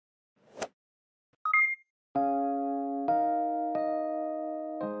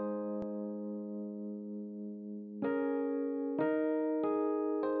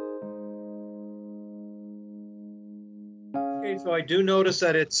So I do notice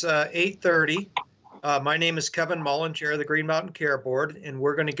that it's 8:30. My name is Kevin Mullen, Chair of the Green Mountain Care Board, and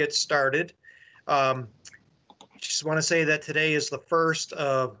we're going to get started. Just want to say that today is the first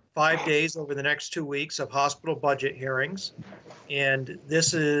of 5 days over the next 2 weeks of hospital budget hearings. And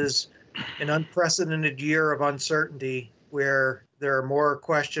this is an unprecedented year of uncertainty where there are more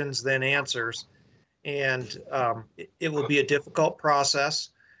questions than answers. And it will be a difficult process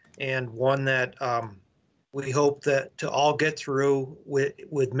and one that we hope that to all get through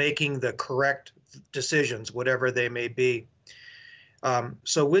with making the correct decisions, whatever they may be.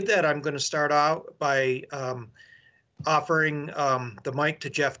 So with that, I'm going to start out by offering the mic to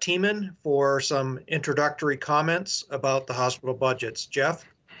Jeff Tiemann for some introductory comments about the hospital budgets. Jeff?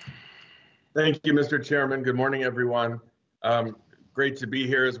 Thank you, Mr. Chairman. Good morning, everyone. Great to be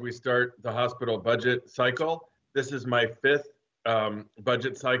here as we start the hospital budget cycle. This is my fifth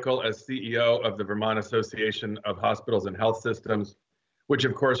budget cycle as CEO of the Vermont Association of Hospitals and Health Systems, which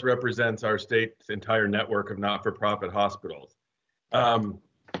of course represents our state's entire network of not-for-profit hospitals.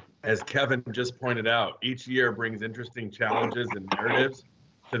 As Kevin just pointed out, each year brings interesting challenges and narratives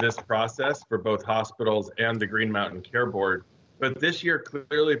to this process for both hospitals and the Green Mountain Care Board. But this year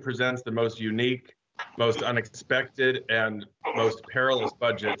clearly presents the most unique, most unexpected, and most perilous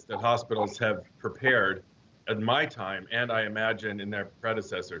budgets that hospitals have prepared in my time, and I imagine in their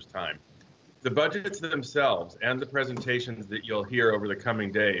predecessors' time. The budgets themselves and the presentations that you'll hear over the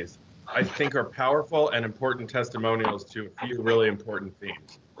coming days, I think, are powerful and important testimonials to a few really important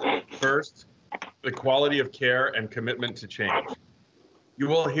themes. First, the quality of care and commitment to change. You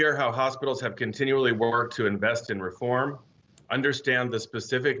will hear how hospitals have continually worked to invest in reform, understand the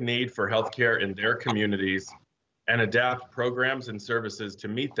specific need for healthcare in their communities, and adapt programs and services to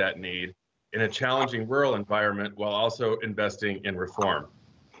meet that need in a challenging rural environment while also investing in reform.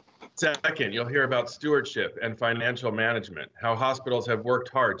 Second, you'll hear about stewardship and financial management, how hospitals have worked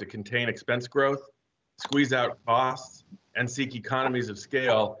hard to contain expense growth, squeeze out costs, and seek economies of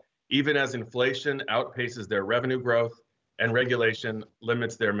scale, even as inflation outpaces their revenue growth and regulation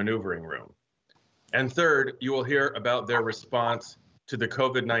limits their maneuvering room. And third, you will hear about their response to the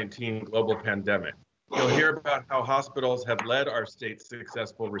COVID-19 global pandemic. You'll hear about how hospitals have led our state's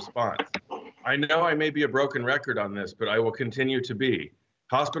successful response. I know I may be a broken record on this, but I will continue to be.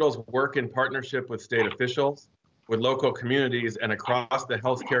 Hospitals work in partnership with state officials, with local communities, and across the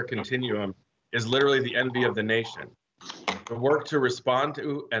healthcare continuum is literally the envy of the nation. The work to respond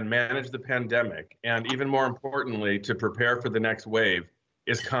to and manage the pandemic, and even more importantly, to prepare for the next wave,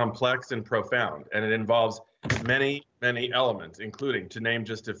 is complex and profound, and it involves many, many elements, including, to name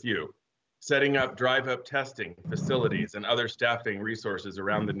just a few, setting up drive-up testing facilities and other staffing resources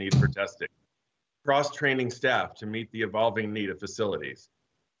around the need for testing, cross-training staff to meet the evolving need of facilities,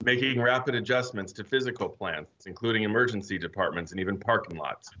 making rapid adjustments to physical plants, including emergency departments and even parking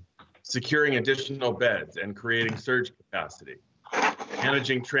lots, securing additional beds and creating surge capacity,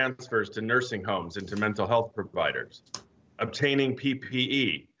 managing transfers to nursing homes and to mental health providers, obtaining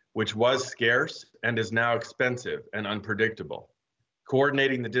PPE, which was scarce and is now expensive and unpredictable,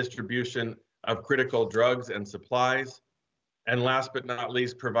 coordinating the distribution of critical drugs and supplies, and last but not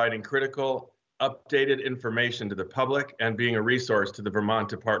least, providing critical, updated information to the public and being a resource to the Vermont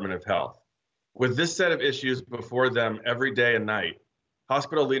Department of Health. With this set of issues before them every day and night,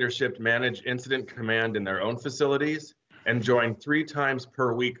 hospital leadership manage incident command in their own facilities and join 3 times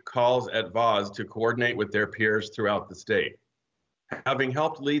per week calls at VAWS to coordinate with their peers throughout the state. Having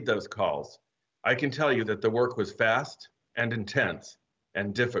helped lead those calls, I can tell you that the work was fast and intense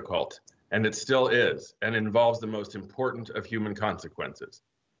and difficult, and it still is, and involves the most important of human consequences.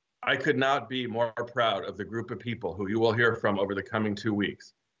 I could not be more proud of the group of people who you will hear from over the coming 2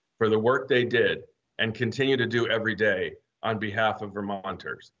 weeks for the work they did and continue to do every day on behalf of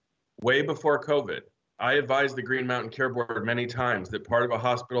Vermonters. Way before COVID, I advised the Green Mountain Care Board many times that part of a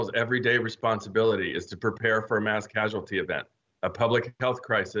hospital's everyday responsibility is to prepare for a mass casualty event, a public health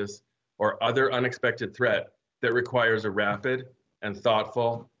crisis, or other unexpected threat that requires a rapid and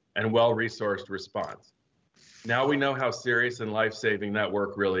thoughtful and well-resourced response. Now we know how serious and life-saving that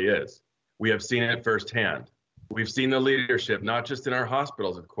work really is. We have seen it firsthand. We've seen the leadership, not just in our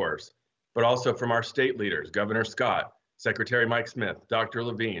hospitals, of course, but also from our state leaders, Governor Scott, Secretary Mike Smith, Dr.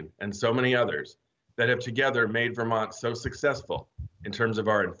 Levine, and so many others that have together made Vermont so successful in terms of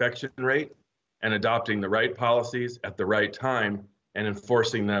our infection rate and adopting the right policies at the right time and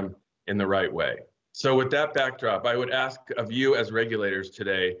enforcing them in the right way. So with that backdrop, I would ask of you as regulators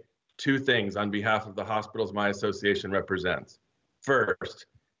today 2 things on behalf of the hospitals my association represents. First,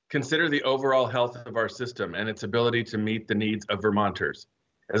 consider the overall health of our system and its ability to meet the needs of Vermonters.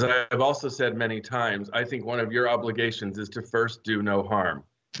 As I've also said many times, I think one of your obligations is to first do no harm.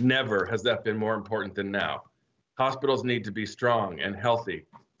 Never has that been more important than now. Hospitals need to be strong and healthy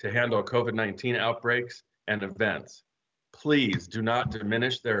to handle COVID-19 outbreaks and events. Please do not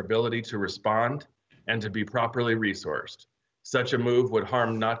diminish their ability to respond and to be properly resourced. Such a move would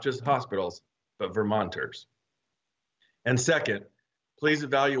harm not just hospitals, but Vermonters. And second, please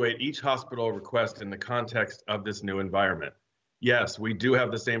evaluate each hospital request in the context of this new environment. Yes, we do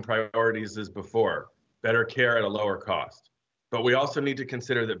have the same priorities as before, better care at a lower cost. But we also need to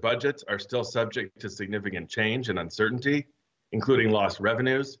consider that budgets are still subject to significant change and uncertainty, including lost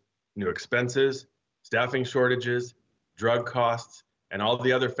revenues, new expenses, staffing shortages, drug costs, and all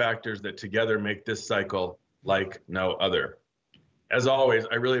the other factors that together make this cycle like no other. As always,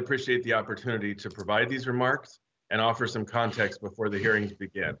 I really appreciate the opportunity to provide these remarks and offer some context before the hearings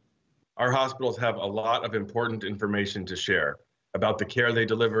begin. Our hospitals have a lot of important information to share about the care they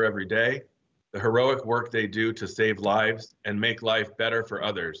deliver every day, the heroic work they do to save lives and make life better for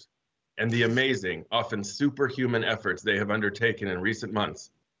others, and the amazing, often superhuman efforts they have undertaken in recent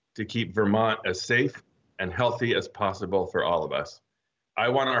months to keep Vermont as safe and healthy as possible for all of us. I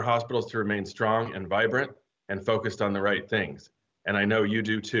want our hospitals to remain strong and vibrant and focused on the right things, and I know you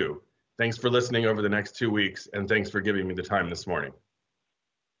do too. Thanks for listening over the next 2 weeks, and thanks for giving me the time this morning.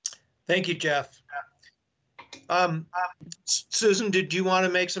 Thank you, Jeff. Susan, did you want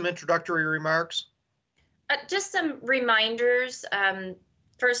to make some introductory remarks? Just some reminders.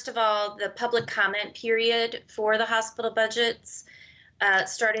 First of all, the public comment period for the hospital budgets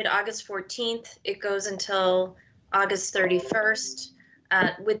started August 14th. It goes until August 31st,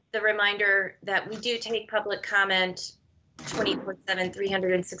 with the reminder that we do take public comment 24/7,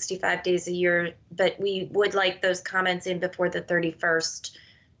 365 days a year, but we would like those comments in before the 31st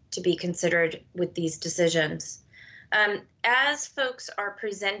to be considered with these decisions. As folks are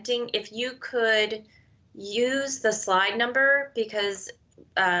presenting, if you could use the slide number, because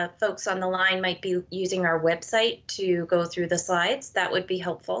folks on the line might be using our website to go through the slides, that would be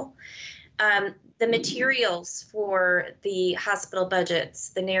helpful. The materials for the hospital budgets,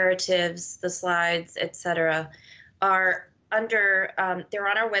 the narratives, the slides, etc., are under, they're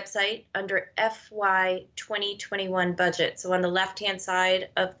on our website under FY 2021 budget. So on the left-hand side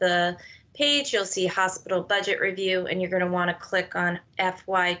of the page, you'll see hospital budget review, and you're going to want to click on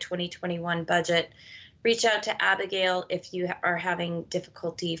FY 2021 budget. Reach out to Abigail if you are having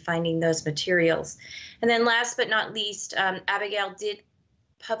difficulty finding those materials. And then last but not least, Abigail did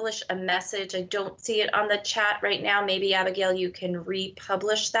publish a message. I don't see it on the chat right now. Maybe Abigail, you can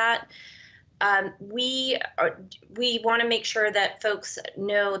republish that. We want to make sure that folks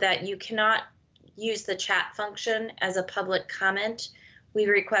know that you cannot use the chat function as a public comment. We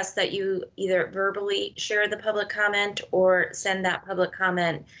request that you either verbally share the public comment or send that public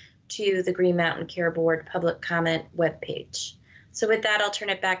comment to the Green Mountain Care Board public comment webpage. So with that, I'll turn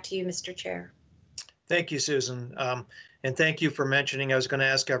it back to you, Mr. Chair. Thank you, Susan. And thank you for mentioning, I was going to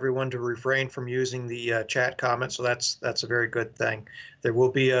ask everyone to refrain from using the chat comment, so that's a very good thing. There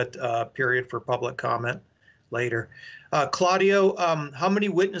will be a period for public comment later. Claudio, how many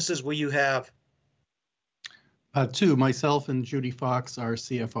witnesses will you have? 2, myself and Judy Fox, our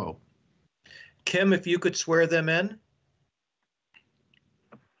CFO. Kim, if you could swear them in.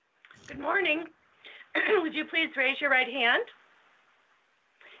 Good morning. Would you please raise your right hand?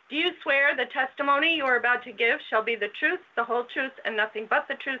 Do you swear the testimony you are about to give shall be the truth, the whole truth, and nothing but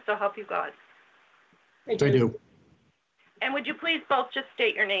the truth, so help you God? I do. And would you please both just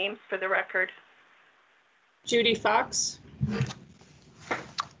state your names for the record? Judy Fox.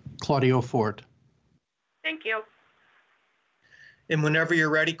 Claudio Fort. Thank you. And whenever you're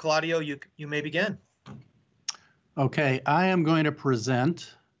ready, Claudio, you may begin. Okay, I am going to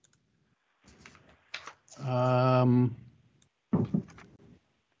present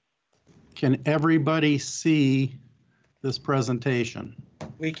can everybody see this presentation?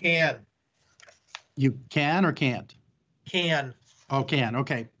 We can. You can or can't? Can. Oh, can.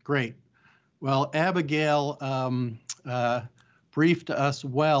 Okay, great. Well, Abigail briefed us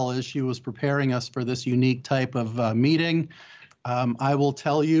well as she was preparing us for this unique type of meeting. I will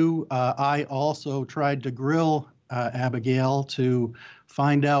tell you, I also tried to grill Abigail to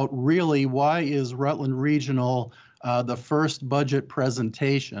find out really why is Rutland Regional the first budget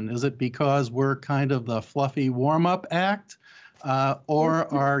presentation? Is it because we're kind of the fluffy warm-up act?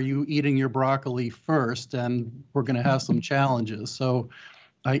 Or are you eating your broccoli first? And we're going to have some challenges. So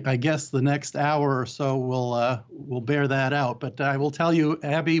I guess the next hour or so will bear that out. But I will tell you,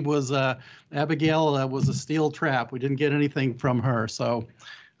 Abigail was a steel trap. We didn't get anything from her. So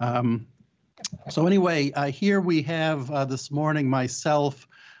anyway, here we have this morning myself,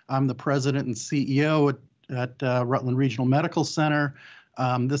 I'm the president and CEO at Rutland Regional Medical Center.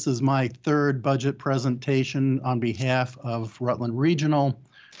 This is my third budget presentation on behalf of Rutland Regional.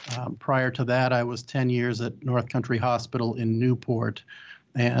 Prior to that, I was 10 years at North Country Hospital in Newport.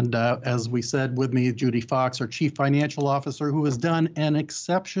 And as we said, with me, Judy Fox, our Chief Financial Officer, who has done an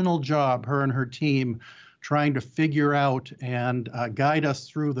exceptional job, her and her team, trying to figure out and guide us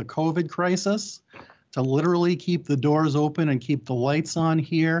through the COVID crisis, to literally keep the doors open and keep the lights on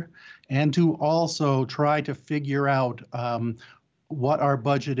here, and to also try to figure out what our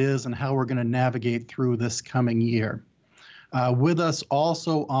budget is and how we're going to navigate through this coming year. With us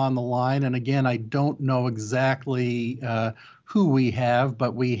also on the line, and again, I don't know exactly who we have,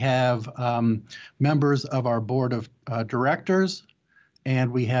 but we have members of our board of directors,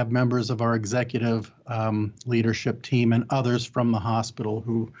 and we have members of our executive leadership team and others from the hospital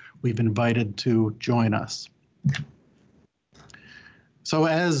who we've invited to join us. So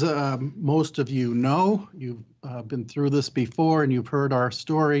as most of you know, you've been through this before and you've heard our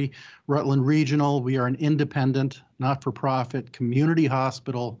story. Rutland Regional, we are an independent, not-for-profit community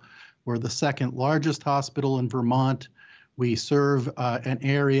hospital. We're the second largest hospital in Vermont. We serve an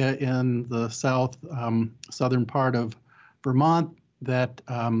area in the southern part of Vermont that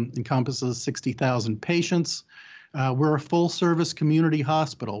encompasses 60,000 patients. We're a full-service community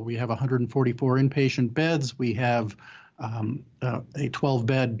hospital. We have 144 inpatient beds. We have a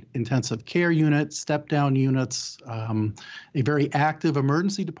 12-bed intensive care unit, step-down units, a very active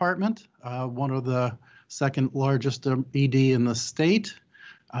emergency department, one of the second largest ED in the state.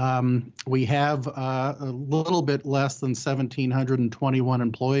 We have a little bit less than 1,721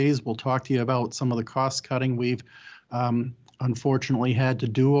 employees. We'll talk to you about some of the cost cutting we've unfortunately had to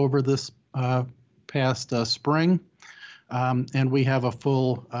do over this past spring. And we have a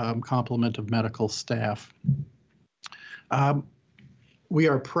full complement of medical staff. We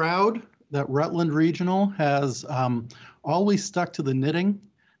are proud that Rutland Regional has always stuck to the knitting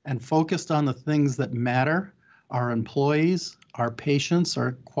and focused on the things that matter: our employees, our patients,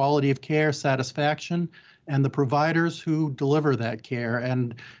 our quality of care, satisfaction, and the providers who deliver that care.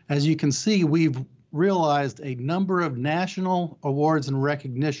 And as you can see, we've realized a number of national awards and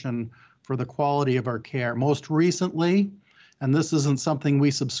recognition for the quality of our care. Most recently, and this isn't something we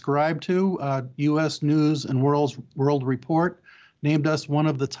subscribe to, U.S. News and World Report named us one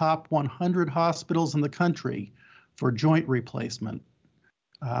of the top 100 hospitals in the country for joint replacement.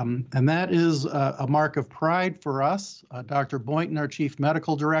 And that is a mark of pride for us. Dr. Boynton, our Chief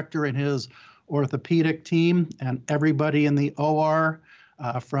Medical Director, and his orthopedic team, and everybody in the OR,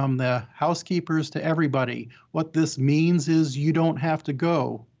 from the housekeepers to everybody. What this means is you don't have to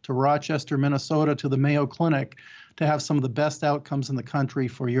go to Rochester, Minnesota, to the Mayo Clinic to have some of the best outcomes in the country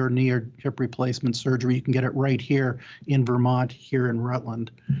for your knee or hip replacement surgery. You can get it right here in Vermont, here in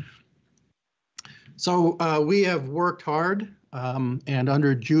Rutland. So we have worked hard and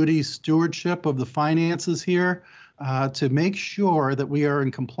under Judy's stewardship of the finances here to make sure that we are in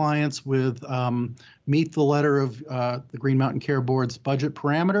compliance with meet the letter of the Green Mountain Care Board's budget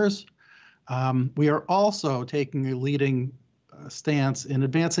parameters. We are also taking a leading stance in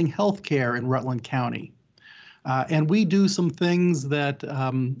advancing health care in Rutland County. And we do some things that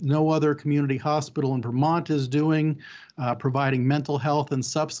no other community hospital in Vermont is doing, providing mental health and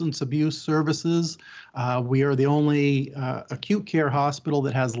substance abuse services. We are the only acute care hospital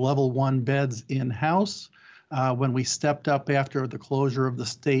that has level 1 beds in-house. When we stepped up after the closure of the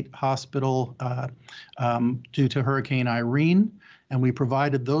state hospital due to Hurricane Irene, and we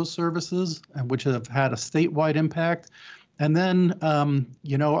provided those services, which have had a statewide impact. And then,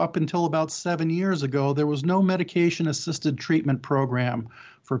 you know, up until about 7 years ago, there was no medication-assisted treatment program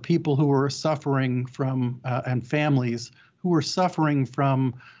for people who were suffering from, and families who were suffering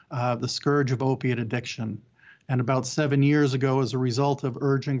from the scourge of opiate addiction. And about 7 years ago, as a result of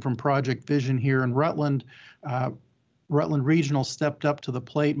urging from Project Vision here in Rutland, Rutland Regional stepped up to the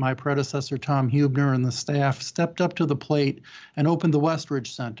plate. My predecessor, Tom Hubner, and the staff stepped up to the plate and opened the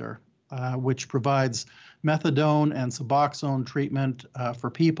Westridge Center, which provides methadone and Suboxone treatment for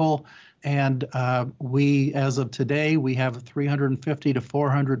people. And we, as of today, we have 350 to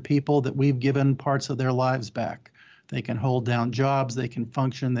 400 people that we've given parts of their lives back. They can hold down jobs, they can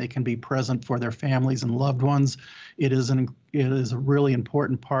function, they can be present for their families and loved ones. It is a really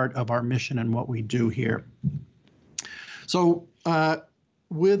important part of our mission and what we do here. So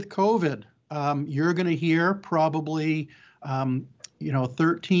with COVID, you're going to hear probably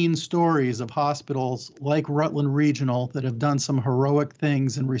 13 stories of hospitals like Rutland Regional that have done some heroic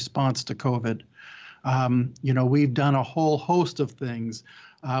things in response to COVID. We've done a whole host of things.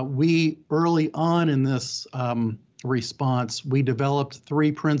 We, early on in this response, we developed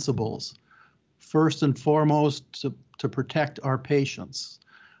 3 principles. First and foremost, to protect our patients.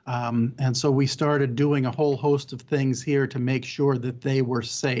 And so we started doing a whole host of things here to make sure that they were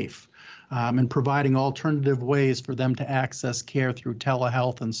safe, and providing alternative ways for them to access care through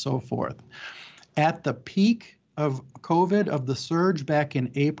telehealth and so forth. At the peak of COVID, of the surge back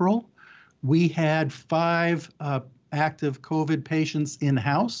in April, we had 5 active COVID patients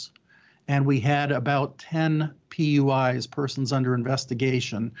in-house, and we had about 10 PUIs, persons under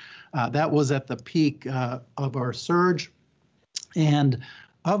investigation. That was at the peak of our surge. And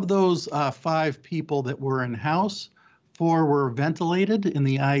of those 5 people that were in-house, 4 were ventilated in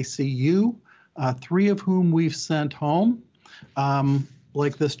the ICU, 3 of whom we've sent home,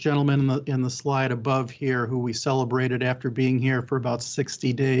 like this gentleman in the slide above here, who we celebrated after being here for about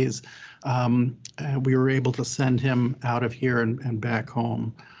 60 days. We were able to send him out of here and back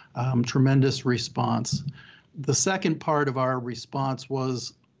home. Tremendous response. The second part of our response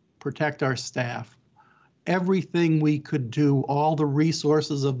was protect our staff. Everything we could do, all the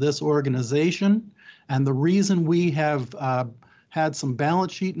resources of this organization, and the reason we have had some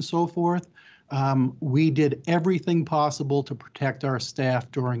balance sheet and so forth, we did everything possible to protect our staff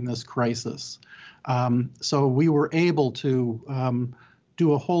during this crisis. So we were able to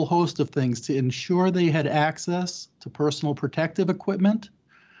do a whole host of things to ensure they had access to personal protective equipment.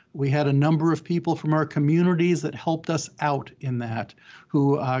 We had a number of people from our communities that helped us out in that,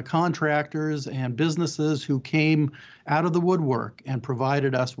 who contractors and businesses who came out of the woodwork and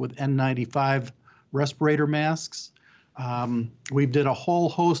provided us with N95 respirator masks. We did a whole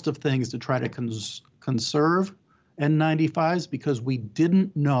host of things to try to conserve N95s, because we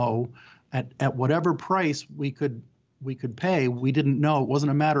didn't know at whatever price we could pay, we didn't know. It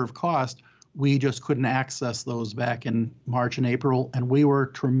wasn't a matter of cost. We just couldn't access those back in March and April, and we were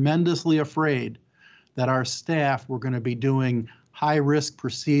tremendously afraid that our staff were going to be doing high-risk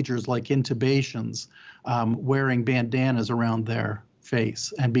procedures like intubations, wearing bandanas around their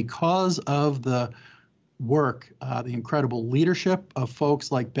face. And because of the work, the incredible leadership of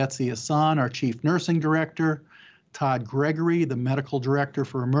folks like Betsy Hassan, our Chief Nursing Director, Todd Gregory, the Medical Director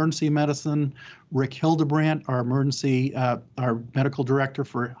for Emergency Medicine, Rick Hildebrandt, our Medical Director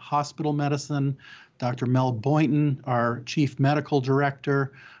for Hospital Medicine, Dr. Mel Boynton, our Chief Medical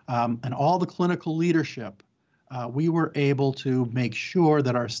Director, and all the clinical leadership, we were able to make sure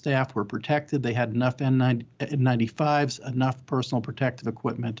that our staff were protected. They had enough N95s, enough personal protective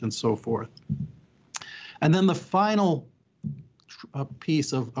equipment, and so forth. And then the final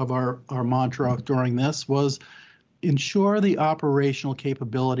piece of our mantra during this was ensure the operational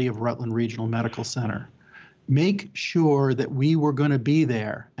capability of Rutland Regional Medical Center. Make sure that we were going to be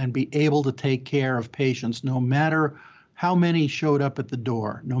there and be able to take care of patients no matter how many showed up at the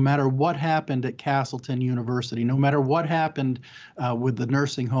door, no matter what happened at Castleton University, no matter what happened with the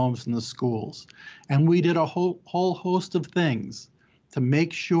nursing homes and the schools. And we did a whole host of things to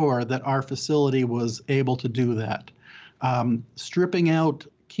make sure that our facility was able to do that. Stripping out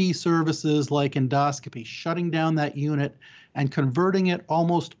key services like endoscopy, shutting down that unit and converting it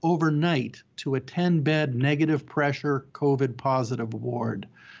almost overnight to a 10-bed negative pressure COVID positive ward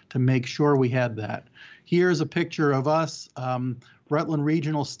to make sure we had that. Here's a picture of us. Rutland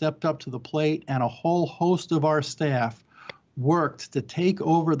Regional stepped up to the plate, and a whole host of our staff worked to take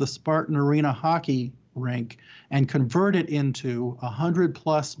over the Spartan Arena hockey rink and convert it into a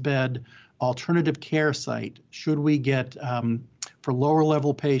 100+ bed alternative care site should we get, for lower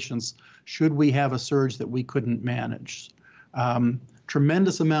level patients, should we have a surge that we couldn't manage.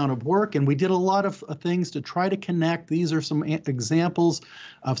 Tremendous amount of work, and we did a lot of things to try to connect. These are some examples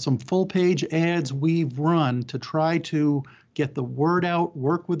of some full page ads we've run to try to get the word out,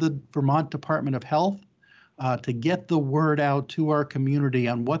 work with the Vermont Department of Health to get the word out to our community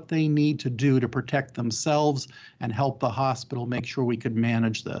on what they need to do to protect themselves and help the hospital make sure we could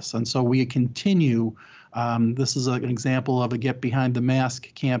manage this. And so we continue, this is an example of a Get Behind the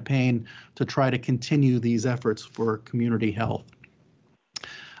Mask campaign to try to continue these efforts for community health.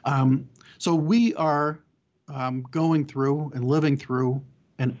 So we are going through and living through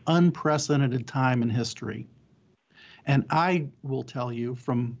an unprecedented time in history. And I will tell you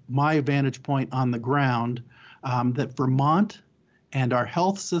from my vantage point on the ground that Vermont and our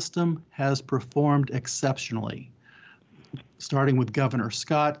health system has performed exceptionally, starting with Governor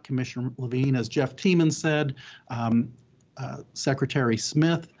Scott, Commissioner Levine, as Jeff Tiemann said, Secretary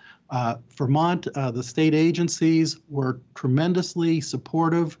Smith. Vermont, the state agencies were tremendously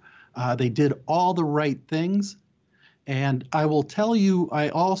supportive. They did all the right things. And I will tell you, I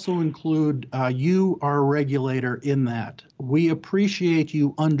also include you, our regulator, in that. We appreciate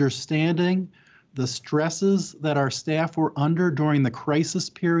you understanding the stresses that our staff were under during the crisis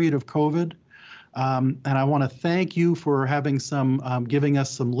period of COVID. And I want to thank you for having giving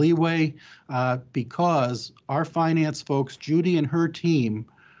us some leeway because our finance folks, Judy and her team,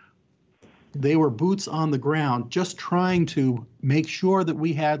 they were boots on the ground, just trying to make sure that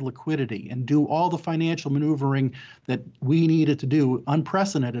we had liquidity and do all the financial maneuvering that we needed to do,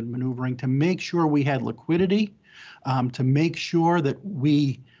 unprecedented maneuvering, to make sure we had liquidity, to make sure that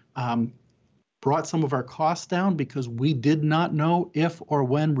we brought some of our costs down because we did not know if or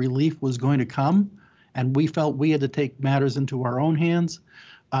when relief was going to come, and we felt we had to take matters into our own hands,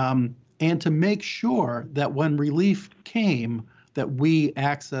 and to make sure that when relief came, that we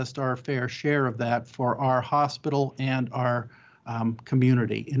accessed our fair share of that for our hospital and our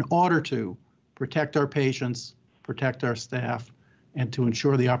community in order to protect our patients, protect our staff, and to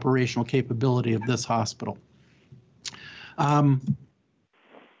ensure the operational capability of this hospital.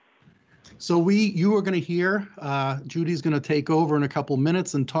 So you are going to hear, Judy's going to take over in a couple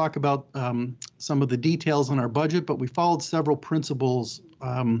minutes and talk about some of the details on our budget, but we followed several principles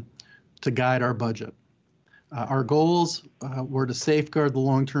to guide our budget. Our goals were to safeguard the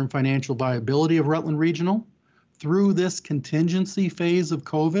long-term financial viability of Rutland Regional through this contingency phase of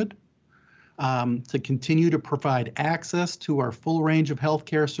COVID, to continue to provide access to our full range of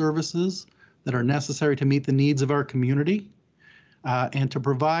healthcare services that are necessary to meet the needs of our community, and to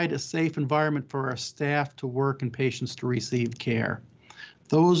provide a safe environment for our staff to work and patients to receive care.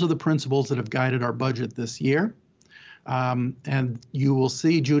 Those are the principles that have guided our budget this year. And you will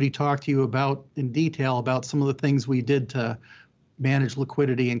see Judy talk to you in detail about some of the things we did to manage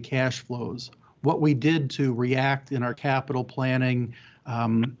liquidity and cash flows, what we did to react in our capital planning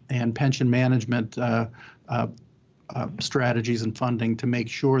and pension management strategies and funding to make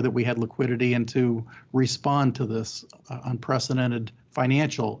sure that we had liquidity and to respond to this unprecedented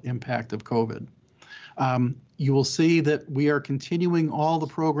financial impact of COVID. You will see that we are continuing all the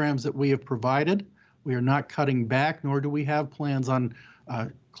programs that we have provided. We are not cutting back, nor do we have plans on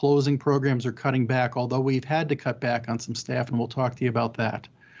closing programs or cutting back, although we've had to cut back on some staff, and we'll talk to you about that.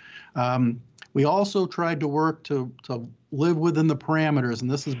 We also tried to work to live within the parameters,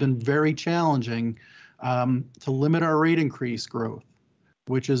 and this has been very challenging, to limit our rate increase growth,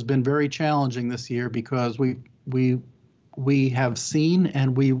 which has been very challenging this year because we have seen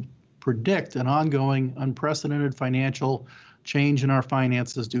and we predict an ongoing unprecedented financial change in our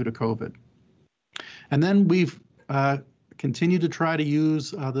finances due to COVID. And then we've continued to try to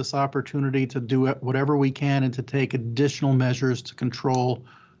use this opportunity to do whatever we can and to take additional measures to control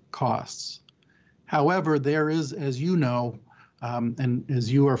costs. However, there is, as you know, and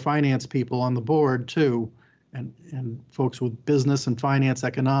as you are finance people on the board too, and folks with business and finance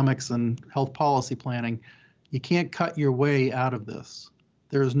economics and health policy planning, you can't cut your way out of this.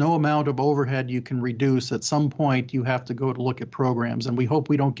 There is no amount of overhead you can reduce. At some point, you have to go to look at programs, and we hope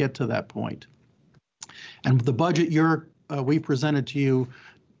we don't get to that point. And the budget we presented to you,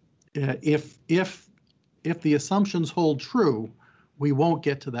 if the assumptions hold true, we won't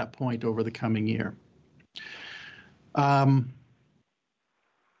get to that point over the coming year.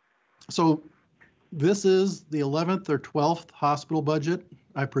 So this is the 11th or 12th hospital budget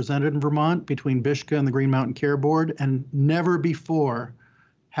I presented in Vermont between BSHCA and the Green Mountain Care Board, and never before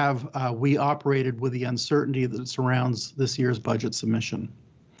have we operated with the uncertainty that surrounds this year's budget submission.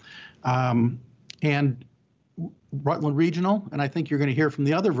 And Rutland Regional, and I think you're going to hear from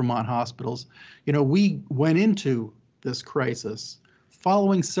the other Vermont hospitals, we went into this crisis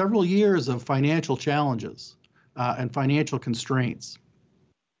following several years of financial challenges and financial constraints.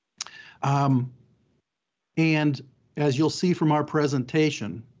 And as you'll see from our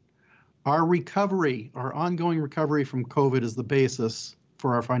presentation, our ongoing recovery from COVID is the basis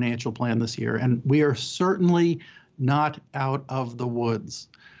for our financial plan this year. And we are certainly not out of the woods.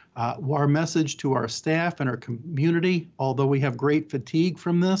 Our message to our staff and our community, although we have great fatigue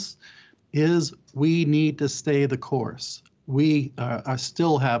from this, is we need to stay the course. We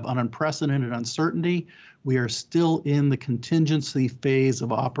still have an unprecedented uncertainty. We are still in the contingency phase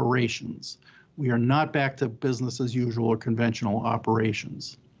of operations. We are not back to business as usual or conventional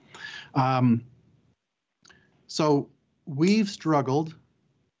operations. So we've struggled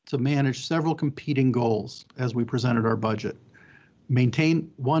to manage several competing goals as we presented our budget.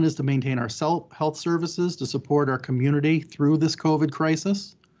 One is to maintain our health services to support our community through this COVID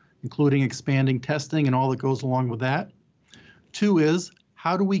crisis, including expanding testing and all that goes along with that. Two is,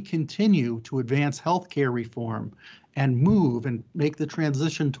 how do we continue to advance healthcare reform and move and make the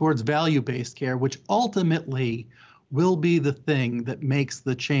transition towards value-based care, which ultimately will be the thing that makes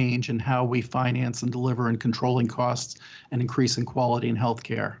the change in how we finance and deliver in controlling costs and increasing quality in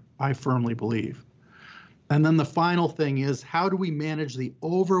healthcare I firmly believe. And then the final thing is, how do we manage the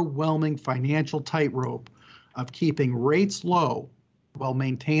overwhelming financial tightrope of keeping rates low while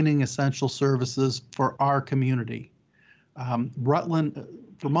maintaining essential services for our community? Rutland,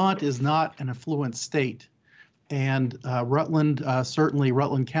 Vermont is not an affluent state, and Rutland, certainly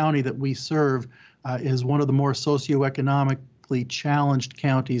Rutland County that we serve, is one of the more socioeconomically challenged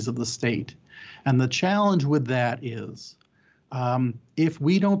counties of the state. And the challenge with that is, if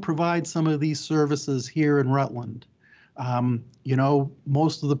we don't provide some of these services here in Rutland, you know,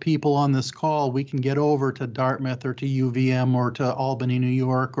 most of the people on this call, we can get over to Dartmouth or to UVM or to Albany, New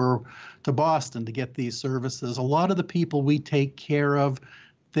York, or to Boston to get these services. A lot of the people we take care of,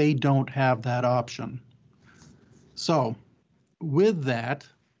 they don't have that option. So with that,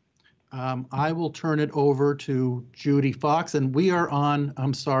 I will turn it over to Judy Fox, and we are on,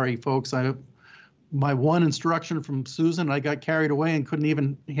 I'm sorry, folks, my one instruction from Susan, I got carried away and couldn't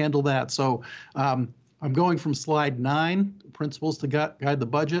even handle that. So I'm going from slide 9, principles to guide the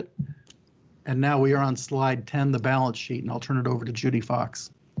budget. And now we are on slide 10, the balance sheet, and I'll turn it over to Judy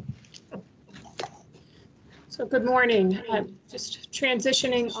Fox. So good morning. Just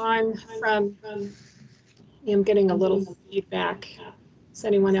transitioning on from, I'm getting a little feedback. Is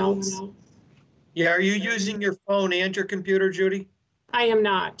anyone else? Yeah, are you using your phone and your computer, Judy? I am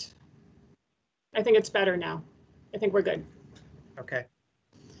not. I think it's better now. I think we're good. Okay.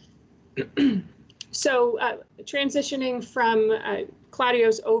 So transitioning from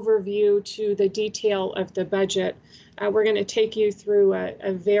Claudio's overview to the detail of the budget, we're going to take you through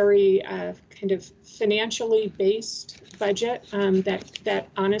a very kind of financially based budget that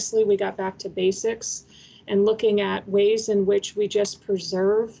honestly we got back to basics and looking at ways in which we just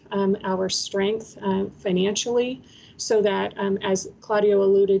preserve our strength financially so that, as Claudio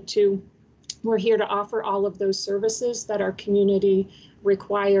alluded to, we're here to offer all of those services that our community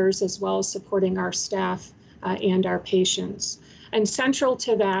requires, as well as supporting our staff and our patients. And central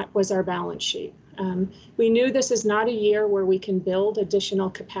to that was our balance sheet. We knew this is not a year where we can build additional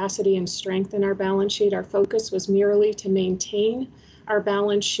capacity and strength in our balance sheet. Our focus was merely to maintain our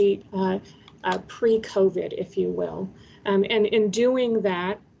balance sheet pre-COVID, if you will. And in doing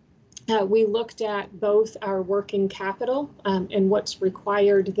that, we looked at both our working capital and what's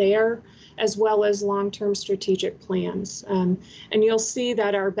required there, as well as long-term strategic plans. And you'll see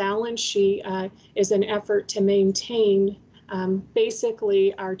that our balance sheet is an effort to maintain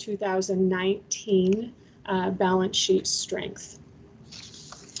basically our 2019 balance sheet strength.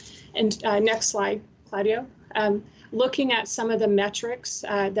 And next slide, Claudio. Looking at some of the metrics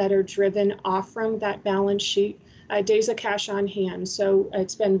that are driven off from that balance sheet, days of cash on hand. So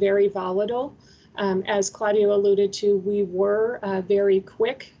it's been very volatile. As Claudio alluded to, we were very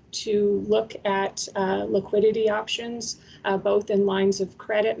quick to look at liquidity options, both in lines of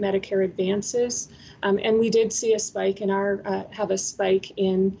credit, Medicare advances, and we did see a spike in have a spike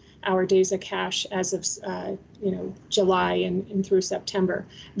in our days of cash as of July and through September.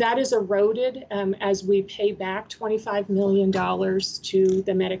 That is eroded as we pay back $25 million to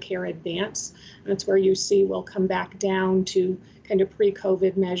the Medicare advance. That's where you see we'll come back down to kind of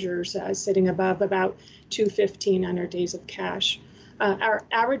pre-COVID measures, sitting above about 215 on our days of cash. Our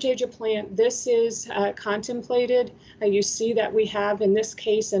average age of plant, this is contemplated. You see that we have, in this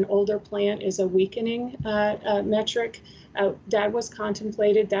case, an older plant is a weakening metric. That was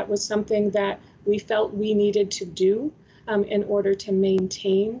contemplated. That was something that we felt we needed to do in order to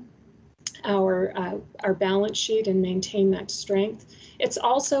maintain our balance sheet and maintain that strength. It's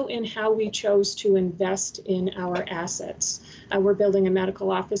also in how we chose to invest in our assets. We're building a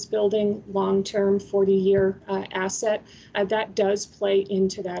medical office building, long-term 40-year asset. That does play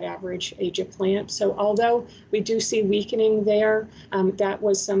into that average age of plant. So although we do see weakening there, that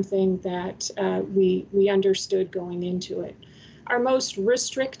was something that we understood going into it. Our most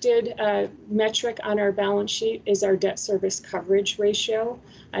restricted metric on our balance sheet is our debt service coverage ratio.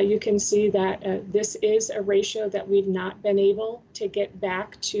 You can see that this is a ratio that we've not been able to get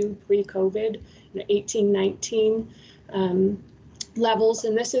back to pre-COVID, 18-19 levels,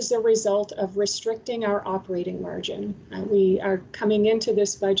 and this is a result of restricting our operating margin. We are coming into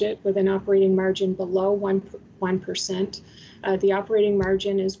this budget with an operating margin below 1%. The operating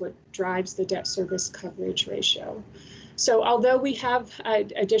margin is what drives the debt service coverage ratio. So although we have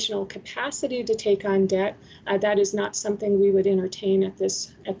additional capacity to take on debt, that is not something we would entertain at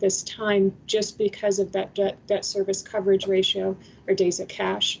this time, just because of that debt service coverage ratio or days of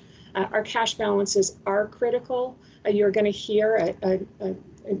cash. Our cash balances are critical. You're going to hear a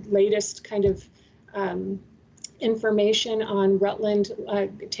latest kind of information on Rutland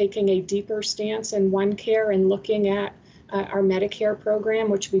taking a deeper stance in OneCare and looking at our Medicare program,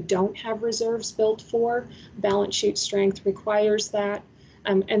 which we don't have reserves built for. Balance sheet strength requires that.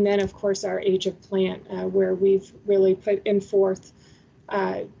 And then, of course, our age of plant, where we've really put in forth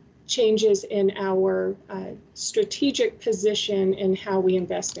changes in our strategic position in how we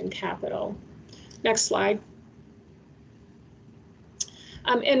invest in capital. Next slide.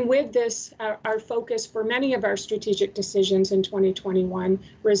 And with this, our focus for many of our strategic decisions in 2021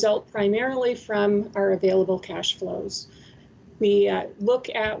 result primarily from our available cash flows. We look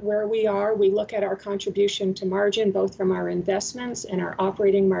at where we are, we look at our contribution to margin, both from our investments and our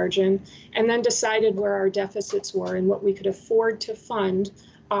operating margin, and then decided where our deficits were and what we could afford to fund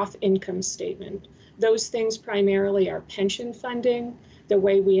off income statement. Those things primarily are pension funding, the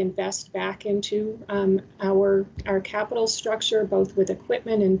way we invest back into our capital structure, both with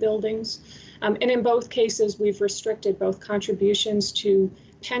equipment and buildings. And in both cases, we've restricted both contributions to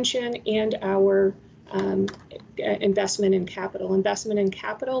pension and our investment in capital. Investment in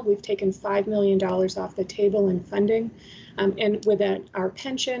capital, we've taken $5 million off the table in funding. And with our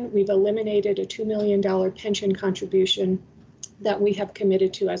pension, we've eliminated a $2 million pension contribution that we have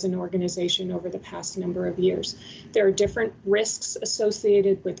committed to as an organization over the past number of years. There are different risks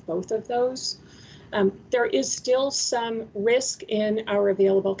associated with both of those. There is still some risk in our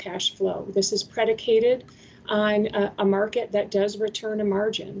available cash flow. This is predicated on a market that does return a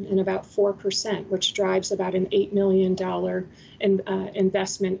margin in about 4%, which drives about an $8 million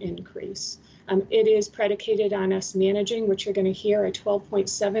investment increase. It is predicated on us managing, which you're going to hear, a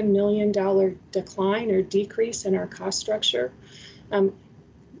 $12.7 million decline or decrease in our cost structure.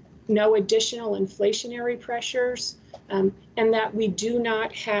 No additional inflationary pressures, and that we do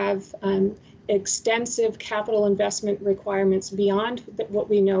not have extensive capital investment requirements beyond what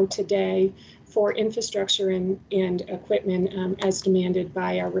we know today for infrastructure and equipment as demanded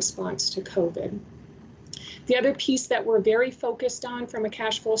by our response to COVID. The other piece that we're very focused on from a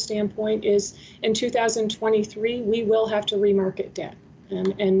cash flow standpoint is in 2023, we will have to remarket debt.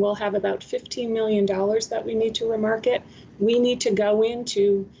 And we'll have about $15 million that we need to remarket. We need to go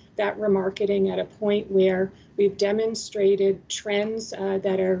into that remarketing at a point where we've demonstrated trends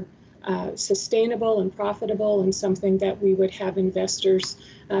that are sustainable and profitable, and something that we would have investors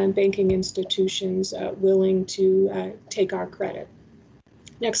and banking institutions willing to take our credit.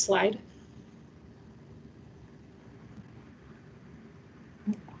 Next slide.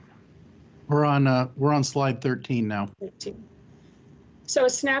 We're on slide 13 now. 13. So a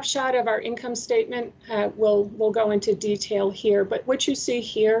snapshot of our income statement. We'll go into detail here, but what you see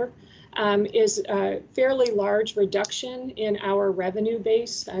here is a fairly large reduction in our revenue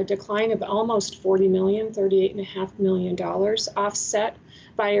base, a decline of almost $40 million, $38.5 million, offset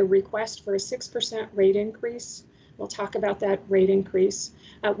by a request for a 6% rate increase. We'll talk about that rate increase.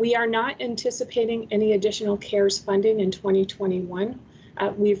 We are not anticipating any additional CARES funding in 2021.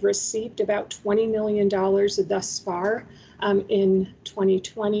 We've received about $20 million thus far in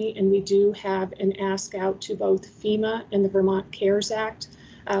 2020, and we do have an ask out to both FEMA and the Vermont CARES Act,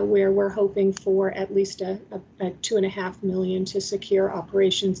 where we're hoping for at least a $2.5 million to secure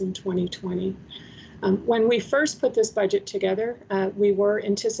operations in 2020. When we first put this budget together, we were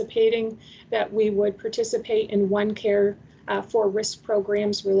anticipating that we would participate in OneCare for risk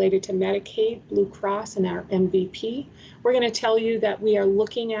programs related to Medicaid, Blue Cross, and our MVP. We're going to tell you that we are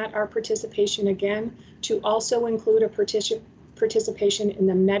looking at our participation again to also include a participation in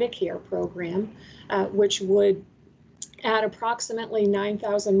the Medicare program, which would add approximately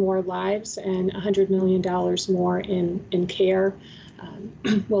 9,000 more lives and $100 million more in care.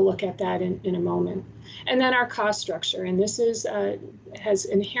 We'll look at that in a moment. And then our cost structure, and this is has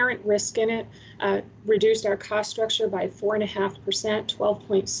inherent risk in it, reduced our cost structure by 4.5%,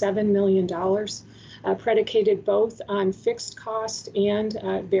 $12.7 million, predicated both on fixed cost and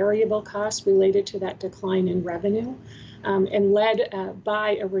variable cost related to that decline in revenue, and led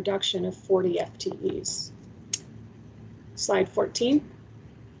by a reduction of 40 FTEs. Slide 14.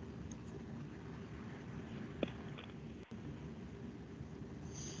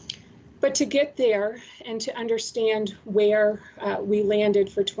 But to get there and to understand where we landed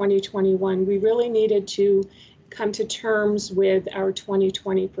for 2021, we really needed to come to terms with our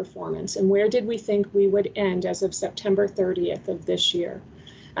 2020 performance and where did we think we would end as of September 30th of this year.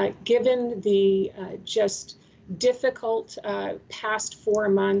 Given the just difficult past 4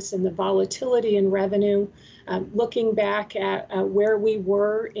 months and the volatility in revenue, looking back at where we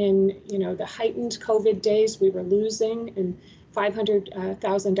were in the heightened COVID days, we were losing and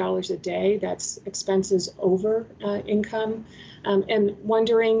 $500,000 a day. That's expenses over income, and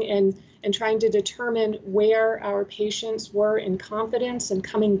wondering and trying to determine where our patients were in confidence and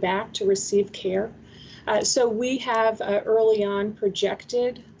coming back to receive care. So we have early on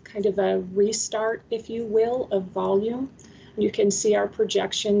projected kind of a restart, if you will, of volume. You can see our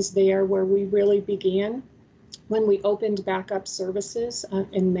projections there where we really began when we opened back up services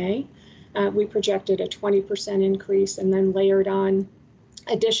in May. We projected a 20% increase and then layered on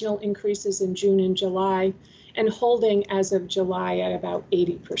additional increases in June and July, and holding as of July at about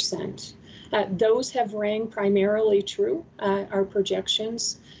 80%. Those have rang primarily true, our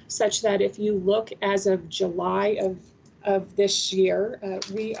projections, such that if you look as of July of this year,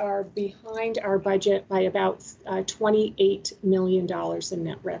 we are behind our budget by about $28 million in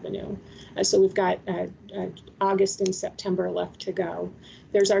net revenue. So we've got August and September left to go.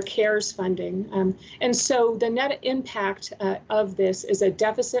 There's our CARES funding. And so the net impact of this is a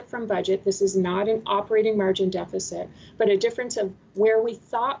deficit from budget. This is not an operating margin deficit, but a difference of where we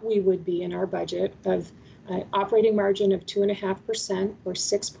thought we would be in our budget of operating margin of 2.5% or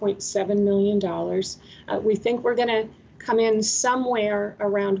 $6.7 million. We think we're going to come in somewhere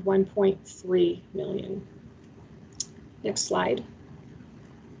around 1.3 million. Next slide.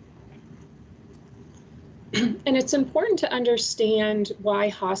 And it's important to understand why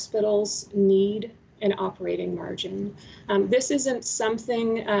hospitals need an operating margin. This isn't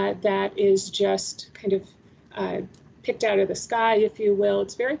something that is just kind of picked out of the sky, if you will.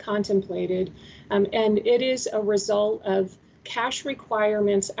 It's very contemplated, and it is a result of cash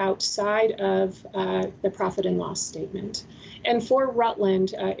requirements outside of the profit and loss statement. And for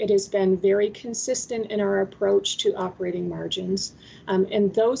Rutland, it has been very consistent in our approach to operating margins.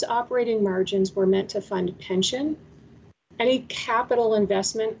 And those operating margins were meant to fund pension, any capital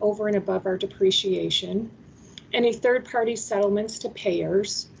investment over and above our depreciation, any third-party settlements to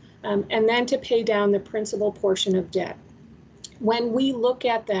payers, and then to pay down the principal portion of debt. When we look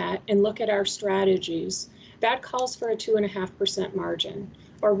at that and look at our strategies, that calls for a 2.5% margin,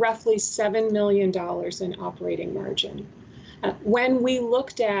 or roughly $7 million in operating margin. When we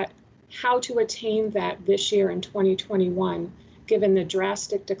looked at how to attain that this year in 2021, given the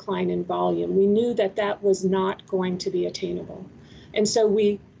drastic decline in volume, we knew that that was not going to be attainable. And so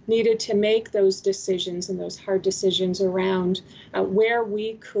we needed to make those decisions and those hard decisions around where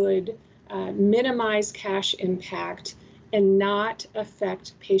we could minimize cash impact and not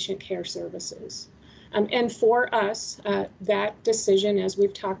affect patient care services. And for us, that decision, as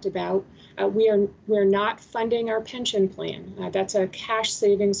we've talked about, we're not funding our pension plan. That's a cash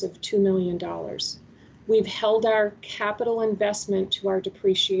savings of $2 million. We've held our capital investment to our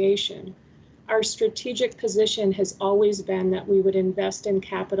depreciation. Our strategic position has always been that we would invest in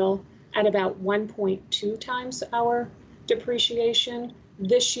capital at about 1.2 times our depreciation.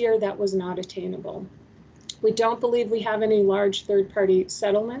 This year, that was not attainable. We don't believe we have any large third-party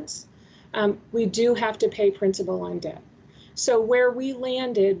settlements. We do have to pay principal on debt. So where we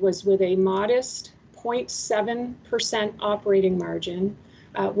landed was with a modest 0.7% operating margin,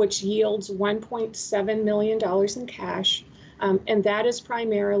 which yields $1.7 million in cash, and that is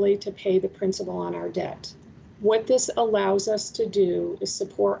primarily to pay the principal on our debt. What this allows us to do is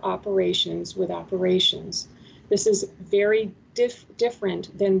support operations with operations. This is very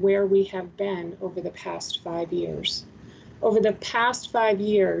different than where we have been over the past 5 years. Over the past 5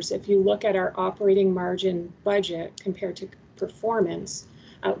 years, if you look at our operating margin budget compared to performance,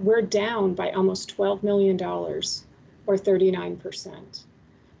 we're down by almost $12 million, or 39%.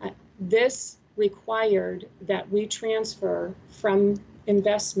 This required that we transfer from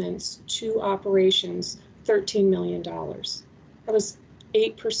investments to operations $13 million. That was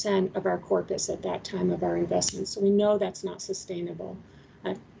 8% of our corpus at that time of our investments. So we know that's not sustainable.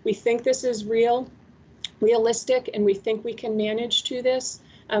 We think this is realistic, and we think we can manage to this.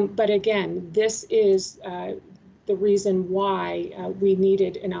 But again, this is the reason why we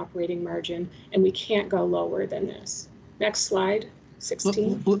needed an operating margin, and we can't go lower than this. Next slide,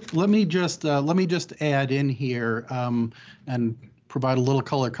 16. Let me just add in here and provide a little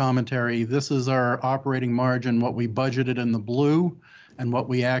color commentary. This is our operating margin, what we budgeted in the blue, and what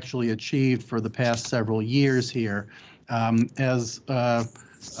we actually achieved for the past several years here. As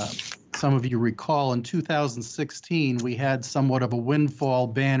some of you recall, in 2016, we had somewhat of a windfall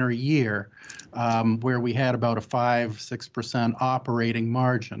banner year where we had about a 5-6% operating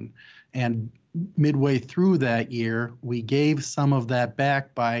margin. And midway through that year, we gave some of that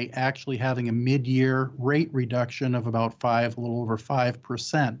back by actually having a mid-year rate reduction of about a little over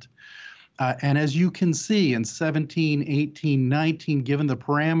 5%. And as you can see in 17, 18, 19, given the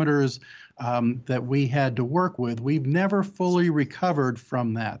parameters that we had to work with, we've never fully recovered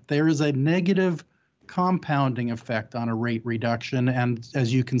from that. There is a negative compounding effect on a rate reduction. And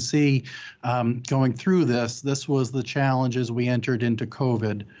as you can see, going through this was the challenge as we entered into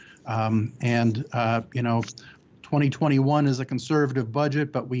COVID. 2021 is a conservative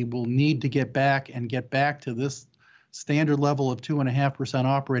budget, but we will need to get back to this standard level of 2.5%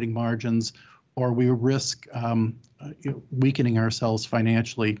 operating margins, or we risk weakening ourselves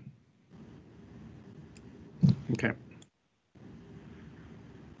financially. Okay.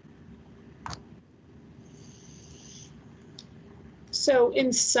 So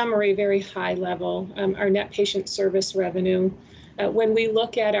in summary, very high level, our net patient service revenue, when we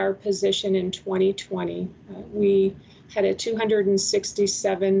look at our position in 2020, we had a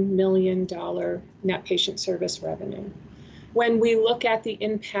 $267 million net patient service revenue. When we look at the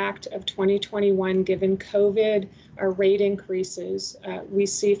impact of 2021, given COVID, our rate increases, we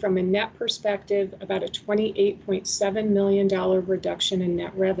see from a net perspective about a $28.7 million reduction in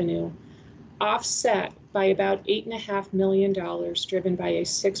net revenue, offset by about $8.5 million driven by a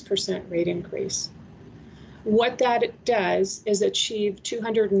 6% rate increase. What that does is achieve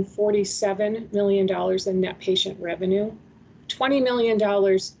 $247 million in net patient revenue, $20 million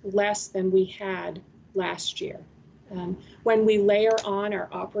less than we had last year. When we layer on our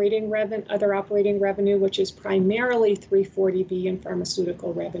other operating revenue, which is primarily 340B and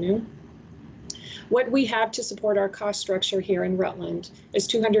pharmaceutical revenue, what we have to support our cost structure here in Rutland is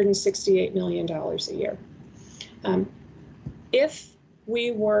 $268 million a year. If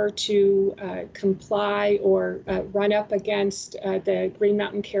we were to comply or run up against the Green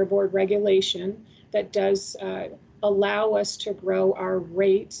Mountain Care Board regulation that does allow us to grow our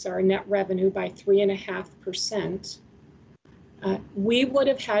rates, our net revenue, by 3.5%, we would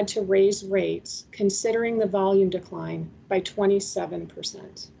have had to raise rates, considering the volume decline, by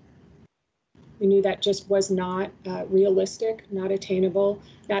 27%. We knew that just was not realistic, not attainable,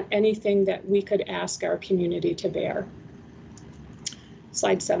 not anything that we could ask our community to bear.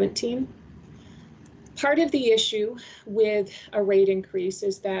 Slide 17. Part of the issue with a rate increase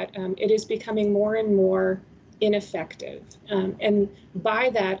is that it is becoming more and more ineffective. And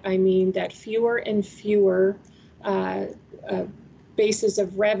by that, I mean that fewer and fewer bases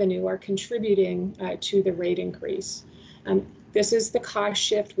of revenue are contributing to the rate increase. This is the cost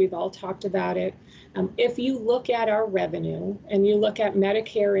shift. We've all talked about it. If you look at our revenue and you look at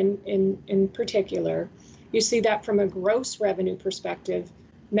Medicare in particular, you see that from a gross revenue perspective,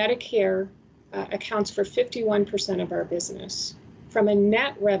 Medicare accounts for 51% of our business. From a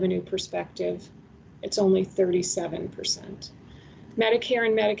net revenue perspective, it's only 37%. Medicare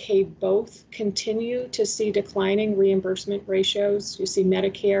and Medicaid both continue to see declining reimbursement ratios. You see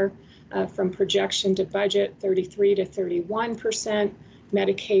Medicare from projection to budget, 33 to 31%.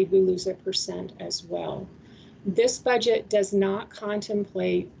 Medicaid, we lose 1% as well. This budget does not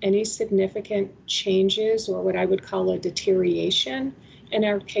contemplate any significant changes or what I would call a deterioration in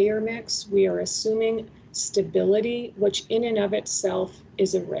our payer mix. We are assuming stability, which in and of itself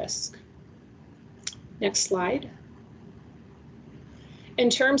is a risk. Next slide. In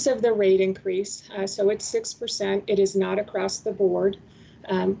terms of the rate increase, so it's 6%. It is not across the board.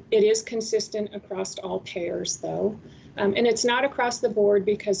 It is consistent across all payers, though. And it's not across the board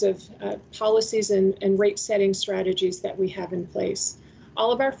because of policies and rate setting strategies that we have in place.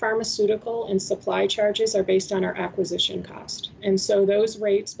 All of our pharmaceutical and supply charges are based on our acquisition cost. And so those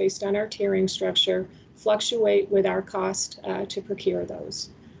rates based on our tiering structure fluctuate with our cost to procure those.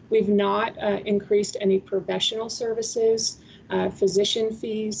 We've not increased any professional services, physician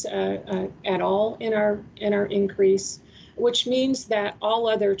fees at all in our increase, which means that all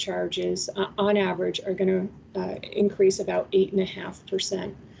other charges on average are going to increase about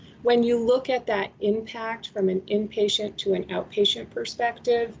 8.5%. When you look at that impact from an inpatient to an outpatient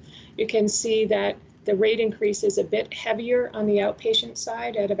perspective, you can see that the rate increase is a bit heavier on the outpatient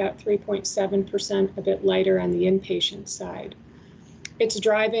side at about 3.7%, a bit lighter on the inpatient side. It's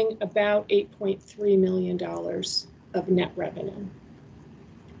driving about $8.3 million of net revenue.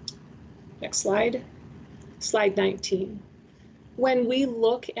 Next slide. Slide 19. When we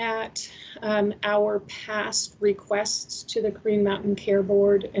look at our past requests to the Green Mountain Care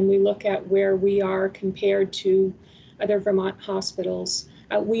Board and we look at where we are compared to other Vermont hospitals,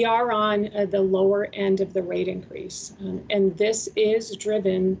 we are on the lower end of the rate increase. And this is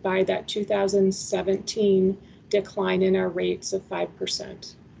driven by that 2017 decline in our rates of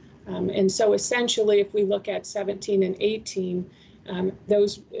 5%. And so essentially, if we look at 17 and 18,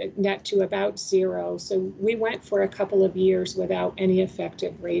 those net to about zero. So we went for a couple of years without any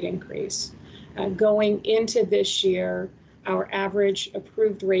effective rate increase. Going into this year, our average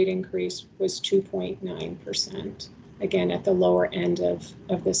approved rate increase was 2.9%, again, at the lower end of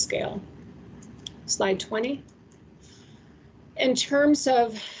the scale. Slide 20. In terms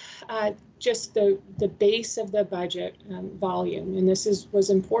of just the base of the budget volume, and this was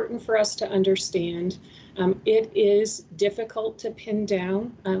important for us to understand. It is difficult to pin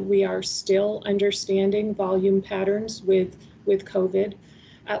down. We are still understanding volume patterns with COVID.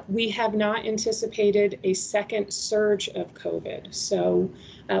 We have not anticipated a second surge of COVID. So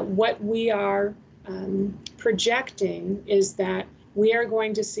what we are projecting is that we are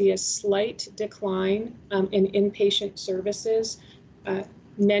going to see a slight decline in inpatient services,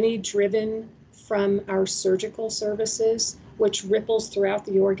 many driven from our surgical services, which ripples throughout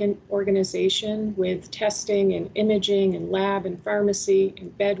the organization with testing and imaging and lab and pharmacy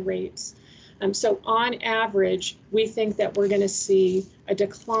and bed rates. So on average, we think that we're going to see a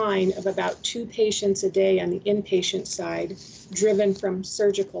decline of about 2 patients a day on the inpatient side, driven from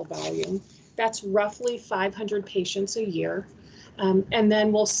surgical volume. That's roughly 500 patients a year. And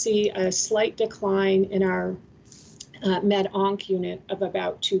then we'll see a slight decline in our med-onc unit of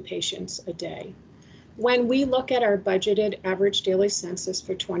about 2 patients a day. When we look at our budgeted average daily census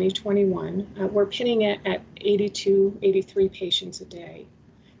for 2021, we're pinning it at 82, 83 patients a day.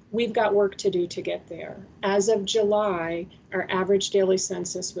 We've got work to do to get there. As of July, our average daily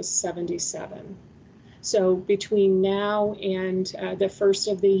census was 77. So between now and the first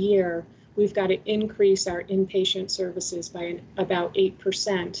of the year, we've got to increase our inpatient services by about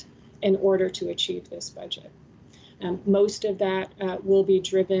 8% in order to achieve this budget. Most of that will be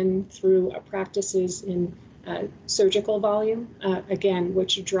driven through practices in surgical volume, again,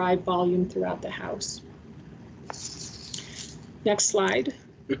 which drive volume throughout the house. Next slide.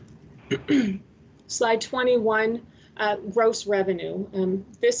 Slide 21, gross revenue.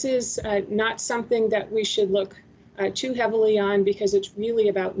 This is not something that we should look too heavily on because it's really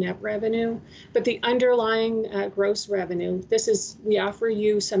about net revenue, but the underlying gross revenue, we offer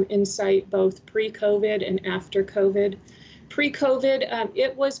you some insight both pre-COVID and after COVID. Pre-COVID,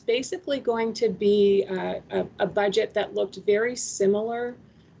 it was basically going to be a budget that looked very similar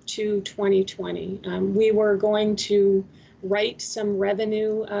to 2020. We were going to write some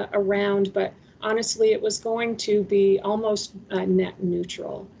revenue around, but honestly, it was going to be almost net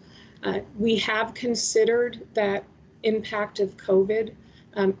neutral. We have considered that impact of COVID.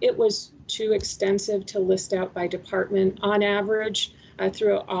 It was too extensive to list out by department. On average,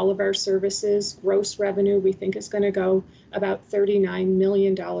 through all of our services, gross revenue we think is going to go about $39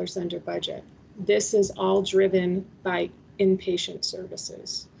 million under budget. This is all driven by inpatient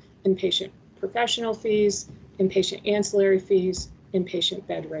services, inpatient professional fees, inpatient ancillary fees, inpatient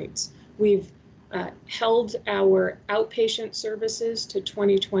bed rates. We've held our outpatient services to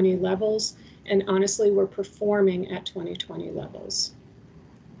 2020 levels, and honestly, we're performing at 2020 levels.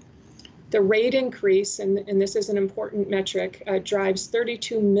 The rate increase, and this is an important metric, drives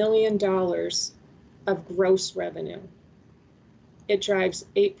 $32 million of gross revenue. It drives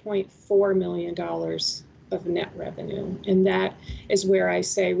 $8.4 million of net revenue. And that is where I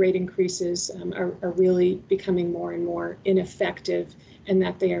say rate increases are really becoming more and more ineffective, and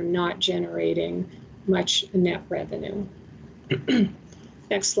that they are not generating much net revenue.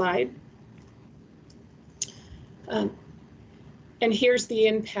 Next slide. And here's the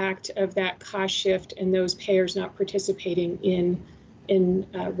impact of that cost shift and those payers not participating in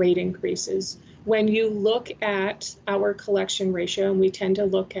rate increases. When you look at our collection ratio, and we tend to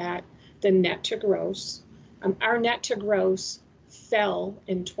look at the net to gross, our net to gross fell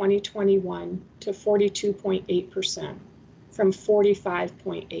in 2021 to 42.8% from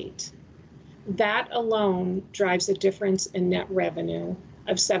 45.8%. That alone drives a difference in net revenue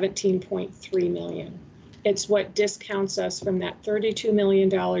of $17.3 million. It's what discounts us from that $32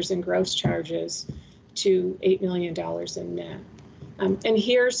 million in gross charges to $8 million in net. And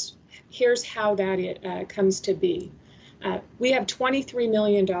here's how that comes to be. We have $23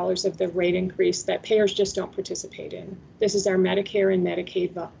 million of the rate increase that payers just don't participate in. This is our Medicare and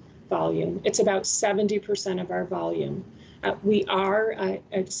Medicaid volume. It's about 70% of our volume. We are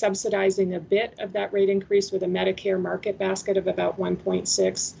subsidizing a bit of that rate increase with a Medicare market basket of about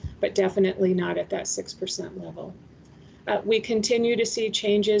 1.6, but definitely not at that 6% level. We continue to see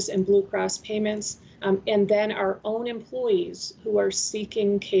changes in Blue Cross payments, and then our own employees who are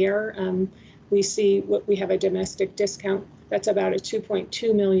seeking care. We have a domestic discount that's about a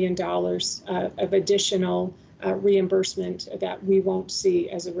 $2.2 million of additional reimbursement that we won't see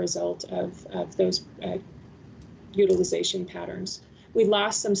as a result of those utilization patterns. We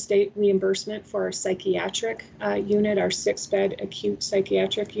lost some state reimbursement for our psychiatric unit, our 6-bed acute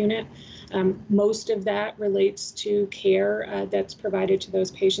psychiatric unit. Most of that relates to care that's provided to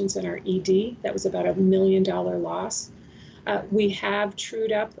those patients in our ED. That was about $1 million loss. We have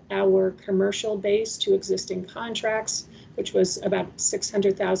trued up our commercial base to existing contracts, which was about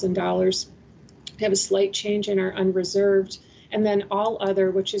 $600,000. We have a slight change in our unreserved, and then all other,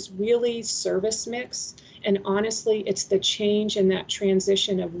 which is really service mix. And honestly, it's the change in that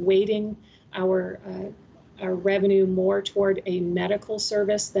transition of weighting our revenue more toward a medical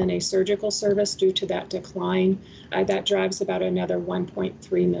service than a surgical service due to that decline. That drives about another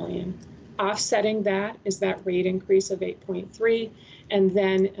 1.3 million. Offsetting that is that rate increase of 8.3, and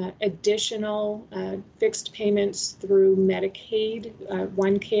then additional fixed payments through Medicaid,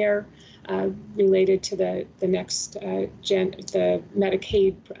 OneCare, related to the next the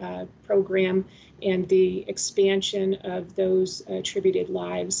Medicaid program, and the expansion of those attributed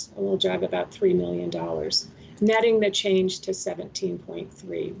lives will drive about $3 million, netting the change to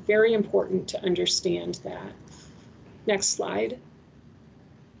 17.3. Very important to understand that. Next slide.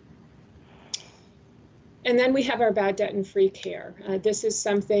 And then we have our bad debt and free care. This is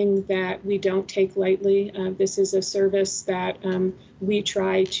something that we don't take lightly. This is a service that we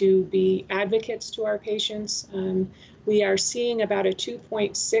try to be advocates to our patients. We are seeing about a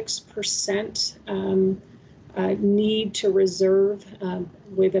 2.6% need to reserve,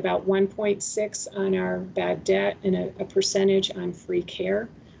 with about 1.6 on our bad debt and a percentage on free care.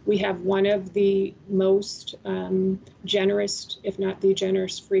 We have one of the most generous, if not the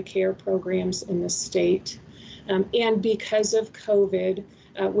generous, free care programs in the state. And because of COVID,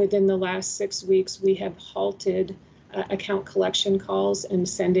 within the last 6 weeks, we have halted account collection calls and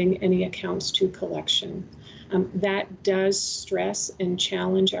sending any accounts to collection. That does stress and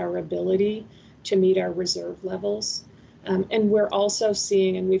challenge our ability to meet our reserve levels. And we're also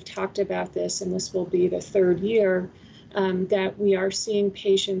seeing, and we've talked about this, and this will be the third year, that we are seeing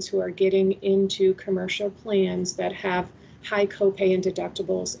patients who are getting into commercial plans that have high copay and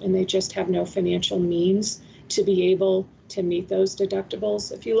deductibles, and they just have no financial means to be able to meet those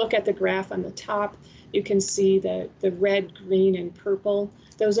deductibles. If you look at the graph on the top, you can see the red, green, and purple.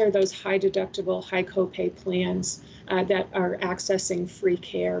 Those are those high deductible, high copay plans that are accessing free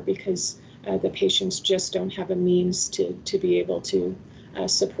care because the patients just don't have a means to be able to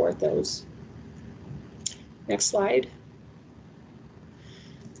support those. Next slide.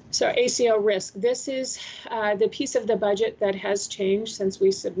 So ACO risk, this is the piece of the budget that has changed since we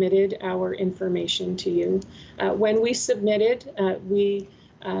submitted our information to you. When we submitted, we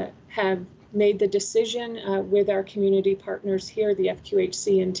have made the decision with our community partners here, the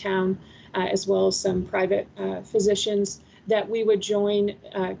FQHC in town, as well as some private physicians, that we would join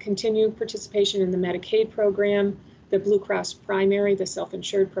continued participation in the Medicaid program, the Blue Cross Primary, the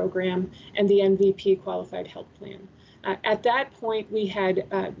self-insured program, and the MVP qualified health plan. At that point, we had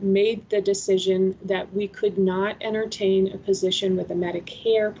made the decision that we could not entertain a position with a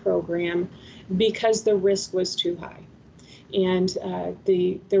Medicare program because the risk was too high. And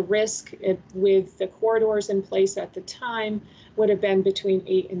the risk with the corridors in place at the time would have been between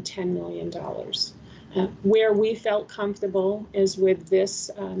 $8 and $10 million. Where we felt comfortable is with this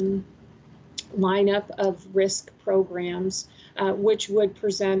lineup of risk programs, which would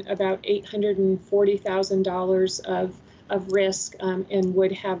present about $840,000 of risk, and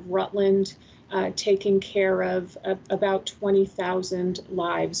would have Rutland taking care of about 20,000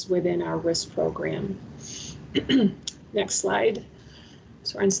 lives within our risk program. Next slide.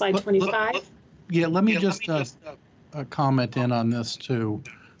 So we're on slide 25. Yeah, let me just comment in on this too.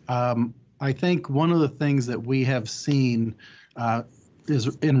 I think one of the things that we have seen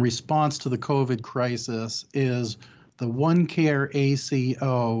is in response to the COVID crisis is the OneCare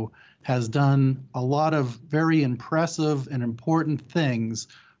ACO has done a lot of very impressive and important things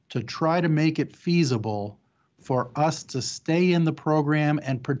to try to make it feasible for us to stay in the program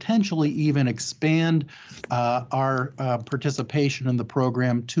and potentially even expand our participation in the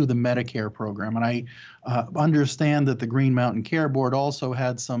program to the Medicare program. And I understand that the Green Mountain Care Board also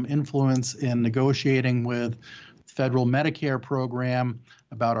had some influence in negotiating with federal Medicare program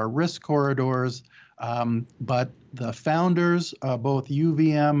about our risk corridors. But the founders, both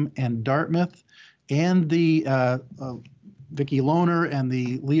UVM and Dartmouth, and the Vicki Lohner and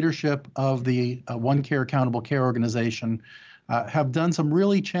the leadership of the OneCare Accountable Care Organization have done some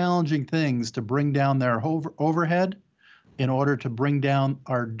really challenging things to bring down their overhead in order to bring down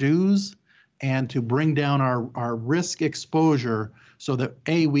our dues and to bring down our risk exposure so that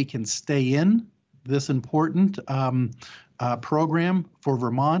A, we can stay in this important program for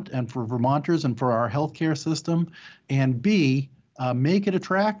Vermont and for Vermonters and for our healthcare system, and B, make it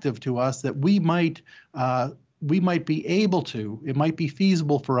attractive to us that we might be able to, it might be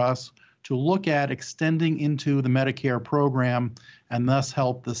feasible for us to look at extending into the Medicare program and thus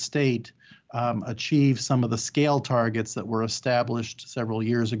help the state achieve some of the scale targets that were established several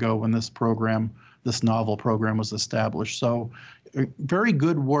years ago when this novel program was established. So very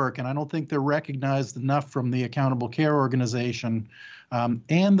good work, and I don't think they're recognized enough from the Accountable Care Organization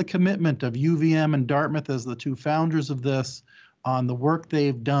and the commitment of UVM and Dartmouth as the two founders of this on the work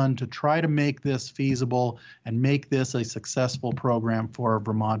they've done to try to make this feasible and make this a successful program for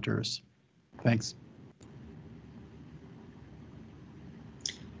Vermonters. Thanks.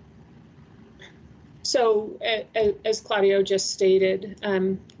 So as Claudio just stated,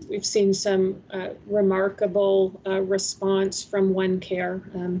 we've seen some remarkable response from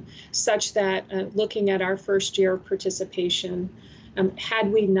OneCare, such that looking at our first year of participation,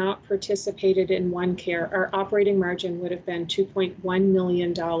 had we not participated in OneCare, our operating margin would have been $2.1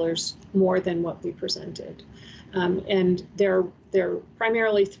 million more than what we presented. And there are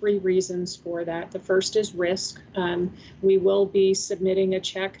primarily three reasons for that. The first is risk. We will be submitting a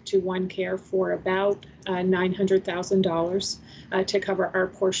check to OneCare for about $900,000 to cover our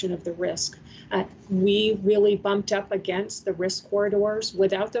portion of the risk. We really bumped up against the risk corridors.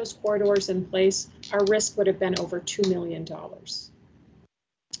 Without those corridors in place, our risk would have been over $2 million.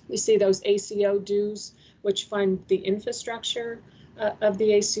 We see those ACO dues, which fund the infrastructure of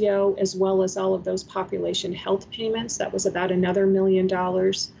the ACO, as well as all of those population health payments. That was about another $1 million.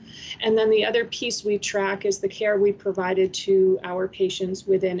 And then the other piece we track is the care we provided to our patients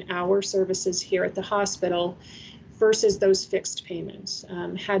within our services here at the hospital versus those fixed payments.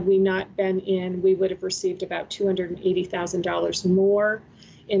 Had we not been in, we would have received about $280,000 more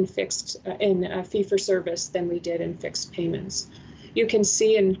in fee-for-service than we did in fixed payments. You can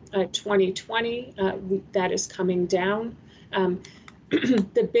see in 2020 that is coming down.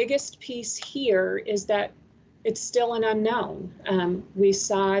 The biggest piece here is that it's still an unknown. We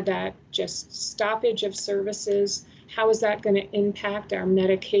saw that just stoppage of services, how is that going to impact our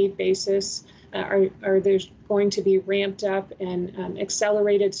Medicaid basis? Are there going to be ramped up and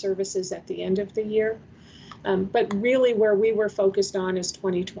accelerated services at the end of the year? But really where we were focused on is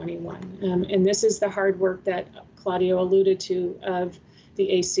 2021. And this is the hard work that Claudio alluded to of the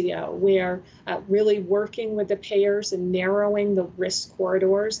ACO, where really working with the payers and narrowing the risk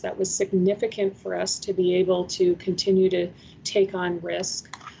corridors, that was significant for us to be able to continue to take on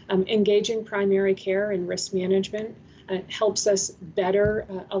risk. Engaging primary care and risk management helps us better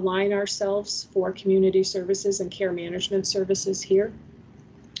align ourselves for community services and care management services here.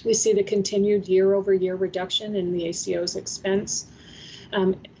 We see the continued year-over-year reduction in the ACO's expense.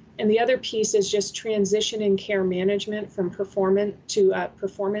 And the other piece is just transitioning care management from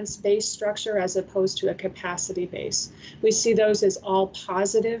performance-based structure as opposed to a capacity-based. We see those as all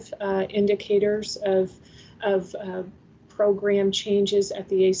positive indicators of program changes at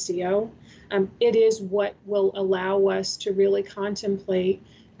the ACO. It is what will allow us to really contemplate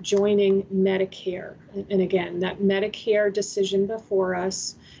joining Medicare. And again, that Medicare decision before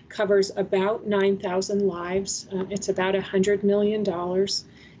us covers about 9,000 lives. It's about $100 million.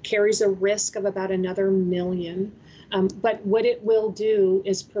 Carries a risk of about another $1 million. But what it will do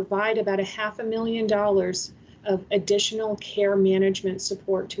is provide about $500,000 of additional care management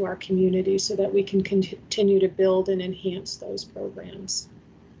support to our community so that we can continue to build and enhance those programs.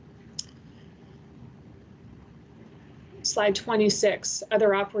 Slide 26,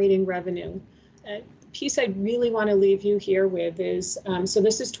 other operating revenue. The piece I really want to leave you here with is, so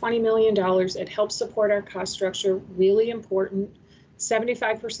this is $20 million. It helps support our cost structure, really important.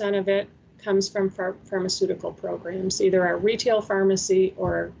 75% of it comes from pharmaceutical programs, either our retail pharmacy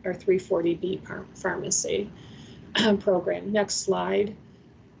or our 340B pharmacy program. Next slide.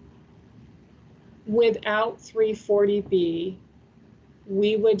 Without 340B,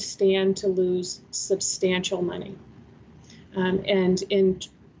 we would stand to lose substantial money. And in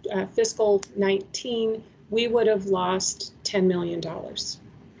fiscal 19, we would have lost $10 million.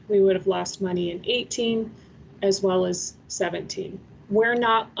 We would have lost money in 18 as well as 17. We're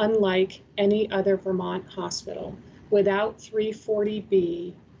not unlike any other Vermont hospital. Without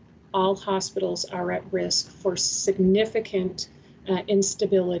 340B, all hospitals are at risk for significant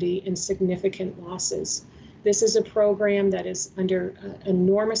instability and significant losses. This is a program that is under an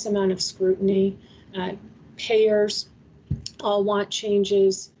enormous amount of scrutiny. Payers all want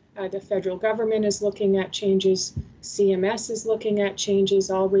changes. The federal government is looking at changes. CMS is looking at changes,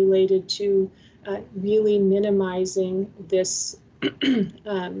 all related to really minimizing this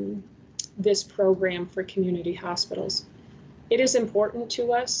this program for community hospitals. It is important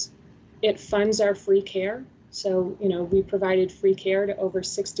to us. It funds our free care. So, we provided free care to over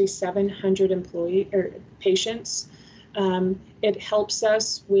 6,700 patients. It helps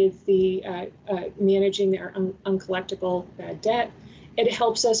us with the managing our uncollectible debt. It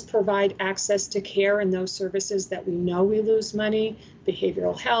helps us provide access to care and those services that we know we lose money: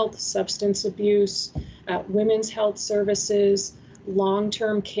 behavioral health, substance abuse, women's health services,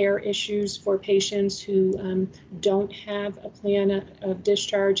 long-term care issues for patients who don't have a plan of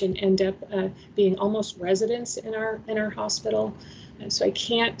discharge and end up being almost residents in our hospital. And so I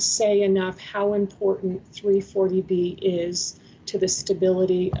can't say enough how important 340B is to the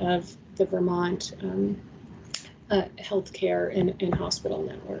stability of the Vermont healthcare and hospital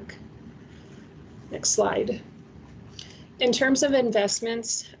network. Next slide. In terms of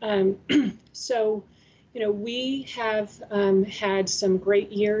investments, so we have had some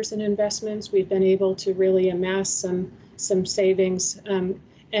great years in investments. We've been able to really amass some savings,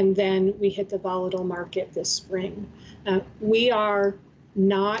 and then we hit the volatile market this spring. We are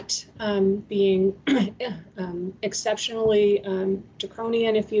not being exceptionally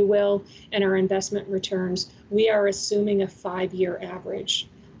draconian, if you will, in our investment returns. We are assuming a 5-year average,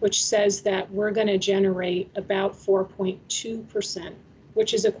 which says that we're going to generate about 4.2%,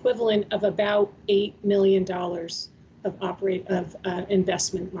 which is equivalent of about $8 million of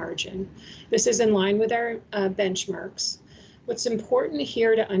investment margin. This is in line with our benchmarks. What's important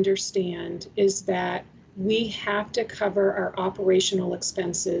here to understand is that we have to cover our operational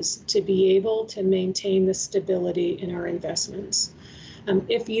expenses to be able to maintain the stability in our investments.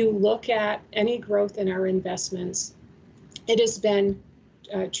 If you look at any growth in our investments, it has been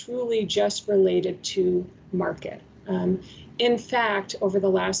truly just related to market. In fact, over the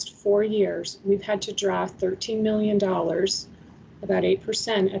last 4 years, we've had to draw $13 million, about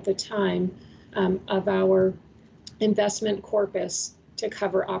 8% at the time, of our investment corpus to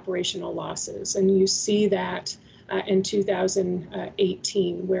cover operational losses. And you see that in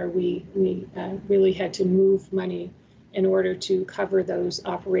 2018, where we really had to move money in order to cover those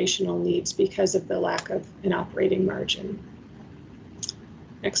operational needs because of the lack of an operating margin.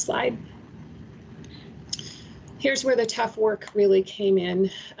 Next slide. Here's where the tough work really came in.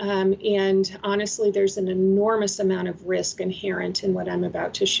 And honestly, there's an enormous amount of risk inherent in what I'm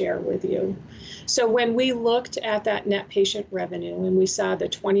about to share with you. So when we looked at that net patient revenue and we saw the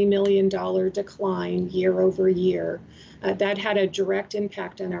 $20 million decline year over year, that had a direct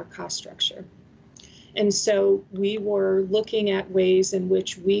impact on our cost structure. And so we were looking at ways in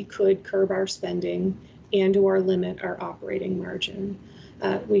which we could curb our spending and or limit our operating margin.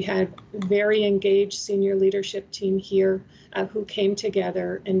 We had a very engaged senior leadership team here who came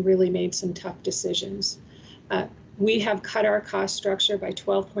together and really made some tough decisions. We have cut our cost structure by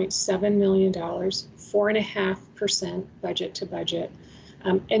 $12.7 million, 4.5% budget to budget,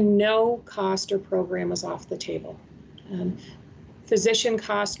 and no cost or program was off the table. Physician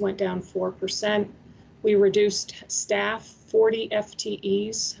costs went down 4%. We reduced staff 40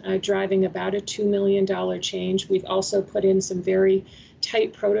 FTEs, driving about a $2 million change. We've also put in some very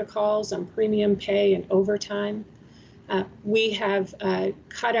tight protocols on premium pay and overtime. We have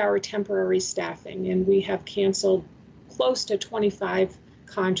cut our temporary staffing, and we have canceled close to 25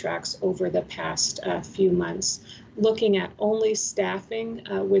 contracts over the past few months, looking at only staffing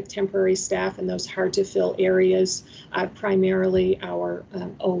with temporary staff in those hard to fill areas, primarily our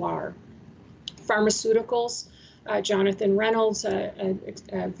OR. Pharmaceuticals, Jonathan Reynolds,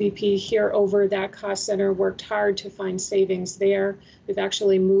 VP here over that cost center, worked hard to find savings there. We've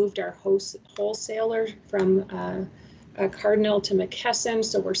actually moved our wholesaler from Cardinal to McKesson,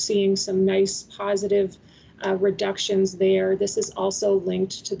 so we're seeing some nice positive reductions there. This is also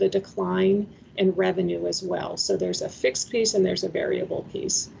linked to the decline in revenue as well. So there's a fixed piece and there's a variable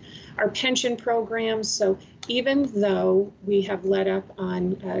piece. Our pension programs, so even though we have let up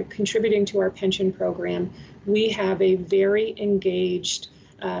on contributing to our pension program, we have a very engaged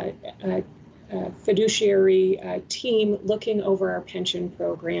fiduciary team looking over our pension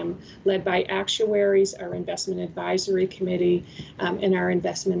program, led by actuaries, our investment advisory committee, and our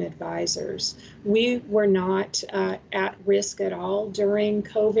investment advisors. We were not at risk at all during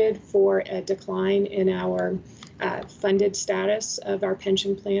COVID for a decline in our funded status of our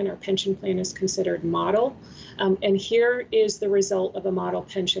pension plan. Our pension plan is considered model. And here is the result of a model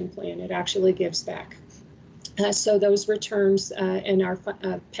pension plan. It actually gives back. So those returns in our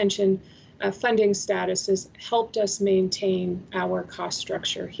pension funding status has helped us maintain our cost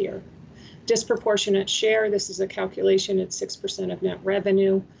structure here. Disproportionate share, this is a calculation at 6% of net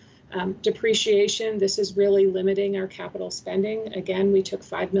revenue. Depreciation, this is really limiting our capital spending. Again, we took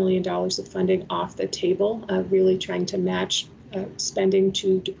 $5 million of funding off the table, really trying to match spending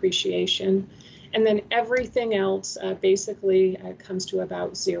to depreciation. And then everything else basically comes to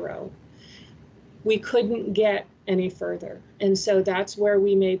about zero. We couldn't get any further. And so that's where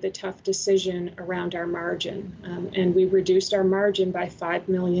we made the tough decision around our margin. And we reduced our margin by $5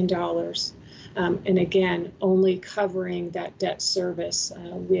 million. And again, only covering that debt service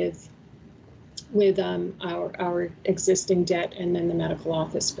with our existing debt and then the medical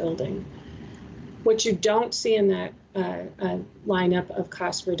office building. What you don't see in that lineup of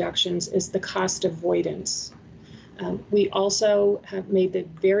cost reductions is the cost avoidance. We also have made the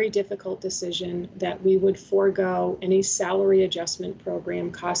very difficult decision that we would forego any salary adjustment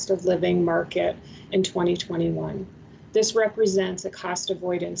program, cost of living market in 2021. This represents a cost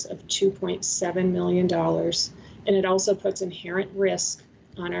avoidance of $2.7 million, and it also puts inherent risk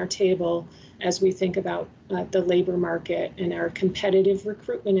on our table as we think about the labor market and our competitive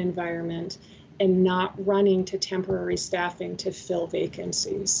recruitment environment and not running to temporary staffing to fill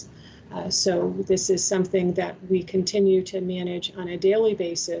vacancies. So this is something that we continue to manage on a daily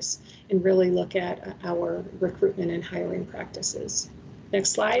basis and really look at our recruitment and hiring practices. Next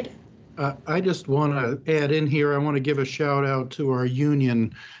slide. I just want to add in here, I want to give a shout out to our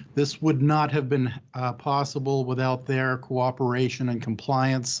union. This would not have been possible without their cooperation and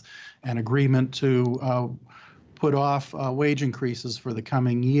compliance and agreement to put off wage increases for the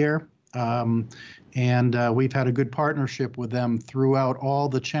coming year. And we've had a good partnership with them throughout all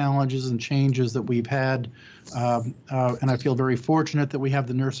the challenges and changes that we've had. And I feel very fortunate that we have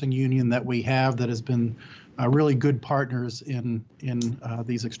the nursing union that we have that has been really good partners in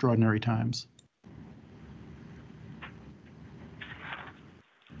these extraordinary times.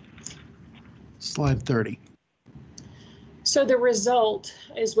 Slide 30. So the result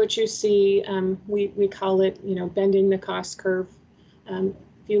is what you see. We call it, bending the cost curve.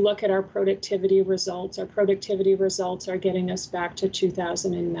 If you look at our productivity results are getting us back to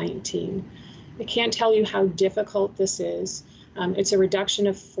 2019. I can't tell you how difficult this is. It's a reduction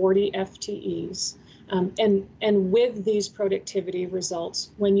of 40 FTEs. And with these productivity results,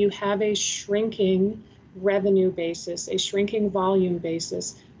 when you have a shrinking revenue basis, a shrinking volume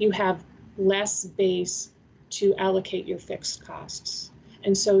basis, you have less base to allocate your fixed costs.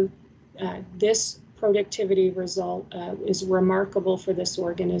 And so this productivity result is remarkable for this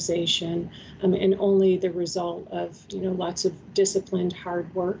organization, and only the result of lots of disciplined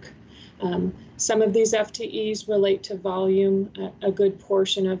hard work. Some of these FTEs relate to volume. A good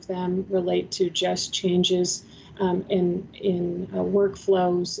portion of them relate to just changes in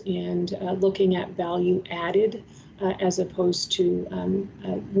workflows and looking at value added as opposed to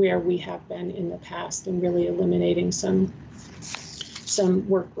where we have been in the past, and really eliminating some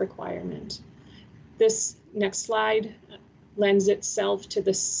work requirement. This next slide lends itself to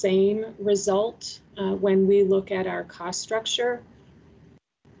the same result when we look at our cost structure.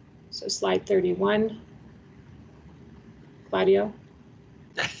 So slide 31, Claudio.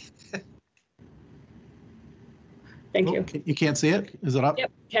 Thank you. You can't see it? Is it up?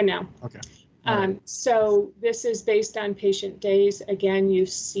 Yep, can now. Okay. So this is based on patient days. Again, you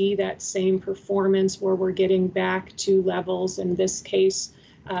see that same performance where we're getting back to levels, in this case,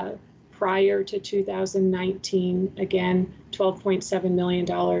 prior to 2019. Again, $12.7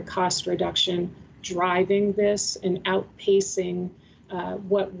 million cost reduction, driving this and outpacing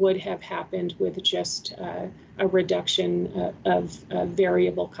what would have happened with just a reduction of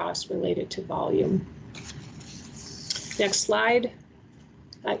variable costs related to volume. Next slide.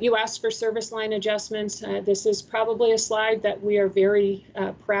 You asked for service line adjustments. This is probably a slide that we are very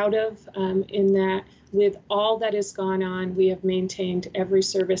proud of, in that with all that has gone on, we have maintained every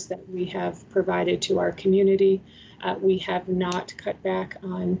service that we have provided to our community. We have not cut back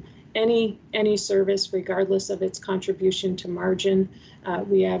on any service, regardless of its contribution to margin.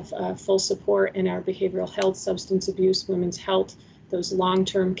 We have full support in our behavioral health, substance abuse, women's health, those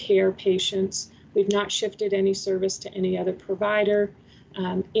long-term care patients. We've not shifted any service to any other provider.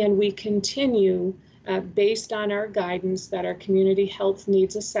 And we continue, based on our guidance that our community health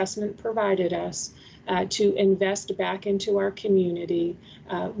needs assessment provided us, to invest back into our community,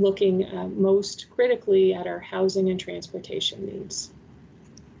 looking most critically at our housing and transportation needs.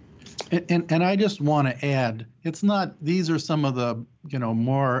 And I just want to add, it's not, these are some of the,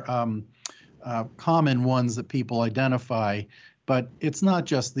 more common ones that people identify, but it's not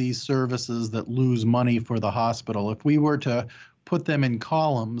just these services that lose money for the hospital. If we were to put them in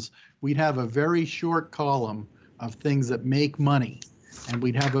columns, we'd have a very short column of things that make money, and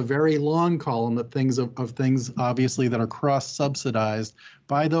we'd have a very long column of things obviously that are cross-subsidized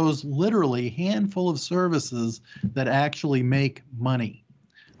by those literally handful of services that actually make money.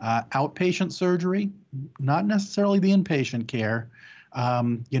 Outpatient surgery, not necessarily the inpatient care,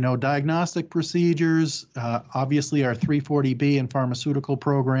 Diagnostic procedures, obviously our 340B and pharmaceutical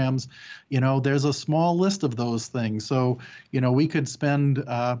programs, there's a small list of those things. So, we could spend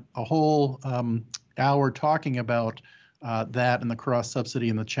a whole hour talking about that and the cross subsidy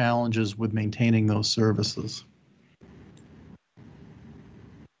and the challenges with maintaining those services.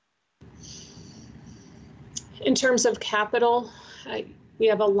 In terms of capital, we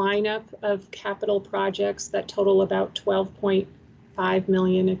have a lineup of capital projects that total about $12.5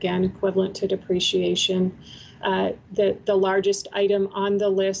 million, again, equivalent to depreciation. The largest item on the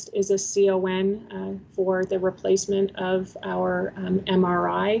list is a CON for the replacement of our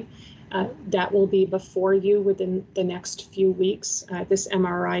MRI. That will be before you within the next few weeks. This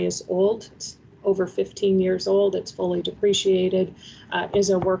MRI is old. It's over 15 years old. It's fully depreciated,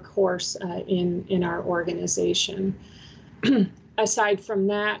 is a workhorse in our organization. Aside from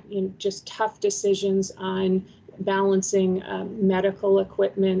that, just tough decisions on balancing medical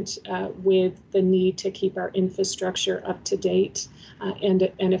equipment with the need to keep our infrastructure up to date and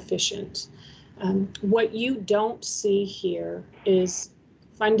efficient. What you don't see here is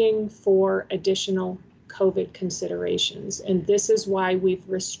funding for additional COVID considerations, and this is why we've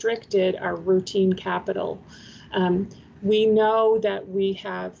restricted our routine capital. We know that we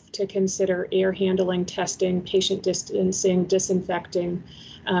have to consider air handling, testing, patient distancing, disinfecting,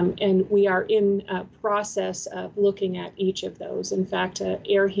 and we are in a process of looking at each of those. In fact,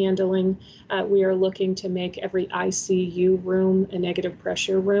 air handling, we are looking to make every ICU room a negative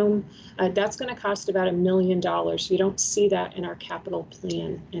pressure room. That's going to cost about $1 million. You don't see that in our capital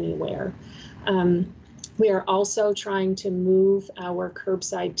plan anywhere. We are also trying to move our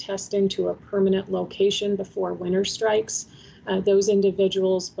curbside testing to a permanent location before winter strikes. Those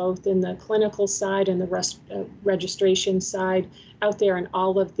individuals, both in the clinical side and the registration side, out there in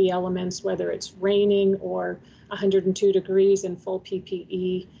all of the elements, whether it's raining or 102 degrees in full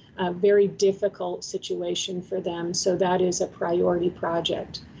PPE, a very difficult situation for them. So that is a priority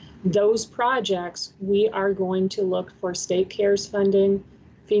project. Those projects, we are going to look for state CARES funding,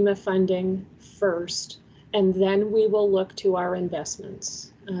 FEMA funding first, and then we will look to our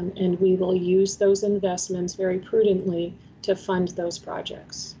investments. And we will use those investments very prudently to fund those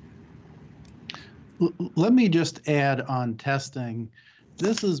projects. Let me just add on testing.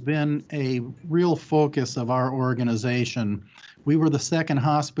 This has been a real focus of our organization. We were the second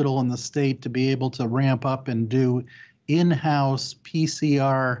hospital in the state to be able to ramp up and do in-house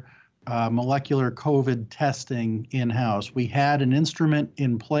PCR molecular COVID testing in-house. We had an instrument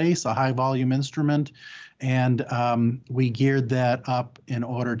in place, a high volume instrument, and we geared that up in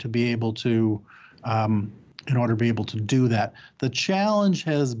order to be able to do that. The challenge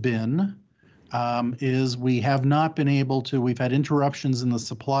has been is we have not been able to, we've had interruptions in the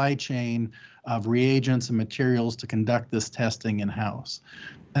supply chain of reagents and materials to conduct this testing in-house.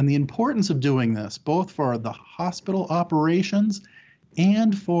 And the importance of doing this, both for the hospital operations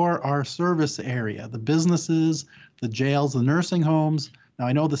and for our service area, the businesses, the jails, the nursing homes. Now,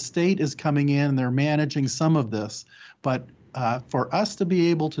 I know the state is coming in and they're managing some of this, but for us to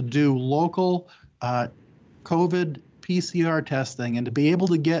be able to do local COVID PCR testing and to be able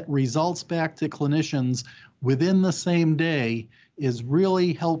to get results back to clinicians within the same day is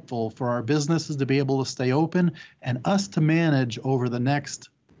really helpful for our businesses to be able to stay open and us to manage over the next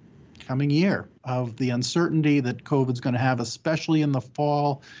coming year of the uncertainty that COVID's going to have, especially in the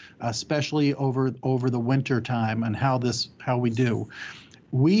fall, especially over the winter time, and how we do.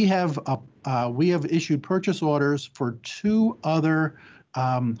 We have issued purchase orders for 2 other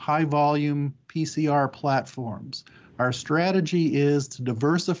high volume PCR platforms. Our strategy is to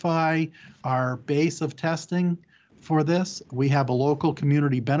diversify our base of testing for this. We have a local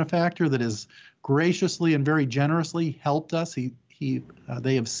community benefactor that has graciously and very generously helped us.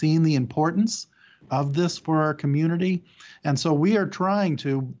 They have seen the importance of this for our community. And so we are trying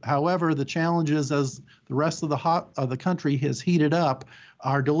to, however, the challenges as the rest of the country has heated up,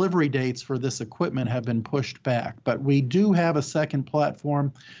 our delivery dates for this equipment have been pushed back. But we do have a second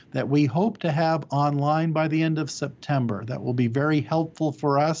platform that we hope to have online by the end of September. That will be very helpful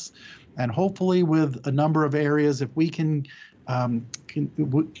for us. And hopefully with a number of areas, if we can the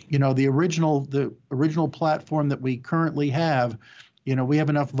original platform that we currently have, we have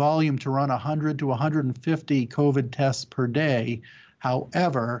enough volume to run 100 to 150 COVID tests per day.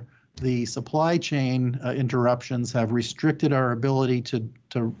 However, the supply chain interruptions have restricted our ability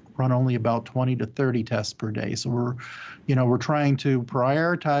to run only about 20 to 30 tests per day. So we're trying to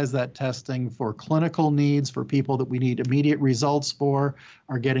prioritize that testing for clinical needs, for people that we need immediate results for,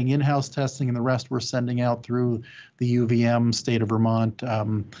 are getting in-house testing, and the rest we're sending out through the UVM, State of Vermont,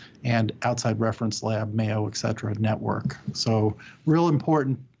 and outside reference lab, Mayo, et cetera, network. So real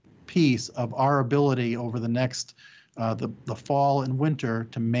important piece of our ability over the next the fall and winter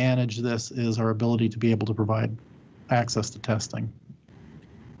to manage this is our ability to be able to provide access to testing.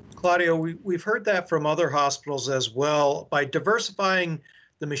 Claudio, we've heard that from other hospitals as well. By diversifying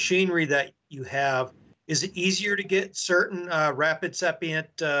the machinery that you have, is it easier to get certain rapid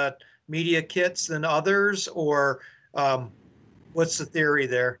sapient media kits than others, or what's the theory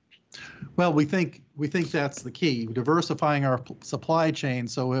there? Well, we think that's the key, diversifying our supply chain.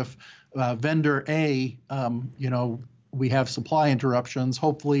 So if vendor A, we have supply interruptions,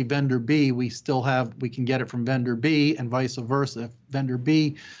 hopefully vendor B, we can get it from vendor B, and vice versa. If vendor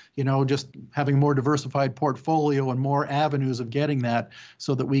B, just having a more diversified portfolio and more avenues of getting that,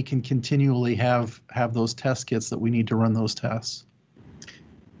 so that we can continually have those test kits that we need to run those tests.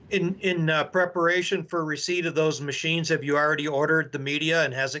 In preparation for receipt of those machines, have you already ordered the media,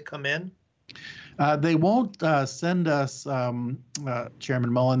 and has it come in? They won't send us,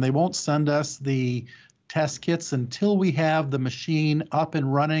 Chairman Mullen, they won't send us the test kits until we have the machine up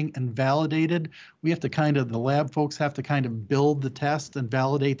and running and validated. We have to the lab folks have to build the test and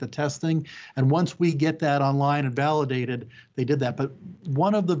validate the testing. And once we get that online and validated, they did that. But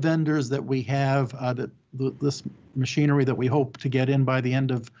one of the vendors that we have, this machinery that we hope to get in by the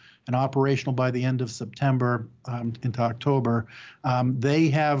end of, and operational by the end of September into October, they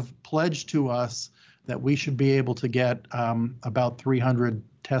have pledged to us that we should be able to get about 300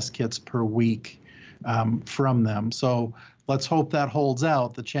 test kits per week from them. So let's hope that holds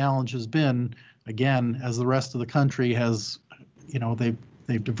out. The challenge has been, again, as the rest of the country has,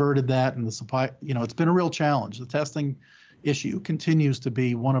 they've diverted that, and the supply, it's been a real challenge. The testing issue continues to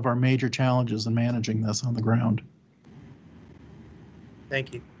be one of our major challenges in managing this on the ground.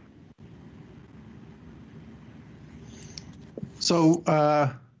 Thank you. So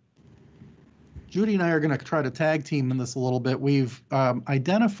Judy and I are going to try to tag team in this a little bit. We've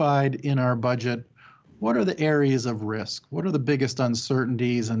identified in our budget what are the areas of risk, what are the biggest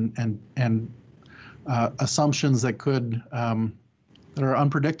uncertainties and assumptions that could that are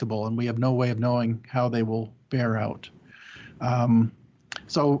unpredictable, and we have no way of knowing how they will bear out.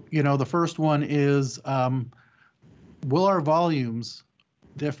 So the first one is, will our volumes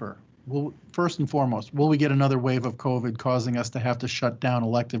differ? First and foremost, will we get another wave of COVID causing us to have to shut down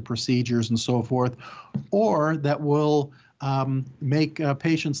elective procedures and so forth, or that will make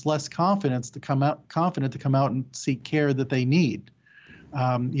patients less confident to come out and seek care that they need?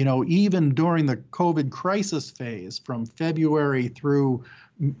 Even during the COVID crisis phase, from February through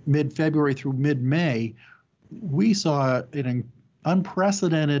mid-February through mid-May, we saw an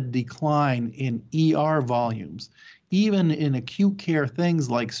unprecedented decline in ER volumes. Even in acute care things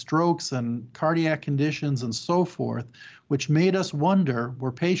like strokes and cardiac conditions and so forth, which made us wonder,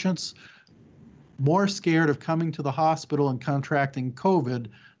 were patients more scared of coming to the hospital and contracting COVID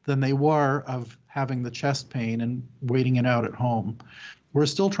than they were of having the chest pain and waiting it out at home? We're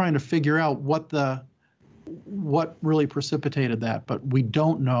still trying to figure out what really precipitated that, but we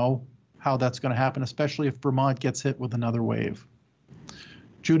don't know how that's going to happen, especially if Vermont gets hit with another wave.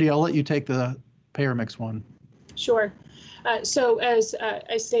 Judy, I'll let you take the payer mix one. Sure. So as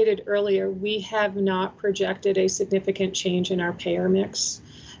I stated earlier, we have not projected a significant change in our payer mix.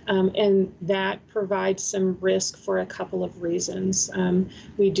 And that provides some risk for a couple of reasons.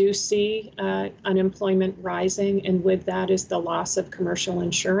 We do see unemployment rising, and with that is the loss of commercial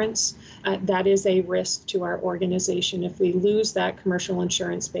insurance. That is a risk to our organization. If we lose that commercial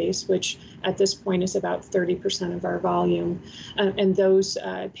insurance base, which at this point is about 30% of our volume, and those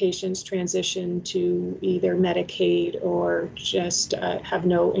patients transition to either Medicaid or just have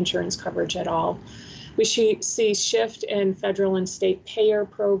no insurance coverage at all. We see shift in federal and state payer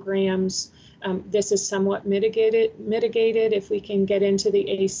programs. This is somewhat mitigated if we can get into the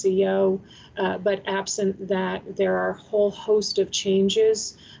ACO, but absent that, there are a whole host of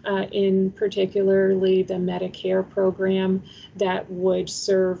changes in particularly the Medicare program that would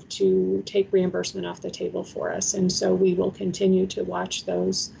serve to take reimbursement off the table for us. And so we will continue to watch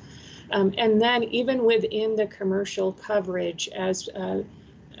those. And then even within the commercial coverage, as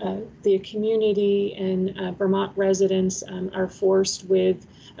the community and Vermont residents are forced with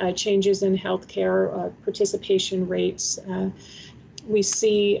changes in healthcare participation rates. We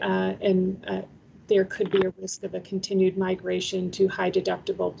see there could be a risk of a continued migration to high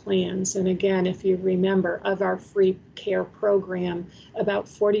deductible plans. And again, if you remember, of our free care program, about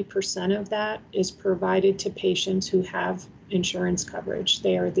 40% of that is provided to patients who have insurance coverage.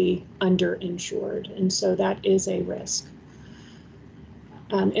 They are the underinsured, and so that is a risk.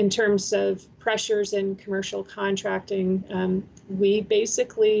 In terms of pressures in commercial contracting, we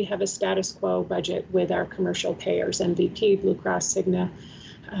basically have a status quo budget with our commercial payers, MVP, Blue Cross, Cigna.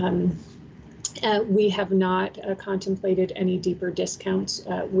 We have not contemplated any deeper discounts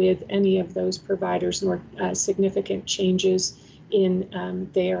with any of those providers, nor significant changes in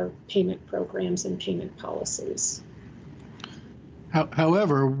their payment programs and payment policies.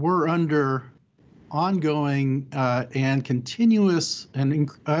 However, we're under ongoing and continuous, and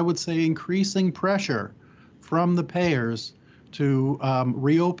I would say increasing pressure from the payers to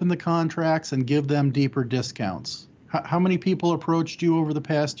reopen the contracts and give them deeper discounts. How many people approached you over the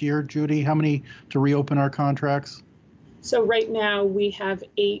past year, Judy? How many to reopen our contracts? So right now we have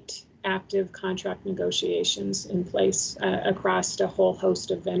 8 active contract negotiations in place across a whole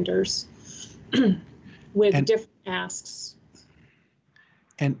host of vendors with different asks.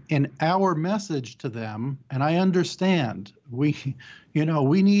 And our message to them, and I understand, we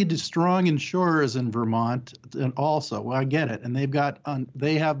need strong insurers in Vermont, and also I get it, and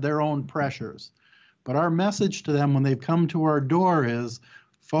they have their own pressures. But our message to them when they've come to our door is,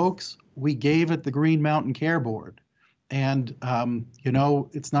 folks, we gave it the Green Mountain Care Board. And,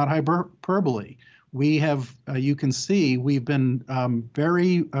 it's not hyperbole. We have, you can see, we've been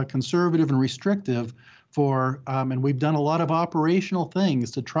very conservative and restrictive and we've done a lot of operational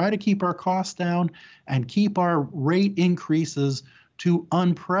things to try to keep our costs down and keep our rate increases to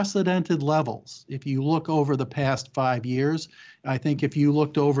unprecedented levels. If you look over the past 5 years, I think if you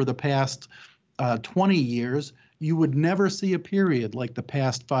looked over the past 20 years, you would never see a period like the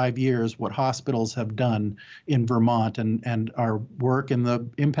past 5 years, what hospitals have done in Vermont and our work and the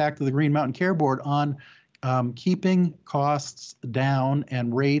impact of the Green Mountain Care Board on keeping costs down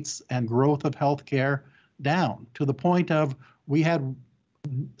and rates and growth of healthcare down, to the point of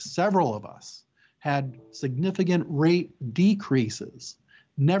several of us had significant rate decreases.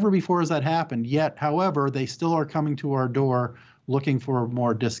 Never before has that happened yet. However, they still are coming to our door looking for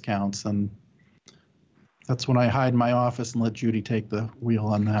more discounts, and that's when I hide in my office and let Judy take the wheel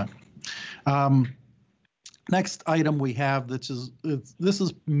on that. Next item we have, this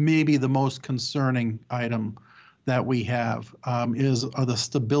is maybe the most concerning item that we have, is the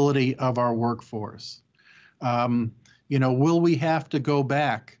stability of our workforce. Will we have to go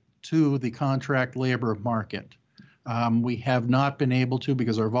back to the contract labor market? We have not been able to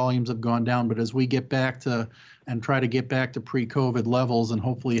because our volumes have gone down, but as we get back to and try to get back to pre-COVID levels and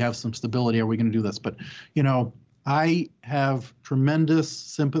hopefully have some stability, are we going to do this? But, I have tremendous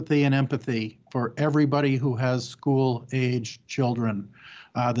sympathy and empathy for everybody who has school-age children.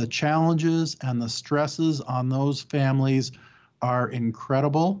 The challenges and the stresses on those families are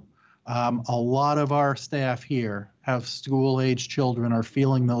incredible. A lot of our staff here have school-age children, are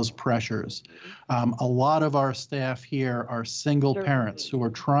feeling those pressures. A lot of our staff here are single parents who are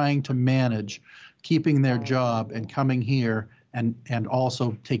trying to manage keeping their job and coming here and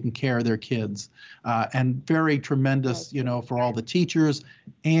also taking care of their kids. And very tremendous, for all the teachers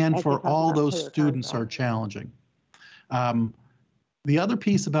and for all those students are challenging. The other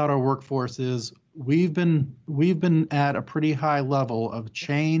piece about our workforce is we've been at a pretty high level of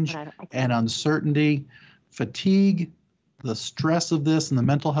change and uncertainty, fatigue. The stress of this and the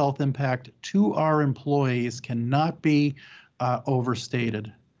mental health impact to our employees cannot be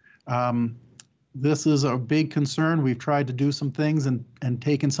overstated. This is a big concern. We've tried to do some things and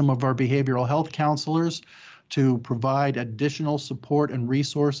taken some of our behavioral health counselors to provide additional support and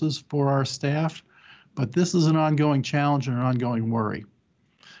resources for our staff. But this is an ongoing challenge and an ongoing worry.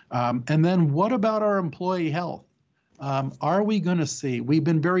 And then what about our employee health? Are we going to see, we've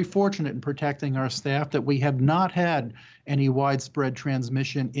been very fortunate in protecting our staff that we have not had any widespread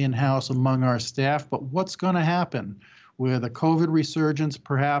transmission in-house among our staff, but what's going to happen with a COVID resurgence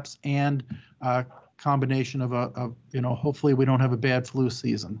perhaps and a combination of hopefully we don't have a bad flu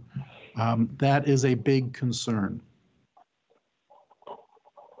season. That is a big concern.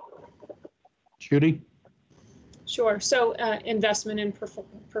 Judy? Sure. So investment in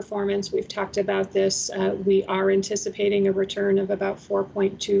performance, we've talked about this. We are anticipating a return of about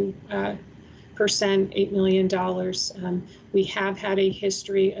 4.2%, $8 million. We have had a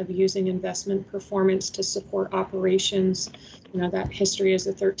history of using investment performance to support operations. That history is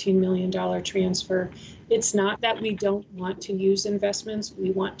a $13 million transfer. It's not that we don't want to use investments.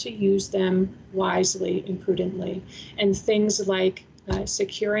 We want to use them wisely and prudently. And things like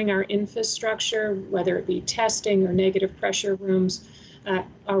securing our infrastructure, whether it be testing or negative pressure rooms,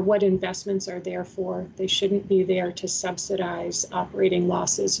 are what investments are there for. They shouldn't be there to subsidize operating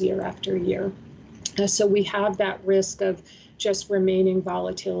losses year after year. So we have that risk of just remaining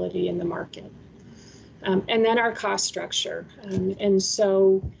volatility in the market. And then our cost structure. And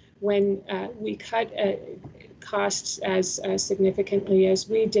so when we cut costs as significantly as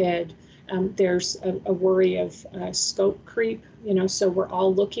we did, there's a worry of scope creep, so we're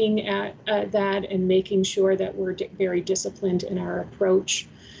all looking at that and making sure that we're very disciplined in our approach.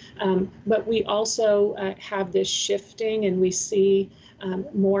 But we also have this shifting, and we see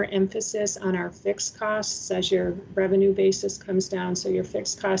more emphasis on our fixed costs as your revenue basis comes down. So your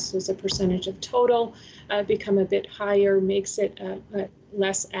fixed costs as a percentage of total become a bit higher, makes it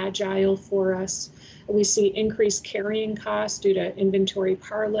less agile for us. We see increased carrying costs due to inventory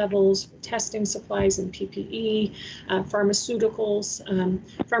par levels, testing supplies and PPE, pharmaceuticals.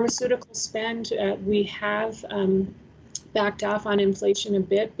 Pharmaceutical spend, we have backed off on inflation a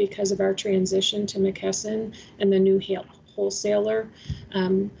bit because of our transition to McKesson and the new wholesaler.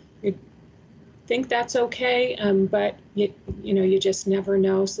 We think that's okay, but you just never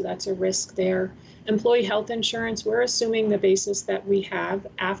know, so that's a risk there. Employee health insurance, we're assuming the basis that we have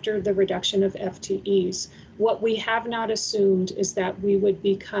after the reduction of FTEs. What we have not assumed is that we would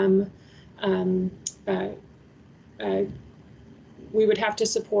become, we would have to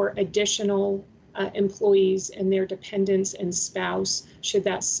support additional employees and their dependents and spouse, should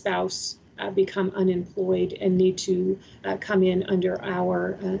that spouse become unemployed and need to come in under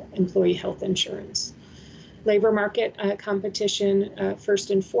our employee health insurance. Labor market competition, first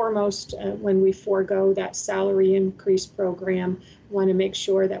and foremost, when we forego that salary increase program, want to make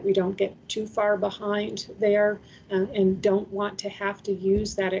sure that we don't get too far behind there and don't want to have to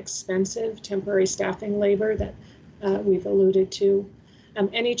use that expensive temporary staffing labor that we've alluded to.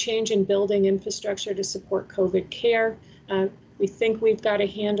 Any change in building infrastructure to support COVID care. We think we've got a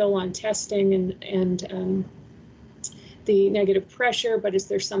handle on testing and the negative pressure, but is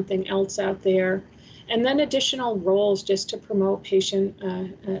there something else out there? And then additional roles just to promote patient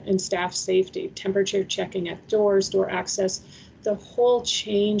and staff safety, temperature checking at doors, door access, the whole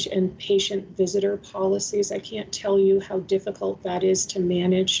change in patient visitor policies. I can't tell you how difficult that is to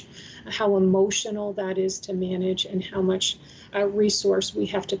manage, how emotional that is to manage, and how much resource we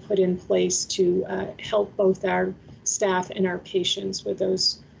have to put in place to help both our staff and our patients with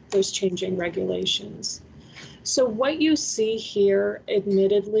those changing regulations. So what you see here,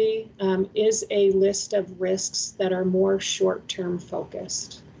 admittedly, is a list of risks that are more short-term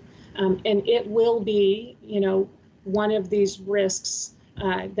focused. And it will be, one of these risks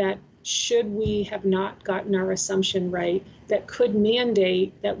that should we have not gotten our assumption right, that could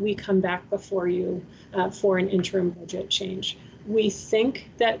mandate that we come back before you for an interim budget change. We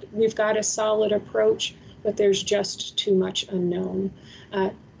think that we've got a solid approach, but there's just too much unknown.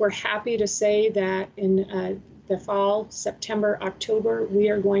 We're happy to say that in the fall, September, October, we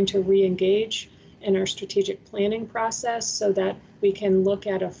are going to re-engage in our strategic planning process so that we can look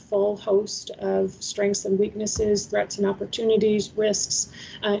at a full host of strengths and weaknesses, threats and opportunities, risks,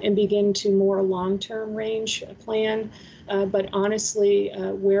 and begin to more long-term range plan. But honestly,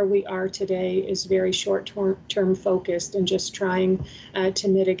 where we are today is very short-term focused and just trying to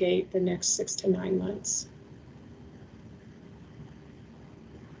mitigate the next 6 to 9 months.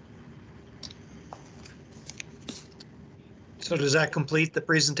 So does that complete the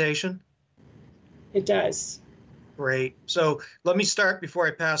presentation? It does. Great. So let me start before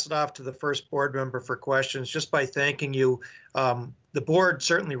I pass it off to the first board member for questions, just by thanking you. The board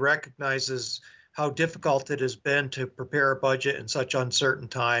certainly recognizes how difficult it has been to prepare a budget in such uncertain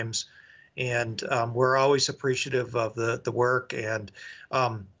times. And we're always appreciative of the work. And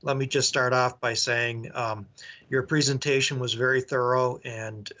let me just start off by saying your presentation was very thorough,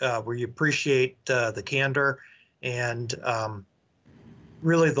 and we appreciate the candor and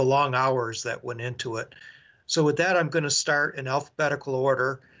really the long hours that went into it. So with that, I'm going to start in alphabetical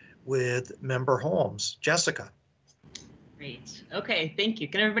order with Member Holmes. Jessica. Great. Okay, thank you.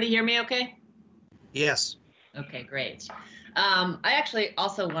 Can everybody hear me okay? Yes. Okay, great. I actually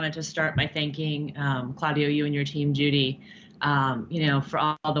also wanted to start by thanking Claudio, you and your team, Judy,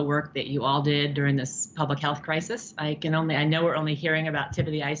 for all the work that you all did during this public health crisis. I know we're only hearing about tip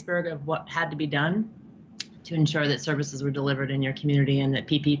of the iceberg of what had to be done to ensure that services were delivered in your community and that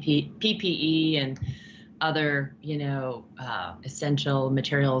PPE and other, essential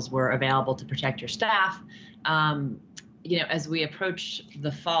materials were available to protect your staff. As we approach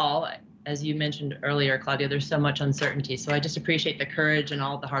the fall, as you mentioned earlier, Claudia, there's so much uncertainty. So I just appreciate the courage and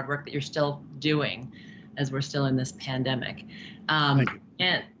all the hard work that you're still doing. as we're still in this pandemic. And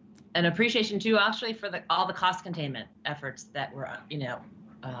an appreciation too, actually, for all the cost containment efforts that were,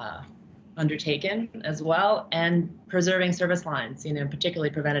 undertaken as well, and preserving service lines, particularly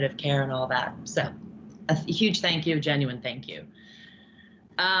preventative care and all that. So a huge thank you, genuine thank you.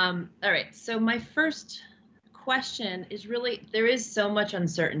 All right, so my first question is really, there is so much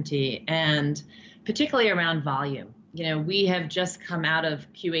uncertainty, and particularly around volume. We have just come out of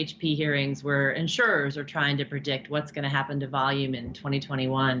QHP hearings where insurers are trying to predict what's going to happen to volume in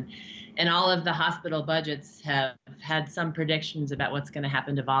 2021. And all of the hospital budgets have had some predictions about what's going to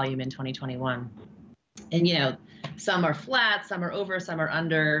happen to volume in 2021. And, some are flat, some are over, some are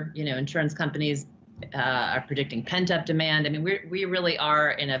under. Insurance companies are predicting pent-up demand. I mean, we really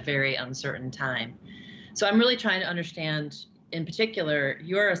are in a very uncertain time. So I'm really trying to understand, in particular,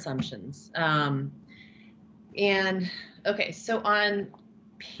 your assumptions. Okay, so on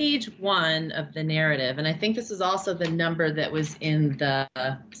page 1 of the narrative, and I think this is also the number that was in the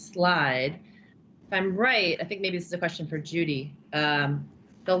slide. If I'm right, I think maybe this is a question for Judy. The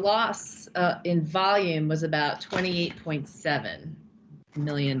loss in volume was about $28.7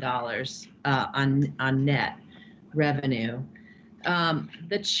 million on net revenue.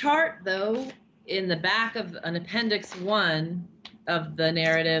 The chart, though, in the back of an appendix 1 of the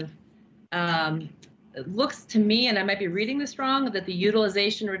narrative, it looks to me, and I might be reading this wrong, that the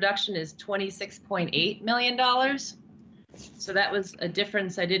utilization reduction is $26.8 million. So that was a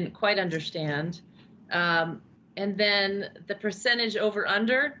difference I didn't quite understand. And then the percentage over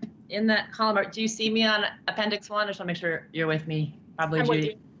under in that column, do you see me on appendix 1? I just want to make sure you're with me. Probably I'm Judy. with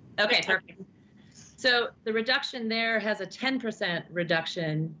you. Okay, perfect. So the reduction there has a 10%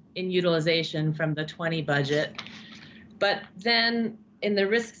 reduction in utilization from the 20 budget. But then in the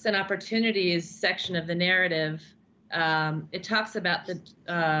risks and opportunities section of the narrative, it talks about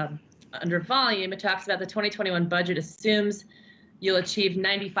under volume, it talks about the 2021 budget assumes you'll achieve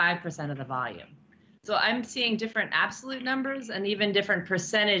 95% of the volume. So I'm seeing different absolute numbers and even different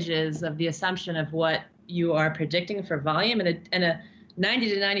percentages of the assumption of what you are predicting for volume, and a 90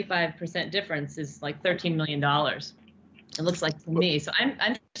 to 95% difference is like $13 million. It looks like to me. So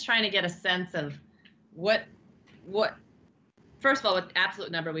I'm just trying to get a sense of what first of all, what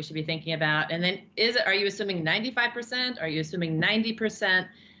absolute number we should be thinking about, and then are you assuming 95%? Are you assuming 90%?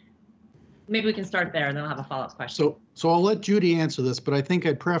 Maybe we can start there, and then I'll have a follow-up question. So I'll let Judy answer this, but I think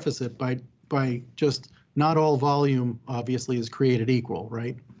I'd preface it by just not all volume obviously is created equal,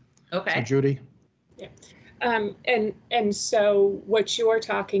 right? Okay. So Judy. Yeah. And so what you're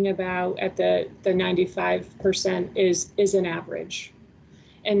talking about at the 95% is an average.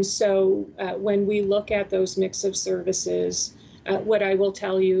 And so when we look at those mix of services, what I will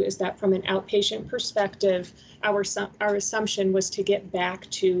tell you is that from an outpatient perspective, our assumption was to get back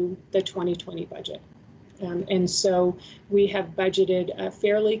to the 2020 budget. And so we have budgeted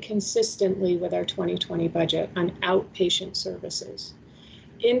fairly consistently with our 2020 budget on outpatient services.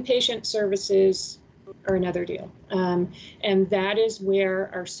 Inpatient services are another deal. And that is where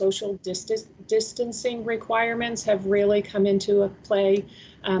our social distancing requirements have really come into play,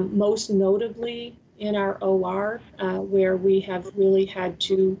 most notably in our OR, where we have really had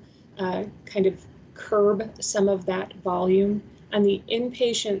to kind of curb some of that volume. On the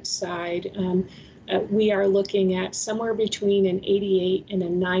inpatient side, we are looking at somewhere between an 88 and a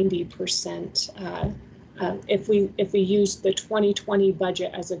 90% if we use the 2020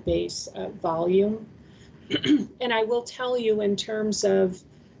 budget as a base volume. And I will tell you, in terms of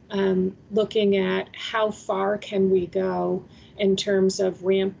looking at how far can we go in terms of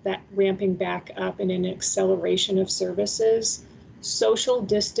ramping back up and an acceleration of services, social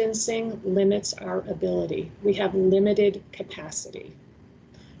distancing limits our ability. We have limited capacity.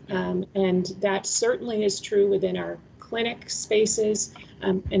 And that certainly is true within our clinic spaces,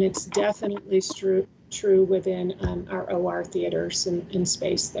 and it's definitely true within our OR theaters and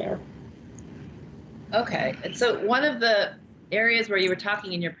space there. Okay, and so one of the areas where you were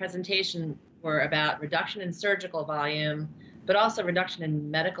talking in your presentation were about reduction in surgical volume, but also reduction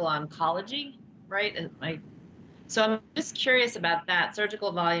in medical oncology, right? And so I'm just curious about that.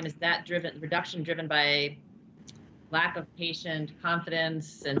 Surgical volume, is that reduction driven by lack of patient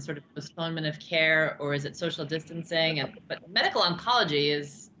confidence and sort of postponement of care, or is it social distancing? But medical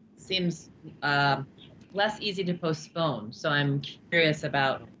oncology seems less easy to postpone. So I'm curious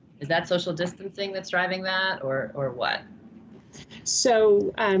about, is that social distancing that's driving that, or what?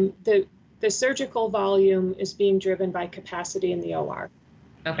 So the surgical volume is being driven by capacity in the OR.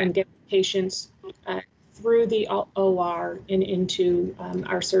 Okay. And getting patients through the OR and into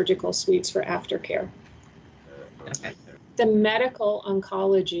our surgical suites for aftercare. Okay. The medical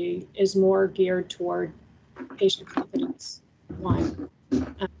oncology is more geared toward patient confidence one,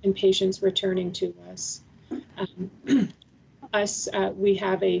 and patients returning to us. We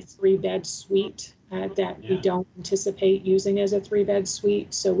have a 3-bed suite that we don't anticipate using as a 3-bed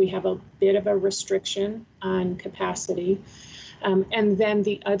suite, so we have a bit of a restriction on capacity. And then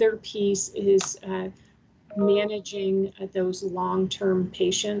the other piece is managing those long-term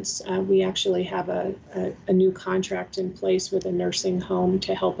patients. We actually have a new contract in place with a nursing home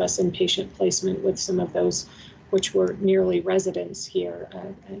to help us in patient placement with some of those which were nearly residents here.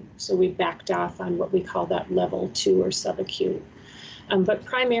 So we backed off on what we call that level 2 or subacute. But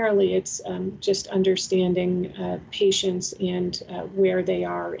primarily it's just understanding patients and where they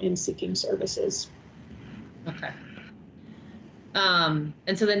are in seeking services. Okay. And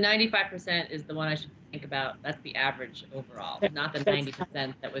so the 95% is the one I should think about. That's the average overall, not the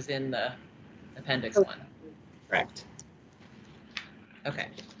 90% that was in the appendix 1. Correct. Okay.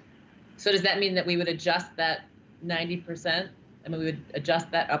 So does that mean that we would adjust that 90%? I mean, we would adjust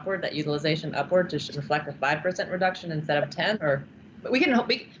that upward, that utilization upward to reflect a 5% reduction instead of 10, or but we can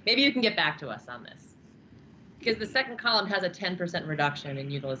hope, maybe you can get back to us on this, because the second column has a 10% reduction in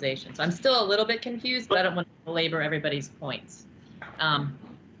utilization. So I'm still a little bit confused, but I don't want to belabor everybody's points of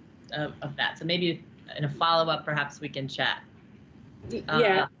that. So maybe in a follow-up, perhaps we can chat.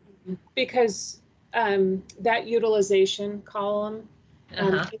 Yeah, because that utilization column,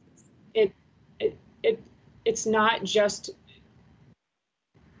 it's not just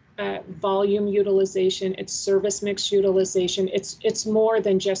volume utilization, it's service mix utilization. It's more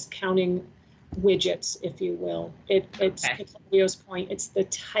than just counting widgets, if you will. It's to Claudio's point, it's the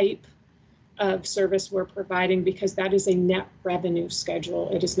type of service we're providing, because that is a net revenue schedule.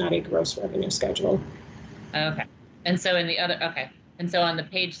 It is not a gross revenue schedule. Okay. And so in the other, okay. And so on the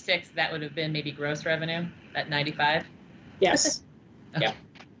page 6, that would have been maybe gross revenue at 95? Yes. Okay.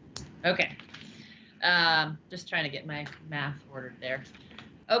 Yeah. Okay. Just trying to get my math ordered there.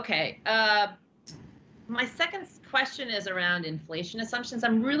 Okay. My second question is around inflation assumptions.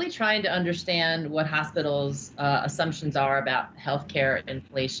 I'm really trying to understand what hospitals' assumptions are about healthcare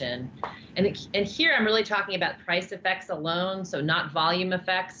inflation. And here I'm really talking about price effects alone, so not volume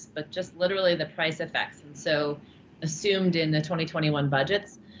effects, but just literally the price effects. And so assumed in the 2021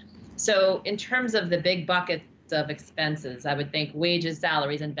 budgets. So in terms of the big buckets of expenses, I would think wages,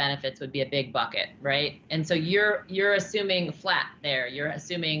 salaries, and benefits would be a big bucket, right? And so you're assuming flat there. You're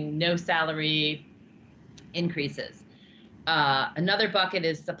assuming no salary increases. Another bucket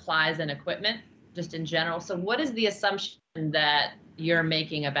is supplies and equipment, just in general. So what is the assumption that you're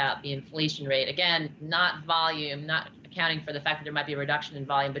making about the inflation rate? Again, not volume, not accounting for the fact that there might be a reduction in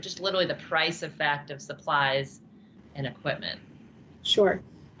volume, but just literally the price effect of supplies and equipment. Sure.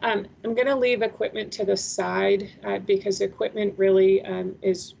 I'm going to leave equipment to the side because equipment really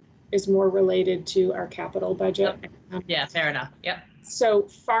is more related to our capital budget. Okay. Yeah, fair enough. Yep. So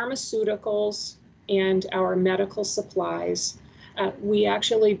pharmaceuticals and our medical supplies, we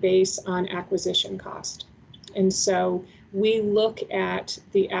actually base on acquisition cost. And so we look at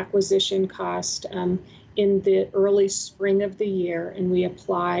the acquisition cost in the early spring of the year, and we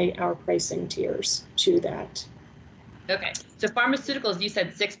apply our pricing tiers to that. Okay, so pharmaceuticals, you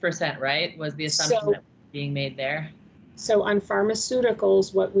said 6%, right? Was the assumption that was being made there? So on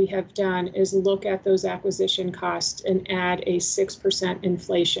pharmaceuticals, what we have done is look at those acquisition costs and add a 6%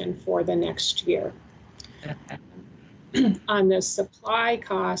 inflation for the next year. Okay. On the supply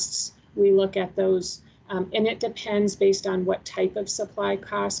costs, we look at those, and it depends based on what type of supply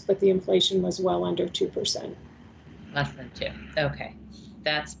cost, but the inflation was well under 2%. Less than 2. Okay,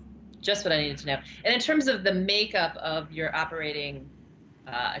 that's just what I needed to know. And in terms of the makeup of your operating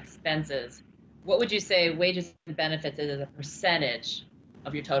expenses, what would you say wages and benefits is as a percentage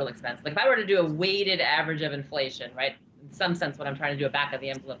of your total expense? Like if I were to do a weighted average of inflation, right? In some sense, what I'm trying to do a back of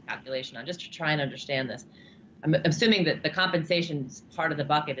the envelope calculation on, just to try and understand this. I'm assuming that the compensation part of the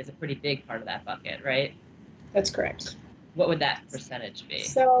bucket is a pretty big part of that bucket, right? That's correct. What would that percentage be?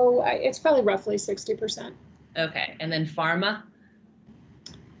 So it's probably roughly 60%. Okay, and then pharma?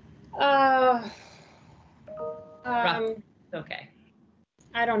 Okay.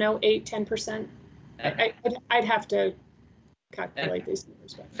 I don't know, 8-10%. Okay. I'd have to calculate these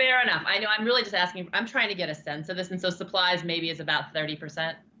numbers. But. Fair enough. I know. I'm really just asking. I'm trying to get a sense of this, and so supplies maybe is about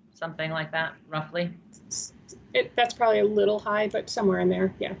 30%, something like that, roughly. That's probably a little high, but somewhere in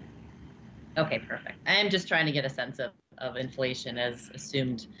there, yeah. Okay, perfect. I'm just trying to get a sense of inflation as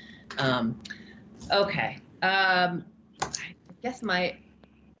assumed. Okay. I guess my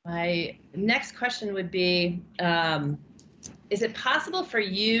next question would be, is it possible for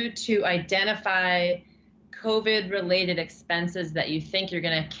you to identify COVID-related expenses that you think you're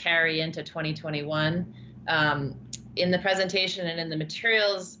going to carry into 2021 In the presentation and in the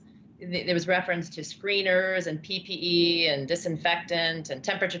materials, there was reference to screeners and PPE and disinfectant and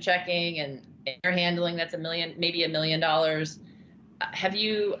temperature checking and air handling. That's maybe $1 million. Have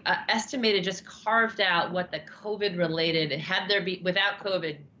you estimated, just carved out what the COVID related, had there be, without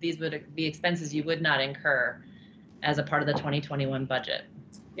COVID, these would be expenses you would not incur as a part of the 2021 budget?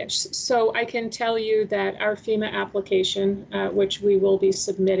 Yes, so I can tell you that our FEMA application, which we will be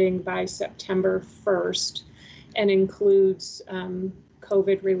submitting by September 1st, and includes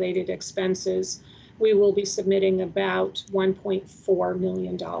COVID related expenses, we will be submitting about $1.4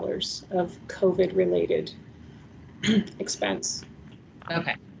 million of COVID related expense.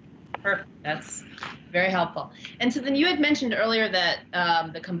 Okay, perfect. That's very helpful. And so then you had mentioned earlier that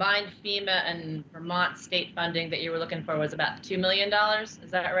the combined FEMA and Vermont state funding that you were looking for was about $2 million.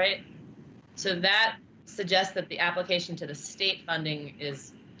 Is that right? So that suggests that the application to the state funding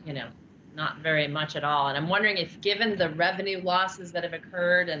is, not very much at all. And I'm wondering if, given the revenue losses that have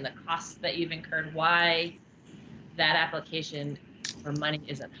occurred and the costs that you've incurred, why that application for money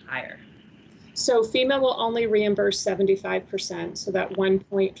isn't higher. So FEMA will only reimburse 75%. So that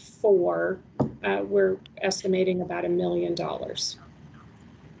 1.4, we're estimating about $1 million.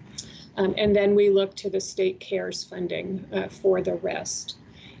 And then we look to the state CARES funding for the rest.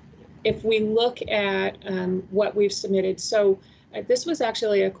 If we look at what we've submitted, so this was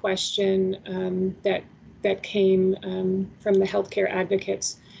actually a question that came from the healthcare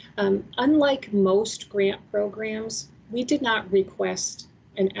advocates. Unlike most grant programs, we did not request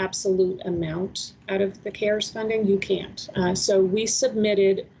an absolute amount out of the CARES funding. You can't. So we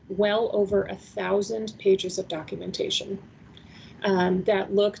submitted well over 1,000 pages of documentation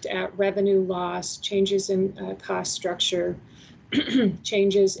that looked at revenue loss, changes in cost structure,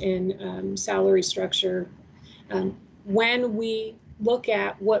 changes in salary structure. When we look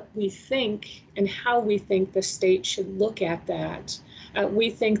at what we think and how we think the state should look at that,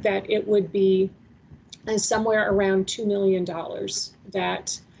 we think that it would be somewhere around $2 million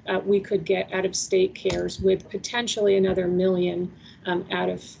that we could get out of state CARES, with potentially another $1 million out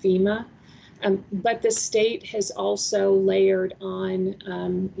of FEMA. But the state has also layered on,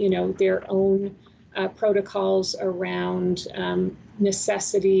 their own protocols around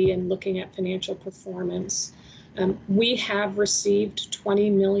necessity and looking at financial performance. We have received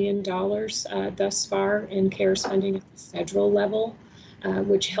 $20 million thus far in CARES funding at the federal level,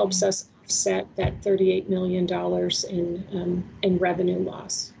 which helps us offset that $38 million in revenue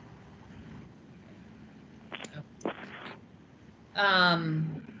loss. I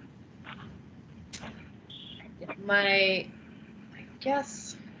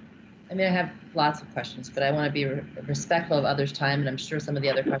have lots of questions, but I want to be respectful of others' time, and I'm sure some of the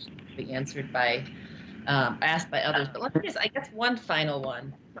other questions will be answered by asked by others. But let me just, one final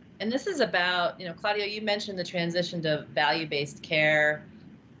one. And this is about, Claudio, you mentioned the transition to value-based care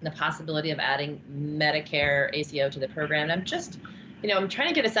and the possibility of adding Medicare ACO to the program. And I'm just, I'm trying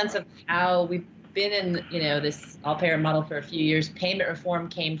to get a sense of how we've been in, this all-payer model for a few years. Payment reform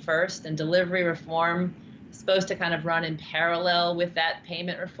came first, and delivery reform is supposed to kind of run in parallel with that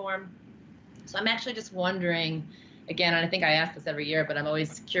payment reform. So I'm actually just wondering, again, and I think I ask this every year, but I'm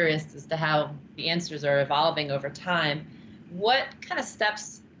always curious as to how the answers are evolving over time. What kind of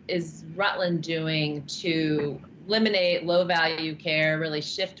steps is Rutland doing to eliminate low-value care, really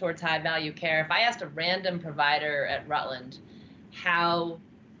shift towards high-value care? If I asked a random provider at Rutland how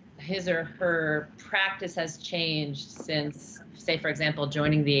his or her practice has changed since, say, for example,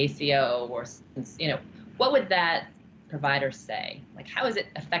 joining the ACO, or since, what would that provider say? Like, how is it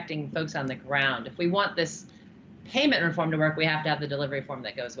affecting folks on the ground? If we want this payment reform to work, we have to have the delivery reform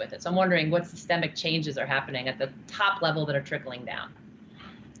that goes with it. So I'm wondering what systemic changes are happening at the top level that are trickling down.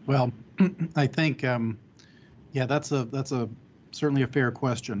 Well, I think, that's certainly a fair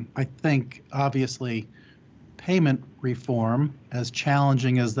question. I think obviously payment reform, as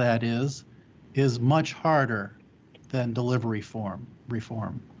challenging as that is much harder than delivery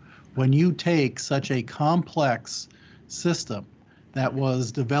reform. When you take such a complex system that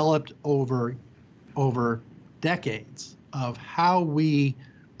was developed over decades of how we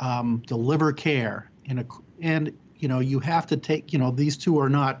deliver care and you have to take, these two are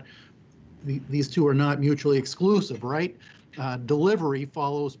not mutually exclusive, right? Delivery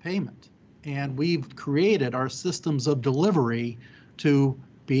follows payment, and we've created our systems of delivery to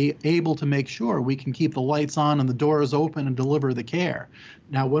be able to make sure we can keep the lights on and the doors open and deliver the care.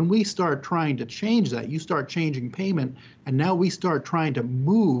 Now, when we start trying to change that, you start changing payment, and now we start trying to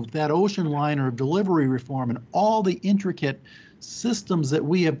move that ocean liner of delivery reform and all the intricate systems that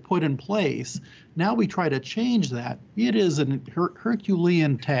we have put in place. Now we try to change that. It is an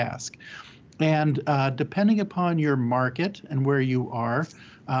Herculean task. And depending upon your market and where you are,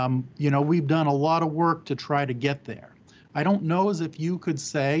 we've done a lot of work to try to get there. I don't know as if you could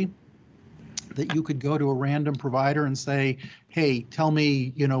say that you could go to a random provider and say, hey, tell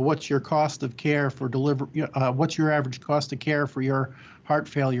me, what's your cost of care for what's your average cost of care for your heart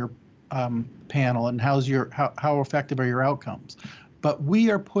failure panel, and how effective are your outcomes? But we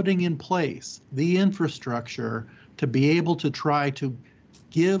are putting in place the infrastructure to be able to try to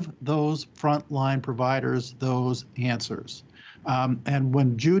give those frontline providers those answers. And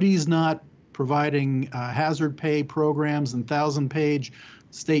when Judy's not providing hazard pay programs and 1,000-page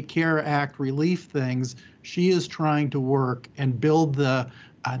State Care Act relief things, she is trying to work and build the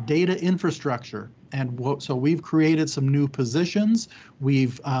data infrastructure. And so we've created some new positions.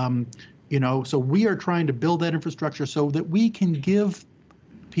 We've, so we are trying to build that infrastructure so that we can give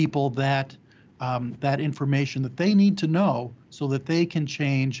people that information that they need to know so that they can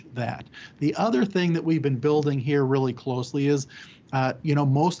change that. The other thing that we've been building here really closely is,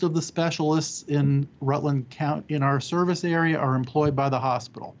 most of the specialists in Rutland County in our service area are employed by the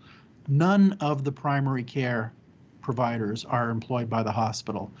hospital. None of the primary care providers are employed by the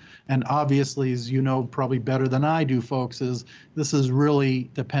hospital. And obviously, as you know probably better than I do, folks, this is really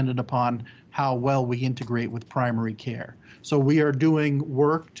dependent upon how well we integrate with primary care. So we are doing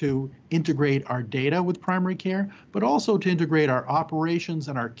work to integrate our data with primary care, but also to integrate our operations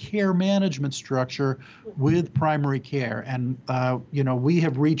and our care management structure with primary care. And, we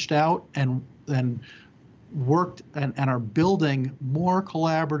have reached out and worked and are building more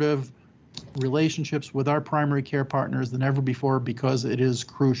collaborative relationships with our primary care partners than ever before, because it is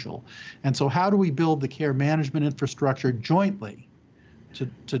crucial. And so how do we build the care management infrastructure jointly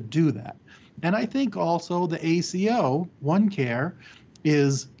to do that? And I think also the ACO, OneCare,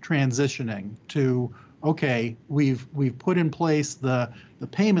 is transitioning to, okay, we've put in place the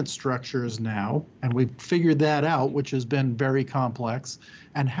payment structures now, and we've figured that out, which has been very complex.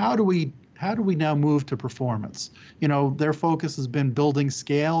 And how do we now move to performance? Their focus has been building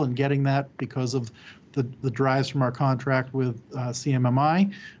scale and getting that because of the drives from our contract with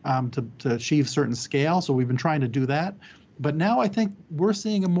CMMI to achieve certain scale. So we've been trying to do that. But now I think we're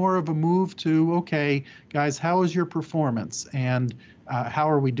seeing more of a move to, okay, guys, how is your performance, and how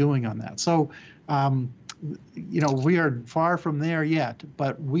are we doing on that? So, we are far from there yet,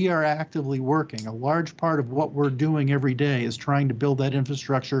 but we are actively working. A large part of what we're doing every day is trying to build that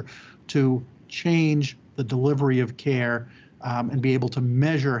infrastructure to change the delivery of care and be able to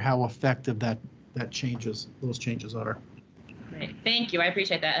measure how effective those changes are. Great. Thank you. I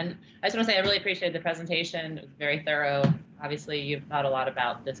appreciate that. And I just want to say I really appreciated the presentation. It was very thorough. Obviously, you've thought a lot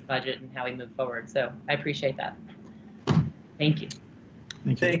about this budget and how we move forward. So I appreciate that. Thank you.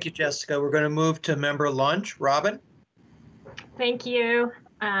 Thank you, Jessica. We're going to move to member lunch. Robin? Thank you.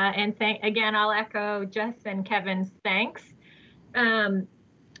 And again, I'll echo Jess and Kevin's thanks.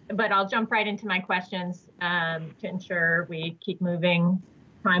 But I'll jump right into my questions to ensure we keep moving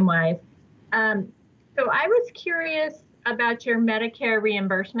time-wise. So I was curious about your Medicare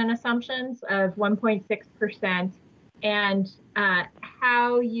reimbursement assumptions of 1.6% and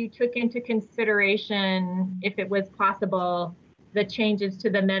how you took into consideration, if it was possible, the changes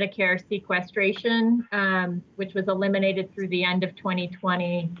to the Medicare sequestration, which was eliminated through the end of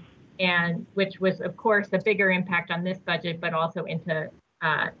 2020, and which was, of course, a bigger impact on this budget, but also into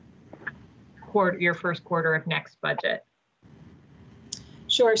your first quarter of next budget.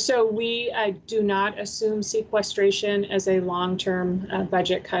 Sure. So we do not assume sequestration as a long-term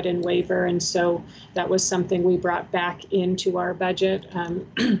budget cut and waiver. And so that was something we brought back into our budget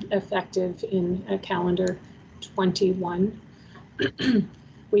effective in calendar 21.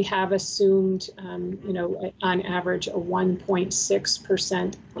 We have assumed, on average, a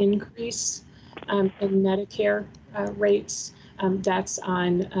 1.6% increase in Medicare rates. That's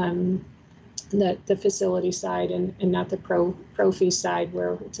on the facility side and not the pro fee side,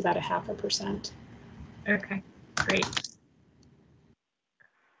 where it's about 0.5%. Okay, great.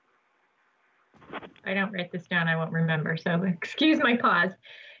 If I don't write this down, I won't remember, so excuse my pause.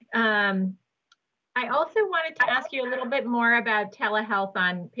 I also wanted to ask you a little bit more about telehealth.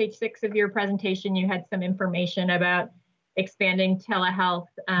 On page 6 of your presentation, you had some information about expanding telehealth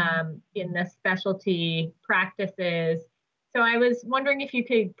in the specialty practices. So I was wondering if you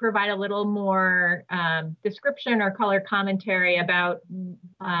could provide a little more description or color commentary about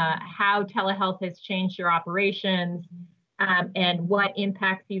how telehealth has changed your operations and what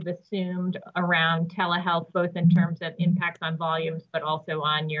impacts you've assumed around telehealth, both in terms of impacts on volumes, but also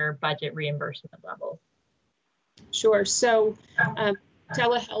on your budget reimbursement levels. Sure. So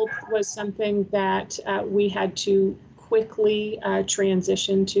telehealth was something that we had to quickly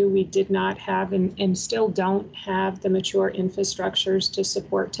transition to. We did not have and still don't have the mature infrastructures to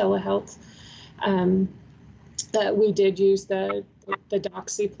support telehealth. We did use the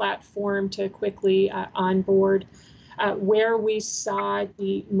Doxy platform to quickly onboard. Where we saw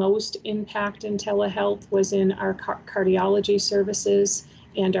the most impact in telehealth was in our cardiology services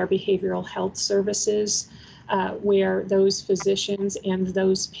and our behavioral health services, where those physicians and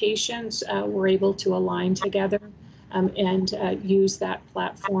those patients were able to align together and use that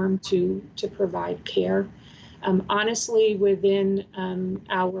platform to provide care. Honestly, within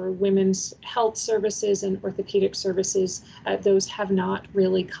our women's health services and orthopedic services, those have not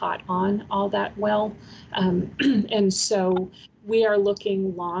really caught on all that well. And so we are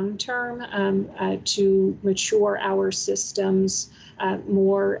looking long-term to mature our systems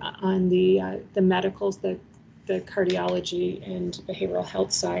more on the medicals, the cardiology and behavioral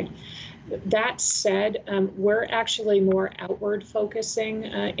health side. That said, we're actually more outward focusing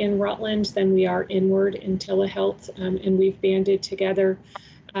in Rutland than we are inward in telehealth, and we've banded together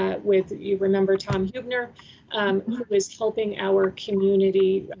with, you remember Tom Hubner, who is helping our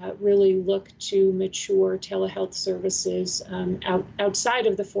community really look to mature telehealth services outside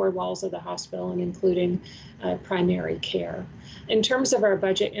of the four walls of the hospital and including primary care. In terms of our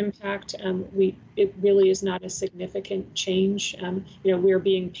budget impact, it really is not a significant change. We're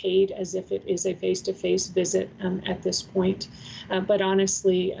being paid as if it is a face-to-face visit at this point. But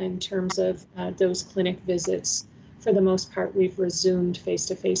honestly, in terms of those clinic visits, for the most part, we've resumed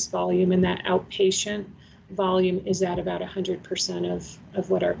face-to-face volume, and that outpatient volume is at about 100% of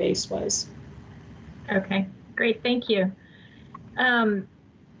what our base was. Okay, great, thank you.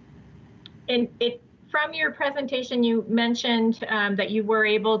 From your presentation, you mentioned that you were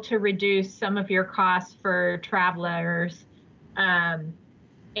able to reduce some of your costs for travelers,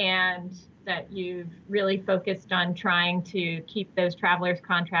 and that you've really focused on trying to keep those travelers'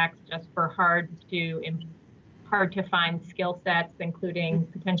 contracts just for hard to find skill sets, including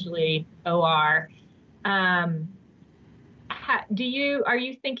potentially OR. Are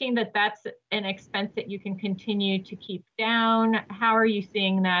you thinking that that's an expense that you can continue to keep down? How are you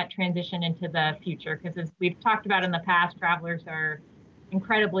seeing that transition into the future? Because as we've talked about in the past, travelers are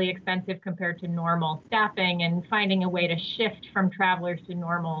incredibly expensive compared to normal staffing, and finding a way to shift from travelers to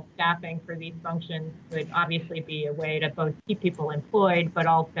normal staffing for these functions would obviously be a way to both keep people employed, but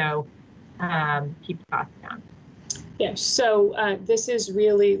also keep costs down. Yes, so this is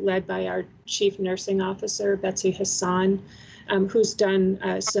really led by our Chief Nursing Officer, Betsy Hassan, who's done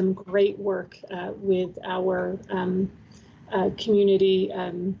some great work with our community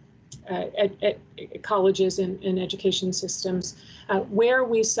at colleges and education systems. Where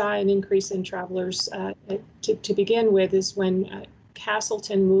we saw an increase in travelers to begin with is when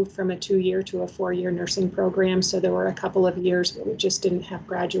Castleton moved from a 2-year to a 4-year nursing program. So there were a couple of years where we just didn't have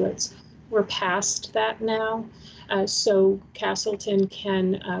graduates. We're past that now. So Castleton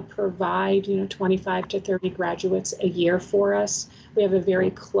can provide 25 to 30 graduates a year for us. We have a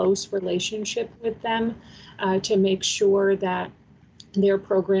very close relationship with them to make sure that their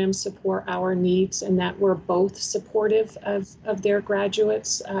programs support our needs and that we're both supportive of their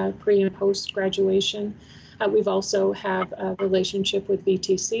graduates pre and post graduation. We've also have a relationship with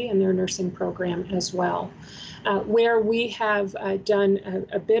VTC and their nursing program as well. Where we have done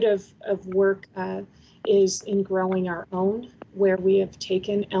a bit of work is in growing our own, where we have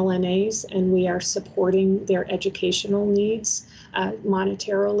taken LNAs and we are supporting their educational needs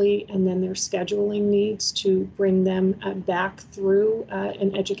monetarily, and then their scheduling needs to bring them back through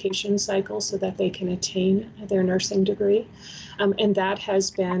an education cycle so that they can attain their nursing degree. And that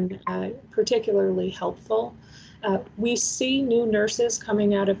has been particularly helpful. We see new nurses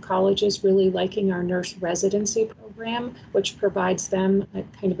coming out of colleges really liking our nurse residency program, which provides them a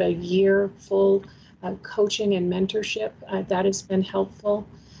kind of a year full coaching and mentorship. That has been helpful.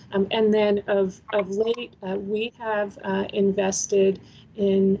 And then of late, we have invested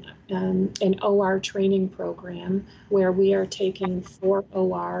in an OR training program where we are taking 4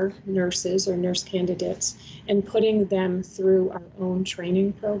 OR nurses or nurse candidates and putting them through our own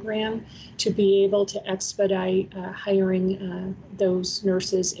training program to be able to expedite hiring those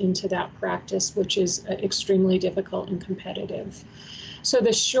nurses into that practice, which is extremely difficult and competitive. So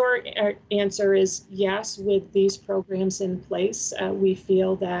the short answer is yes, with these programs in place, we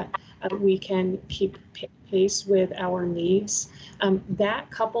feel that we can keep pace with our needs.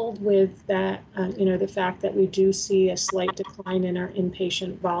 That coupled with that, the fact that we do see a slight decline in our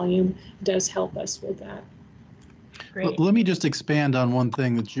inpatient volume does help us with that. Great. Let me just expand on one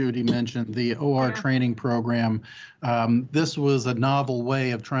thing that Judy mentioned, the OR training program. This was a novel way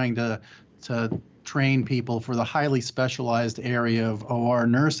of trying to train people for the highly specialized area of OR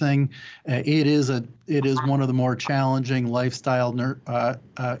nursing. It is one of the more challenging lifestyle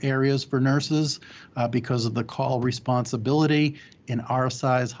areas for nurses because of the call responsibility. In our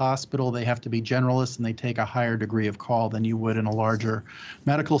size hospital, they have to be generalists and they take a higher degree of call than you would in a larger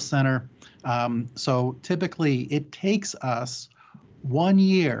medical center. So typically it takes us 1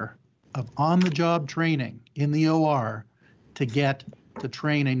 year of on-the-job training in the OR to get to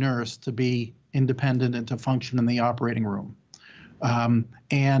train a nurse to be independent and to function in the operating room.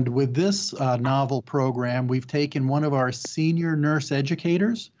 And with this novel program, we've taken one of our senior nurse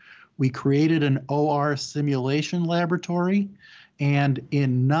educators. We created an OR simulation laboratory, and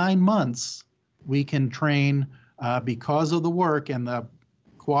in 9 months, we can train, because of the work and the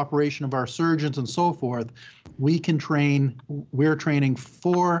cooperation of our surgeons and so forth, we're training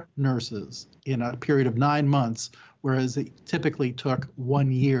 4 nurses in a period of 9 months, whereas it typically took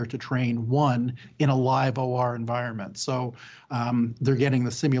 1 year to train 1 in a live OR environment. So they're getting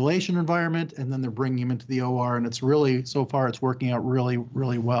the simulation environment and then they're bringing them into the OR, and it's really, so far it's working out really,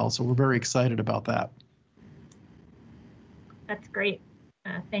 really well. So we're very excited about that. That's great.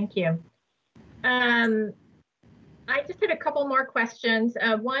 Thank you. I just had a couple more questions.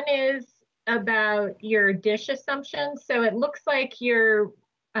 One is about your DISH assumptions. So it looks like your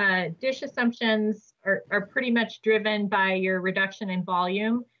DISH assumptions are pretty much driven by your reduction in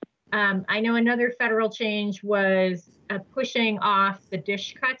volume. I know another federal change was pushing off the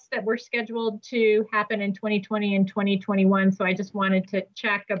DISH cuts that were scheduled to happen in 2020 and 2021. So I just wanted to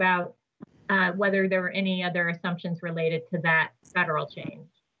check about whether there were any other assumptions related to that federal change.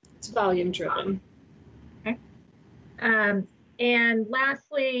 It's volume driven. Okay. And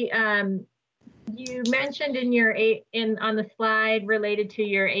lastly, you mentioned on the slide related to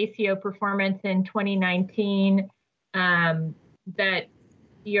your ACO performance in 2019 that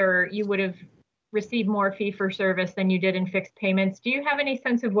you would have received more fee for service than you did in fixed payments. Do you have any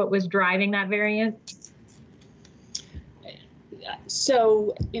sense of what was driving that variance?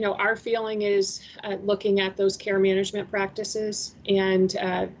 So, our feeling is looking at those care management practices and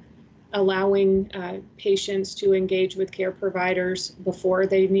allowing patients to engage with care providers before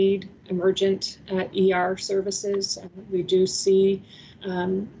they need emergent ER services. We do see,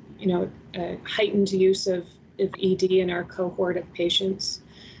 a heightened use of ED in our cohort of patients.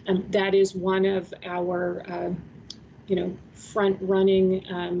 That is one of our,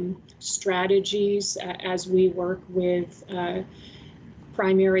 front-running strategies as we work with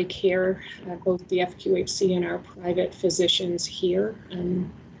primary care, both the FQHC and our private physicians here.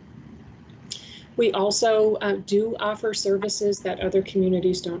 We also do offer services that other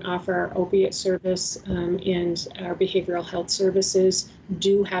communities don't offer. Our opiate service and our behavioral health services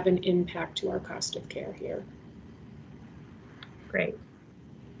do have an impact to our cost of care here. Great.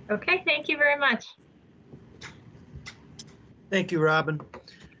 Okay, thank you very much. Thank you, Robin.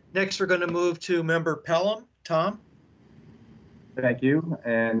 Next, we're going to move to Member Pelham. Tom? Thank you.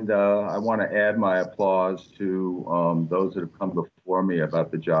 And I want to add my applause to those that have come before me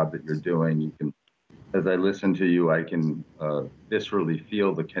about the job that you're doing. You can, as I listen to you, I can viscerally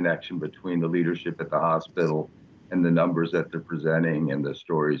feel the connection between the leadership at the hospital and the numbers that they're presenting and the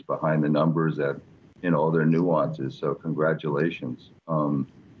stories behind the numbers that, all their nuances. So congratulations.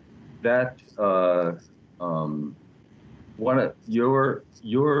 One of your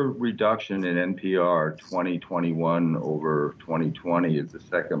reduction in NPR 2021 over 2020 is the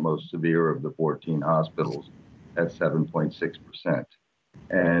second most severe of the 14 hospitals at 7.6%.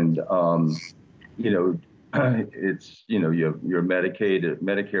 And it's your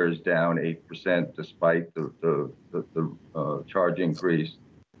Medicare is down 8% despite the charge increase.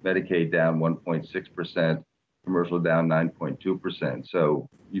 Medicaid down 1.6%, commercial down 9.2%. So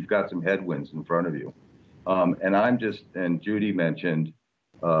you've got some headwinds in front of you. And Judy mentioned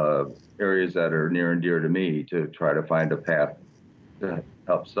areas that are near and dear to me to try to find a path to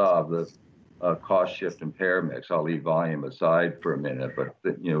help solve the cost shift and payer mix. I'll leave volume aside for a minute, but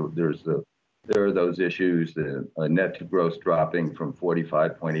there are those issues, the net to gross dropping from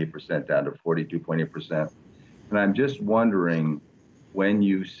 45.8% down to 42.8%. And I'm just wondering when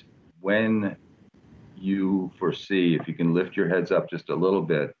you foresee, if you can lift your heads up just a little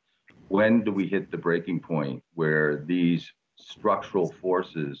bit, when do we hit the breaking point where these structural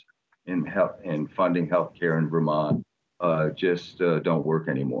forces in funding healthcare in Vermont just don't work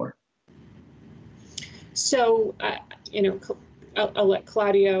anymore? So, I'll let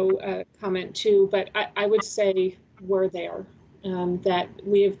Claudio comment too, but I would say we're there, that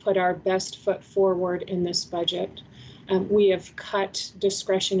we have put our best foot forward in this budget. We have cut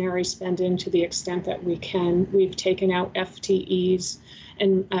discretionary spending to the extent that we can. We've taken out FTEs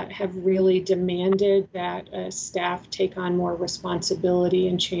and have really demanded that staff take on more responsibility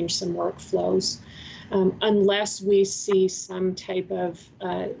and change some workflows. Unless we see some type of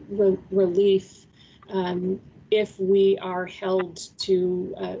relief, if we are held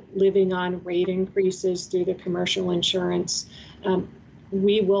to living on rate increases through the commercial insurance,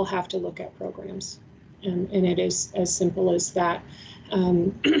 we will have to look at programs. And it is as simple as that.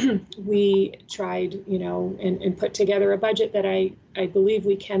 We tried, and put together a budget that I believe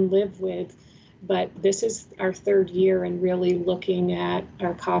we can live with, but this is our third year and really looking at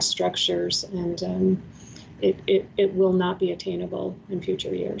our cost structures, and it will not be attainable in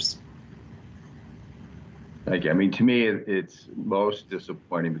future years. Thank you. I mean, to me, it's most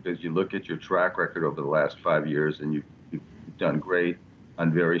disappointing because you look at your track record over the last 5 years and you've done great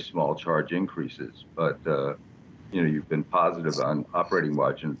on very small charge increases, but you've been positive on operating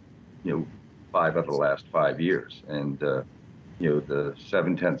margin, 5 of the last 5 years, and the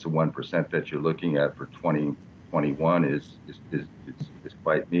 0.7% that you're looking at for 2021 is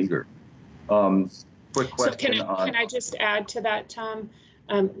quite meager. Quick question. So can I just add to that, Tom?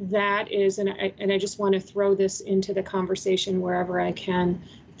 That is, and I just want to throw this into the conversation wherever I can.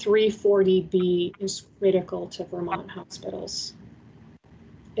 340B is critical to Vermont hospitals.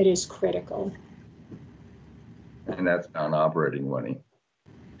 It is critical. And that's non-operating money.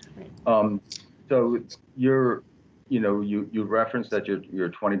 Right. So you referenced that your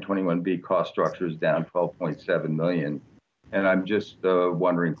 2021B cost structure is down 12.7 million, and I'm just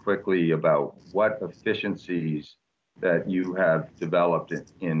wondering quickly about what efficiencies that you have developed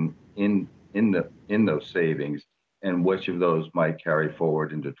in those savings, and which of those might carry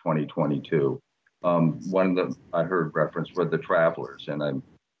forward into 2022. One of them I heard reference were the travelers, and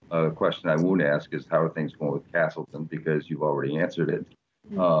a question I won't ask is how are things going with Castleton, because you've already answered it.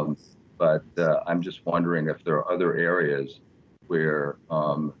 But I'm just wondering if there are other areas where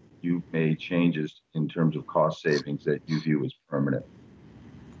you've made changes in terms of cost savings that you view as permanent.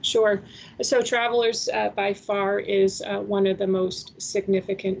 Sure. So travelers by far is one of the most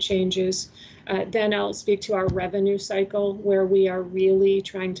significant changes. Then I'll speak to our revenue cycle, where we are really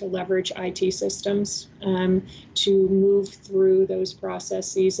trying to leverage IT systems to move through those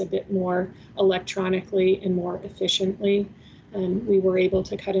processes a bit more electronically and more efficiently. We were able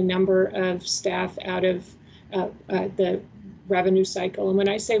to cut a number of staff out of the revenue cycle. And when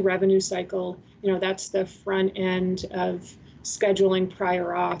I say revenue cycle, that's the front end of scheduling, prior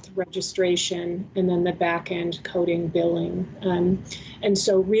auth, registration, and then the back end coding, billing. And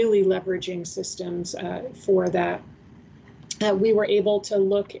so really leveraging systems for that. We were able to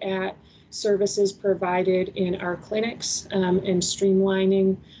look at services provided in our clinics and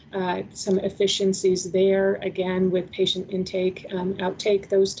streamlining some efficiencies there, again, with patient intake, outtake,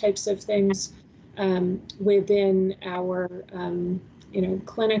 those types of things. Within our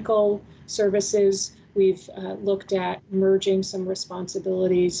clinical services, we've looked at merging some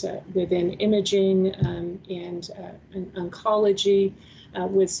responsibilities within imaging and oncology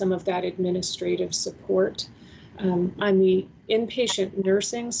with some of that administrative support. On the inpatient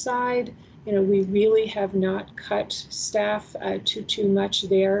nursing side, we really have not cut staff too much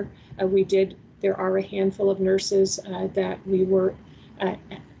there. There are a handful of nurses that we were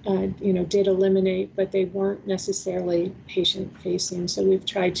did eliminate, but they weren't necessarily patient facing. So we've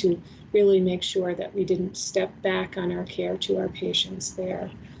tried to really make sure that we didn't step back on our care to our patients there.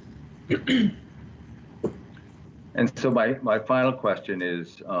 And so my final question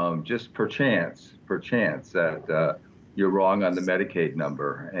is just perchance that you're wrong on the Medicaid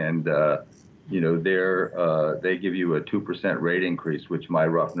number, and they give you a 2% rate increase, which my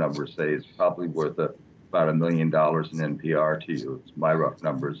rough numbers say is probably worth about $1 million in NPR to you. It's my rough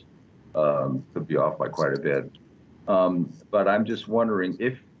numbers, could be off by quite a bit. But I'm just wondering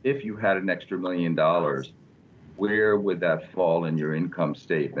if you had an extra $1 million, where would that fall in your income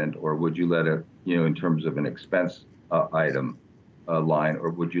statement, or would you let it, in terms of an expense item line,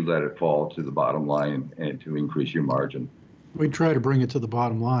 or would you let it fall to the bottom line and to increase your margin? We try to bring it to the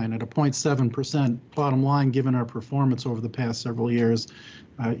bottom line at a 0.7% bottom line, given our performance over the past several years.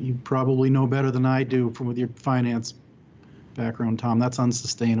 You probably know better than I do with your finance background, Tom. That's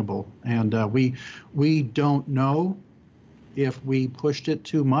unsustainable. And we don't know if we pushed it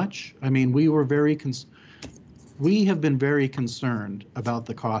too much. I mean, we have been very concerned about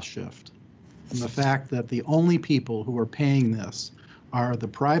the cost shift and the fact that the only people who are paying this are the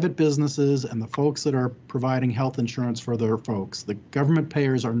private businesses and the folks that are providing health insurance for their folks. The government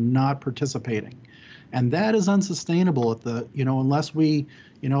payers are not participating. And that is unsustainable unless we,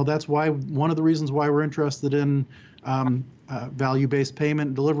 that's why one of the reasons why we're interested in value-based payment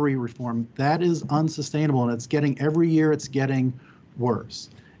and delivery reform. That is unsustainable, and it's getting, every year it's getting worse.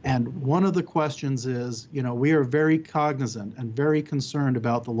 And one of the questions is, we are very cognizant and very concerned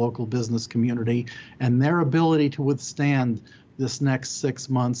about the local business community and their ability to withstand this next 6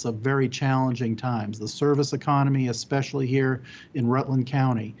 months of very challenging times. The service economy, especially here in Rutland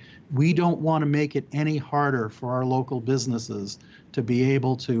County. We don't want to make it any harder for our local businesses to be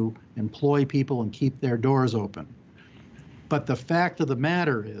able to employ people and keep their doors open. But the fact of the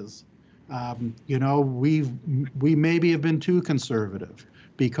matter is, we maybe have been too conservative,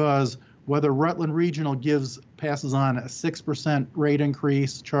 because whether Rutland Regional passes on a 6% rate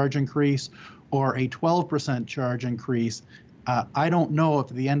increase, charge increase, or a 12% charge increase, I don't know if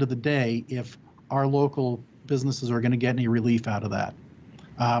at the end of the day, if our local businesses are going to get any relief out of that.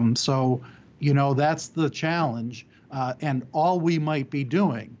 So, that's the challenge. And all we might be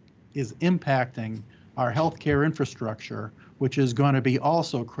doing is impacting our healthcare infrastructure, which is going to be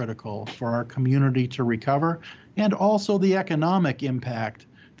also critical for our community to recover, and also the economic impact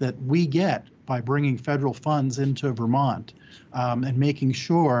that we get by bringing federal funds into Vermont, and making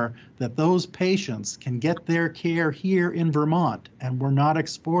sure that those patients can get their care here in Vermont, and we're not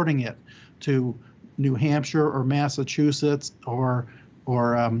exporting it to New Hampshire or Massachusetts or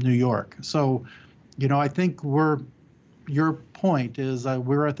New York. So, I think your point is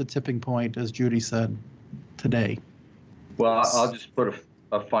we're at the tipping point, as Judy said today. Well, I'll just put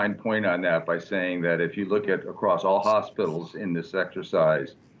a fine point on that by saying that if you look at across all hospitals in this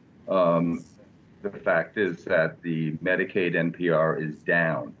exercise, the fact is that the Medicaid NPR is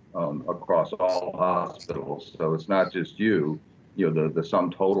down across all hospitals. So it's not just the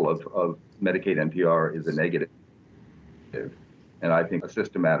sum total of Medicaid NPR is a negative. And I think a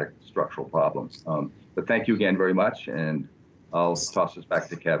systematic structural problem. But thank you again very much, and I'll toss this back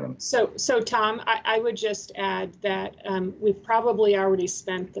to Kevin. So Tom, I would just add that we've probably already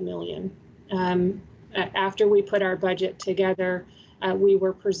spent the $1 million. After we put our budget together, we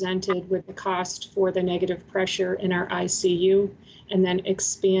were presented with the cost for the negative pressure in our ICU, and then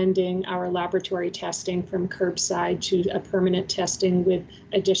expanding our laboratory testing from curbside to a permanent testing with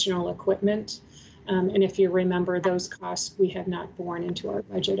additional equipment. And if you remember, those costs we have not borne into our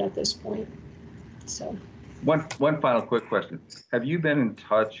budget at this point. So. One final quick question. Have you been in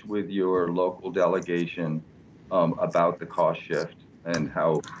touch with your local delegation about the cost shift and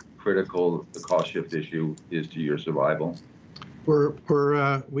how critical the cost shift issue is to your survival?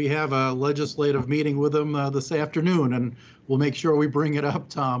 We have a legislative meeting with them this afternoon, and we'll make sure we bring it up,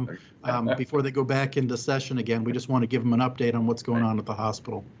 Tom, before they go back into session again. We just want to give them an update on what's going on at the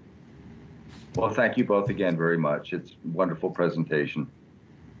hospital. Well, thank you both again very much. It's a wonderful presentation.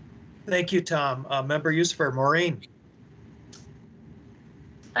 Thank you, Tom. Member Yusufer, Maureen.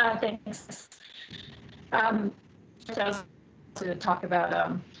 Thanks. To talk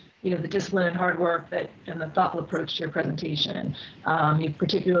about the discipline and hard work and the thoughtful approach to your presentation.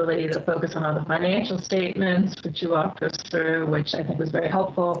 Particularly the focus on all the financial statements, which you walked us through, which I think was very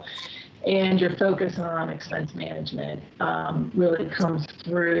helpful. And your focus on expense management really comes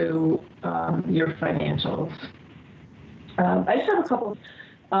through your financials. I just have a couple.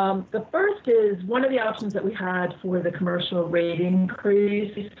 The first is one of the options that we had for the commercial rate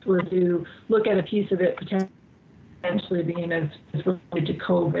increase was to look at a piece of it potentially being as related to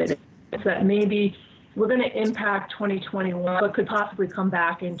COVID. It's that maybe we're going to impact 2021, but could possibly come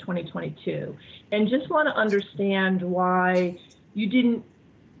back in 2022. And just want to understand why you didn't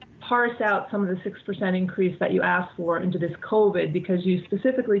parse out some of the 6% increase that you asked for into this COVID, because you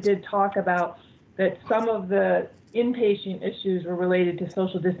specifically did talk about that some of the inpatient issues were related to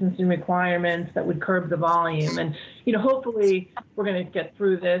social distancing requirements that would curb the volume. And, hopefully we're going to get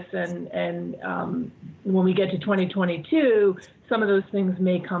through this. And when we get to 2022, some of those things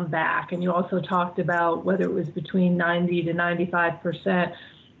may come back. And you also talked about whether it was between 90 to 95%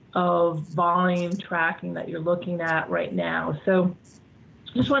 of volume tracking that you're looking at right now. So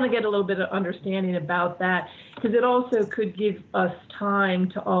just want to get a little bit of understanding about that, because it also could give us time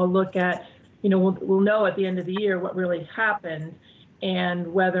to all look at, we'll know at the end of the year what really happened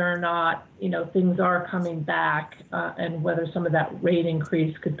and whether or not, things are coming back and whether some of that rate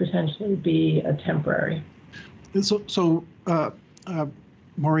increase could potentially be a temporary. So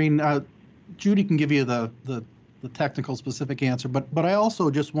Maureen, Judy can give you the technical specific answer, but I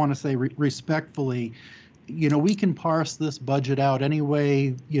also just want to say respectfully, we can parse this budget out any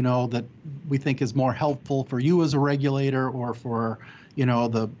way, that we think is more helpful for you as a regulator or for,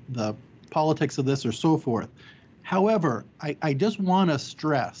 the politics of this or so forth. However, I just want to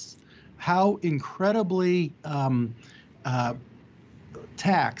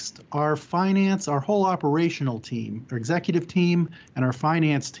taxed our finance, our whole operational team, our executive team, and our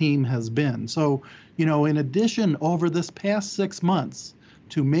finance team has been. So, you know, in addition, over this past 6 months,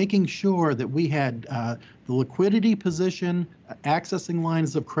 to making sure that we had the liquidity position, accessing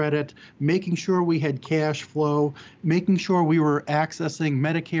lines of credit, making sure we had cash flow, making sure we were accessing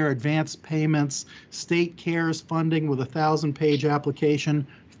Medicare advance payments, state CARES funding with a 1,000-page application,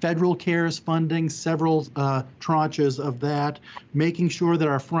 federal CARES funding, several tranches of that, making sure that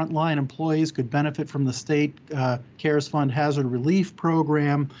our frontline employees could benefit from the state CARES Fund Hazard Relief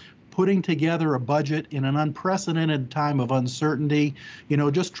Program, putting together a budget in an unprecedented time of uncertainty, you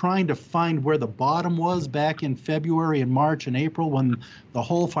know, just trying to find where the bottom was back in February and March and April when the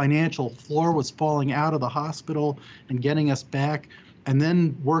whole financial floor was falling out of the hospital and getting us back, and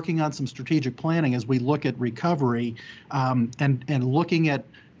then working on some strategic planning as we look at recovery, and looking at,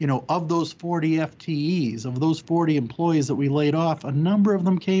 you know, of those 40 FTEs, of those 40 employees that we laid off, a number of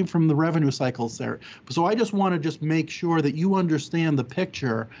them came from the revenue cycles there. So I just want to just make sure that you understand the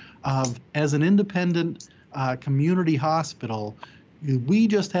picture of, as an independent community hospital, we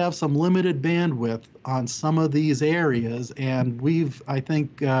just have some limited bandwidth on some of these areas, and we've, I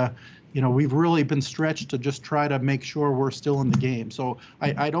think, you know, we've really been stretched to just try to make sure we're still in the game. So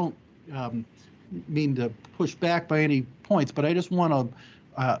I don't mean to push back by any points, but I just want to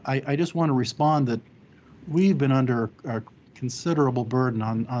I just want to respond that we've been under a considerable burden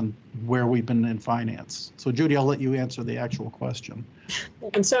on where we've been in finance. So Judy, I'll let you answer the actual question.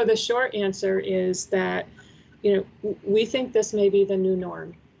 And so the short answer is that, you know, we think this may be the new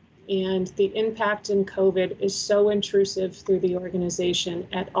norm, and the impact in COVID is so intrusive through the organization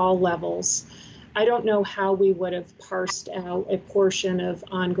at all levels. I don't know how we would have parsed out a portion of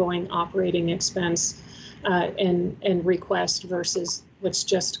ongoing operating expense and request versus what's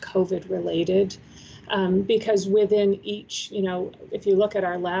just COVID related. Because within each, you know, if you look at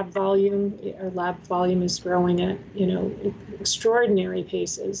our lab volume is growing at, you know, extraordinary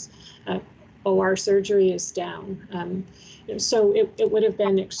paces. OR surgery is down. So it would have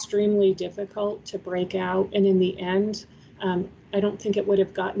been extremely difficult to break out. And in the end, I don't think it would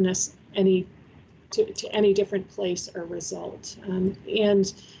have gotten us to any different place or result.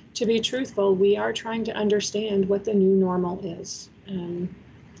 And to be truthful, we are trying to understand what the new normal is.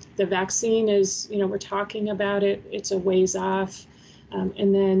 The vaccine is, you know, we're talking about it, it's a ways off.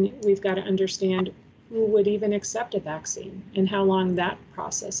 And then we've got to understand who would even accept a vaccine and how long that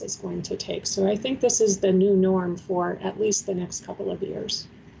process is going to take. So I think this is the new norm for at least the next couple of years.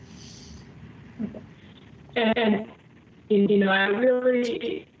 And, you know, I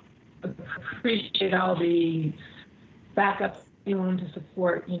really appreciate all the backups you want to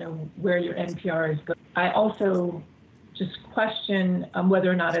support, you know, where your NPR is going. I also just question whether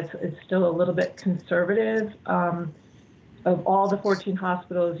or not it's still a little bit conservative. Of all the 14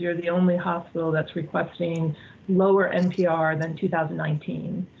 hospitals, you're the only hospital that's requesting lower NPR than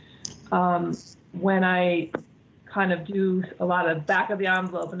 2019. When I kind of do a lot of back of the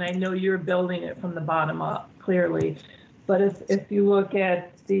envelope, and I know you're building it from the bottom up clearly, but if you look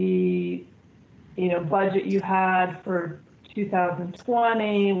at the, you know, budget you had for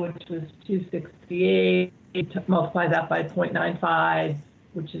 2020, which was 268, multiply that by 0.95,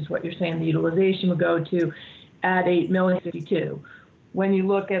 which is what you're saying the utilization would go to, add 8,052,000. When you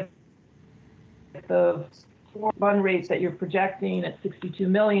look at the run rate that you're projecting at 62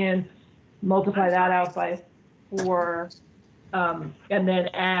 million, multiply that out by 4, and then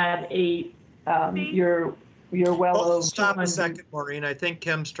add 8, you're well over. Stop a second, Maureen. I think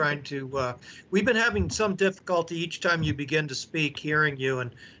Kim's trying to, we've been having some difficulty each time you begin to speak, hearing you.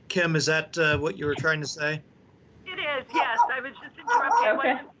 And Kim, is that what you were trying to say? It is, yes. I was just interrupting. Okay. I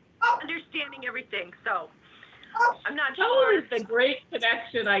wasn't understanding everything, so I'm not Oh, sure. it's the great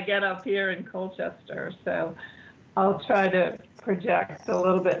connection I get up here in Colchester, so I'll try to project a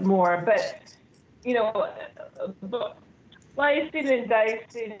little bit more. But, you know, slicing and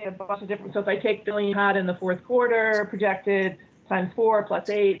dicing a bunch of different, so if I take the million you had in the fourth quarter projected times 4 plus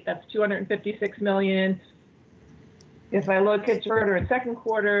 8, that's 256 million. If I look at your third and second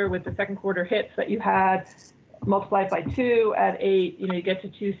quarter with the second quarter hits that you had, multiply it by 2, add 8, you know, you get to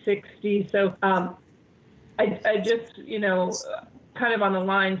 260. So I just, you know, kind of on the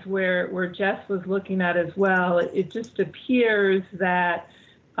lines where Jess was looking at as well, it just appears that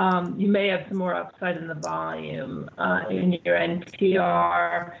you may have some more upside in the volume in your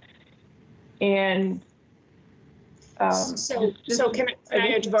NPR. And So can I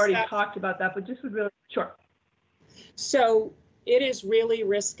think you've already that? talked about that, but just would really, sure. So it is really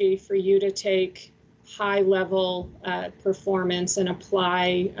risky for you to take high level performance and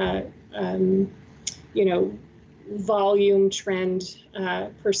apply, you know, volume trend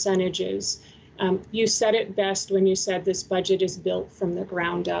percentages. You said it best when you said this budget is built from the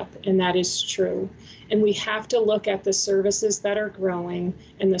ground up, and that is true. And we have to look at the services that are growing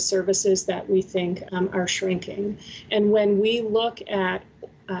and the services that we think are shrinking. And when we look at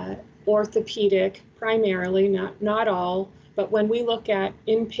orthopedic primarily, not all, but when we look at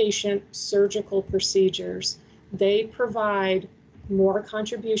inpatient surgical procedures, they provide more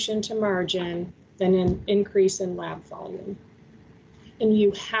contribution to margin than an increase in lab volume. And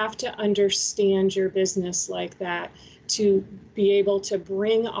you have to understand your business like that to be able to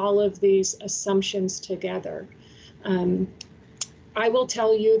bring all of these assumptions together. I will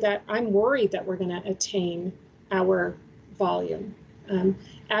tell you that I'm worried that we're going to attain our volume.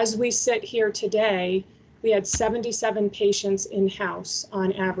 As we sit here today, we had 77 patients in-house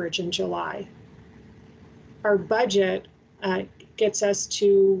on average in July. Our budget gets us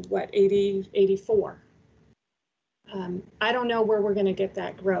to, what, 80, 84. I don't know where we're going to get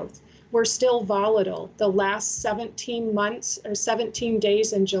that growth. We're still volatile. The last 17 months or 17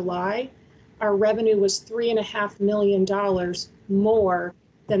 days in July, our revenue was $3.5 million more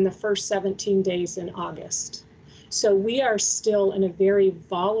than the first 17 days in August. So we are still in a very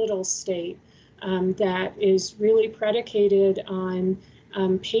volatile state that is really predicated on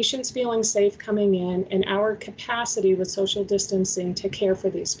patients feeling safe coming in and our capacity with social distancing to care for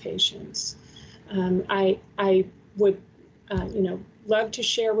these patients. I would, love to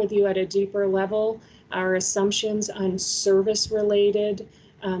share with you at a deeper level our assumptions on service-related,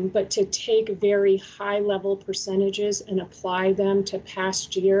 but to take very high-level percentages and apply them to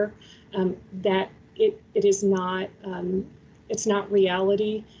past year, that it is not, it's not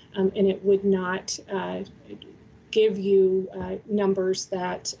reality, and it would not give you numbers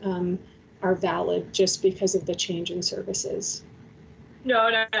that are valid just because of the change in services. No,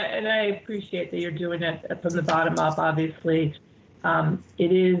 and I appreciate that you're doing it from the bottom up, obviously.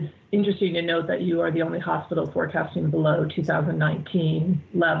 It is interesting to note that you are the only hospital forecasting below 2019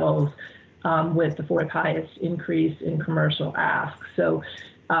 levels with the fourth highest increase in commercial asks. So,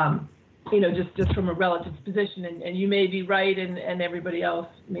 just from a relative position, and you may be right, and everybody else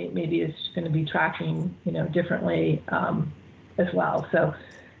maybe is going to be tracking, differently as well. So.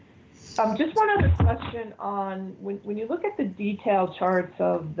 Just one other question on when you look at the detailed charts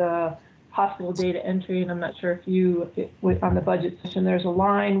of the hospital data entry, and I'm not sure if on the budget section, there's a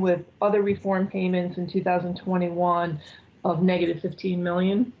line with other reform payments in 2021 of negative 15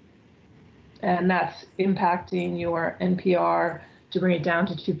 million. And that's impacting your NPR to bring it down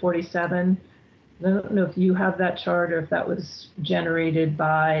to 247. I don't know if you have that chart or if that was generated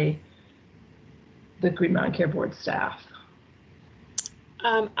by the Green Mountain Care Board staff.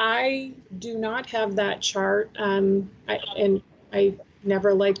 I do not have that chart, and I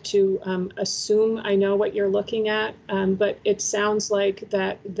never like to assume I know what you're looking at, but it sounds like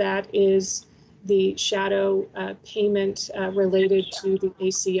that is the shadow payment related to the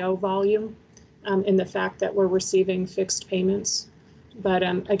ACO volume and the fact that we're receiving fixed payments. But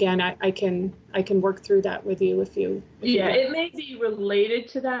again, I can work through that with you if you. Yeah, it may be related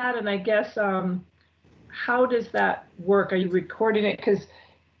to that, and I guess. How does that work? Are you recording it?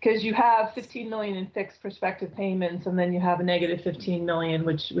 Because you have 15 million in fixed prospective payments, and then you have a negative 15 million,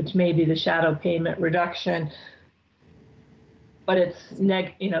 which may be the shadow payment reduction. But it's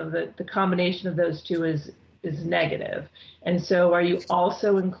the combination of those two is negative. And so, are you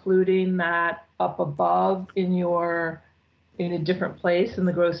also including that up above in a different place in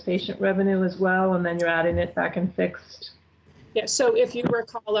the gross patient revenue as well, and then you're adding it back in fixed? Yeah, so if you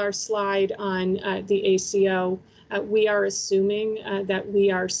recall our slide on the ACO, we are assuming that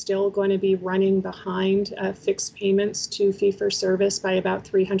we are still going to be running behind fixed payments to fee-for-service by about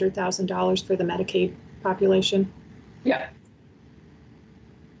 $300,000 for the Medicaid population. Yeah.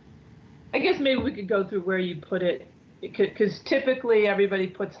 I guess maybe we could go through where you put it, because typically everybody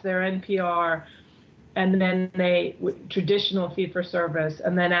puts their NPR and then traditional fee-for-service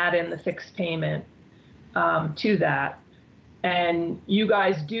and then add in the fixed payment to that. And you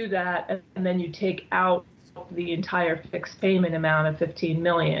guys do that, and then you take out the entire fixed payment amount of 15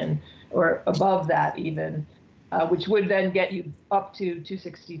 million or above that even, which would then get you up to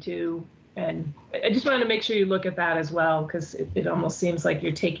 262. And I just wanted to make sure you look at that as well, because it almost seems like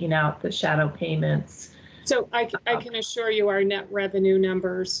you're taking out the shadow payments. So I can assure you our net revenue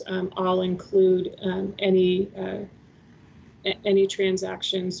numbers all include any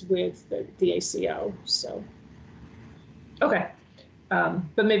transactions with the ACO. So. Okay,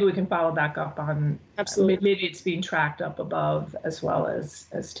 but maybe we can follow back up on. Absolutely. Maybe it's being tracked up above as well as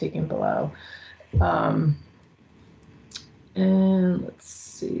taken below. And let's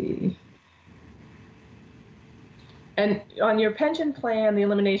see. And on your pension plan, the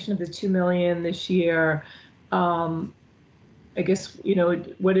elimination of the $2 million this year, I guess,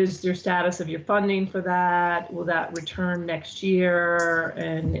 what is your status of your funding for that? Will that return next year?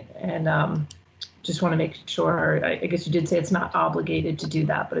 And just want to make sure, I guess you did say it's not obligated to do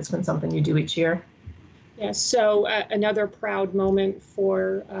that, but it's been something you do each year. Yes, so another proud moment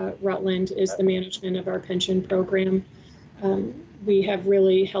for Rutland is the management of our pension program. We have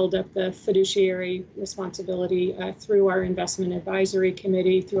really held up the fiduciary responsibility through our investment advisory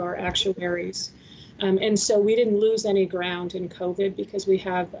committee, through our actuaries. And so we didn't lose any ground in COVID because we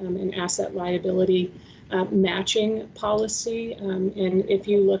have an asset liability matching policy. And if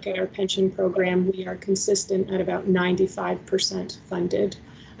you look at our pension program, we are consistent at about 95% funded.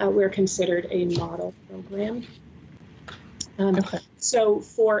 We're considered a model program. Okay. So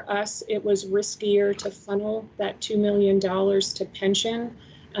for us, it was riskier to funnel that $2 million to pension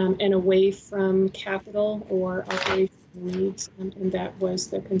and away from capital or operational needs, and that was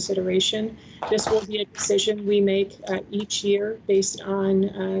the consideration. This will be a decision we make each year based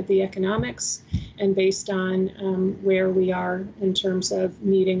on the economics and based on where we are in terms of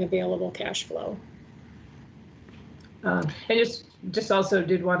meeting available cash flow. And just also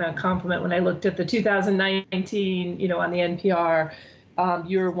did want to compliment, when I looked at the 2019, on the NPR,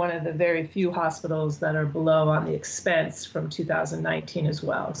 you're one of the very few hospitals that are below on the expense from 2019 as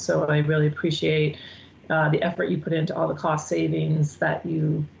well. So I really appreciate the effort you put into all the cost savings that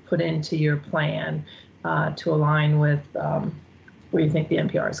you put into your plan to align with where you think the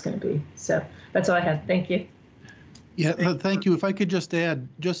NPR is going to be. So that's all I had. Thank you. Yeah, thank you. If I could just add,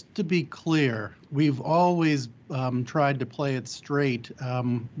 just to be clear, we've always tried to play it straight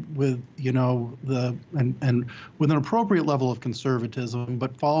with, and with an appropriate level of conservatism,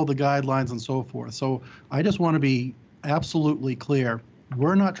 but follow the guidelines and so forth. So I just want to be absolutely clear.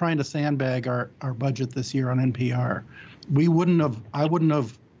 We're not trying to sandbag our budget this year on NPR. I wouldn't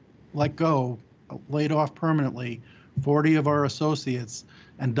have laid off permanently 40 of our associates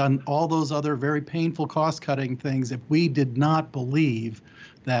and done all those other very painful cost-cutting things if we did not believe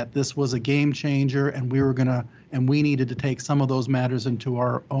that this was a game changer and we needed to take some of those matters into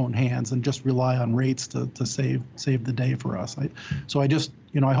our own hands and just rely on rates to save the day for us.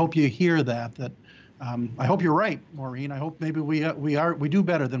 I hope you hear that I hope you're right, Maureen. I hope maybe we do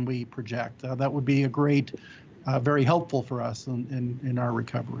better than we project. That would be a great, very helpful for us in our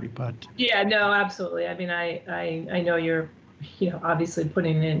recovery. But yeah, no, absolutely. I mean, I know you're, obviously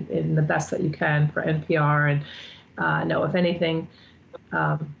putting in the best that you can for NPR, and no, if anything,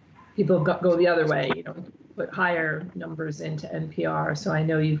 people go the other way, put higher numbers into NPR. So I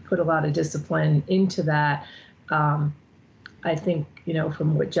know you've put a lot of discipline into that. I think,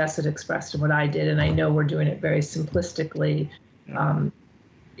 from what Jess had expressed and what I did, and I know we're doing it very simplistically,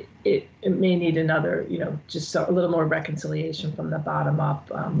 it may need another, just a little more reconciliation from the bottom up,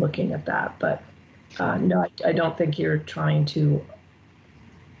 looking at that. But no, I don't think you're trying to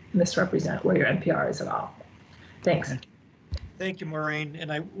misrepresent where your NPR is at all. Thanks. Thank you, Maureen. And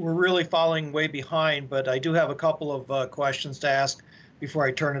we're really falling way behind, but I do have a couple of questions to ask before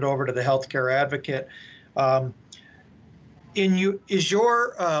I turn it over to the healthcare advocate. Is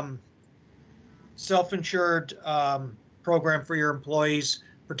your self-insured program for your employees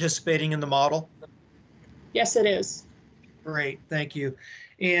participating in the model? Yes, it is. Great, thank you.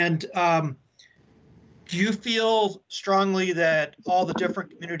 And do you feel strongly that all the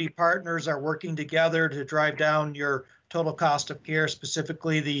different community partners are working together to drive down your total cost of care,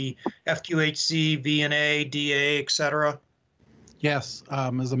 specifically the FQHC, VNA, DA, et cetera? yes,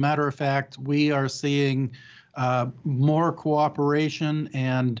 as a matter of fact, we are seeing more cooperation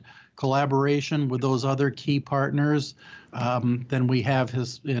and collaboration with those other key partners than we have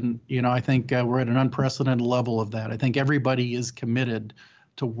I think we're at an unprecedented level of that. I think everybody is committed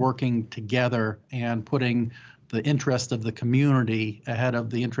to working together and putting the interest of the community ahead of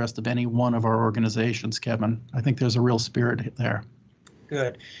the interest of any one of our organizations, Kevin. I think there's a real spirit there.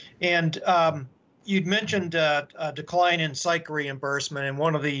 Good. And you'd mentioned a decline in psych reimbursement, and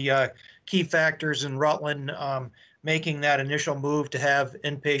one of the key factors in Rutland making that initial move to have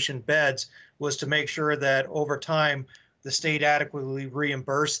inpatient beds was to make sure that over time the state adequately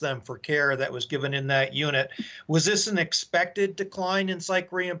reimbursed them for care that was given in that unit. Was this an expected decline in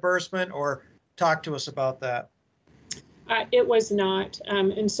psych reimbursement, or talk to us about that? It was not.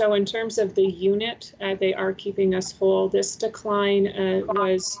 And so in terms of the unit, they are keeping us whole. This decline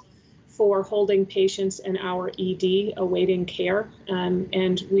was for holding patients in our ED awaiting care,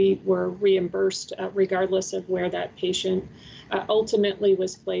 and we were reimbursed regardless of where that patient ultimately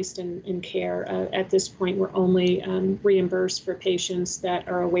was placed in care. At this point, we're only reimbursed for patients that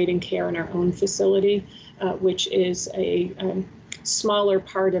are awaiting care in our own facility, which is a smaller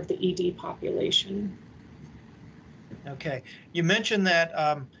part of the ED population. Okay, you mentioned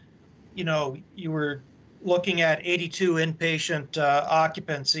that you were looking at 82 inpatient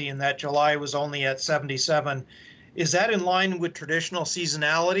occupancy and that July was only at 77. Is that in line with traditional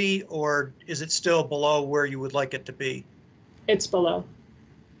seasonality, or is it still below where you would like it to be? It's below.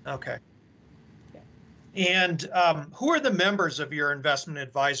 Okay. And who are the members of your investment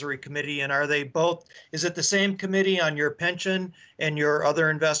advisory committee, and are they both, is it the same committee on your pension and your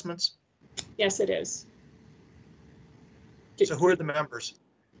other investments? Yes, it is. So who are the members?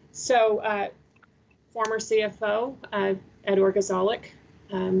 So former CFO, Ed Orgazolic.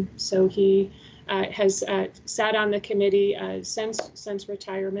 So he has sat on the committee since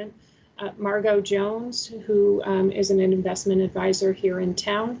retirement. Margot Jones, who is an investment advisor here in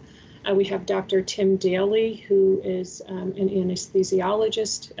town. We have Dr. Tim Daly, who is an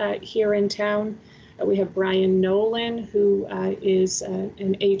anesthesiologist here in town. We have Brian Nolan, who is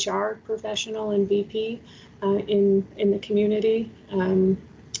an HR professional and VP in the community. Who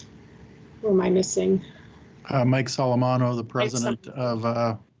am I missing? Mike Salamano, the president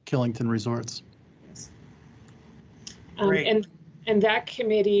of Killington Resorts. Yes. And that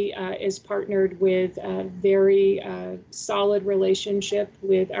committee is partnered with a very solid relationship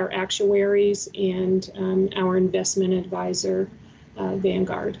with our actuaries and our investment advisor,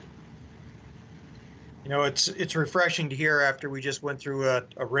 Vanguard. You know, it's refreshing to hear after we just went through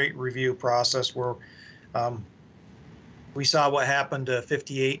a rate review process where we saw what happened to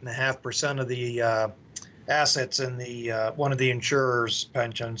 58.5% of the assets in the one of the insurers'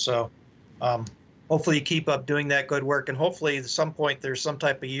 pension. So hopefully you keep up doing that good work, and hopefully at some point there's some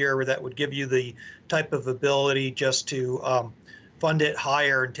type of year where that would give you the type of ability just to fund it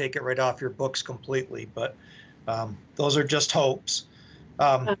higher and take it right off your books completely. But those are just hopes.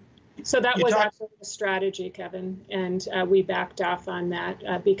 So that was actually the strategy, Kevin, and we backed off on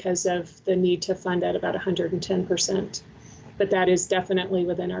that because of the need to fund at about 110%. But that is definitely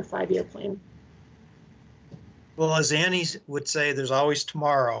within our 5-year plan. Well, as Annie would say, there's always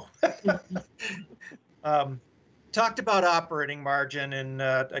tomorrow. Talked about operating margin, and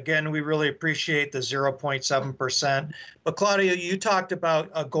again, we really appreciate the 0.7%. But Claudia, you talked about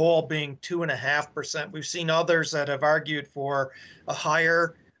a goal being 2.5%. We've seen others that have argued for a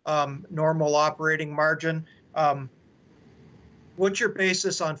higher normal operating margin. What's your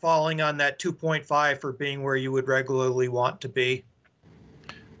basis on falling on that 2.5 for being where you would regularly want to be?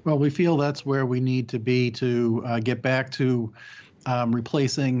 Well, we feel that's where we need to be to get back to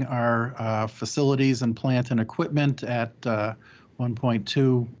replacing our facilities and plant and equipment at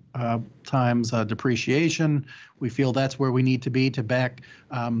 1.2 times depreciation. We feel that's where we need to be to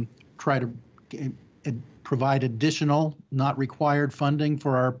try to provide additional, not required funding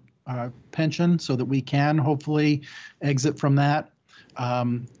for our pension so that we can hopefully exit from that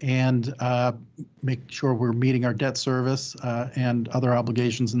and make sure we're meeting our debt service and other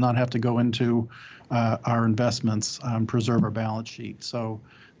obligations and not have to go into our investments, preserve our balance sheet. So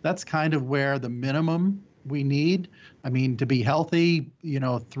that's kind of where the minimum we need. I mean, to be healthy,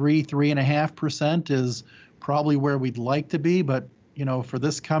 3.5% is probably where we'd like to be, but for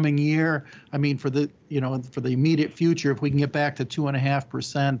this coming year, I mean, for the immediate future, if we can get back to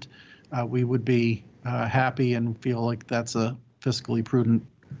 2.5%, we would be happy and feel like that's a fiscally prudent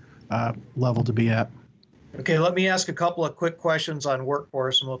level to be at. Okay, let me ask a couple of quick questions on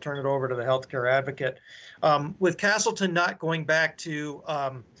workforce, and we'll turn it over to the healthcare advocate. With Castleton not going back to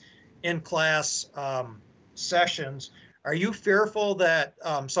in-class sessions, are you fearful that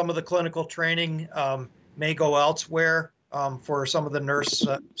some of the clinical training may go elsewhere for some of the nurse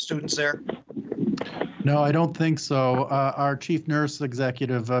students there? No, I don't think so. Our chief nurse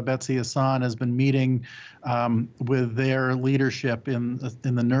executive, Betsy Hassan, has been meeting with their leadership in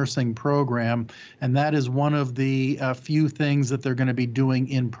the nursing program, and that is one of the few things that they're going to be doing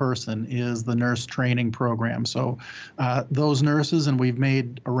in person is the nurse training program. So those nurses, and we've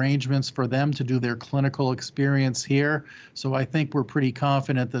made arrangements for them to do their clinical experience here. So I think we're pretty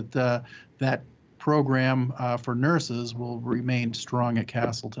confident that that program for nurses will remain strong at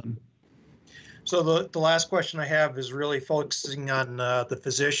Castleton. So the last question I have is really focusing on the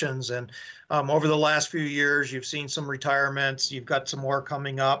physicians. And over the last few years, you've seen some retirements. You've got some more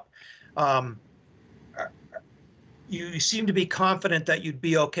coming up. You seem to be confident that you'd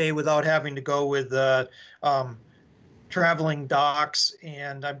be okay without having to go with traveling docs,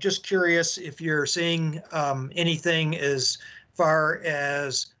 and I'm just curious if you're seeing anything as far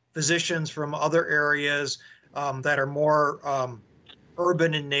as physicians from other areas that are more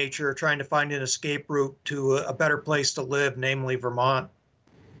urban in nature trying to find an escape route to a better place to live, namely Vermont.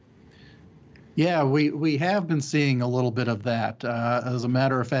 Yeah, we have been seeing a little bit of that. As a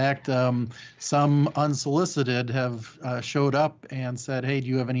matter of fact, some unsolicited have showed up and said, "Hey, do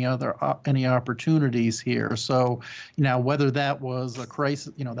you have any opportunities here?" So now, whether that was a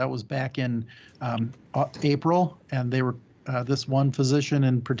crisis, that was back in April, and they were this one physician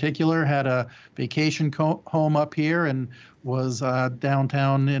in particular had a vacation home up here and was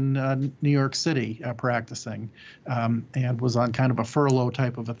downtown in New York City practicing, and was on kind of a furlough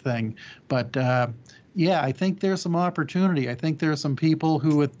type of a thing. But yeah, I think there's some opportunity. I think there are some people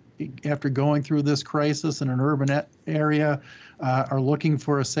who, after going through this crisis in an urban area, are looking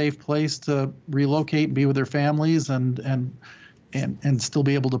for a safe place to relocate and be with their families and still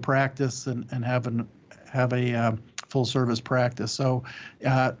be able to practice and have a full service practice. So,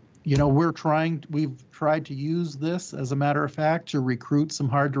 we've tried to use this, as a matter of fact, to recruit some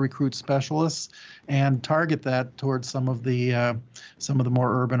hard to recruit specialists and target that towards some of the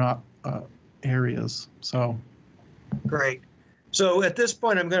more urban areas. So, great. So at this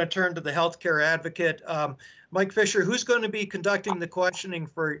point, I'm going to turn to the healthcare advocate. Mike Fisher, who's going to be conducting the questioning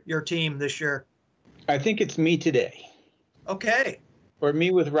for your team this year? I think it's me today. Okay. Or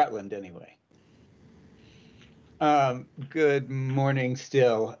me with Rutland, anyway. Good morning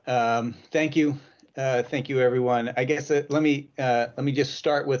still. Thank you. Thank you, everyone. I guess let me just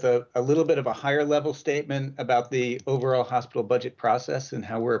start with a little bit of a higher level statement about the overall hospital budget process and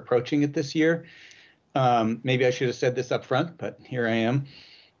how we're approaching it this year. Maybe I should have said this up front, but here I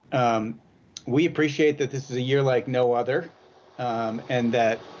am. We appreciate that this is a year like no other, and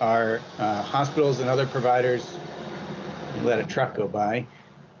that our hospitals and other providers, let a truck go by,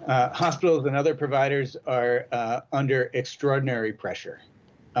 hospitals and other providers are under extraordinary pressure.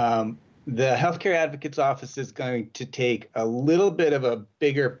 The Healthcare Advocate's Office is going to take a little bit of a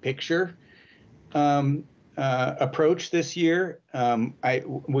bigger picture approach this year.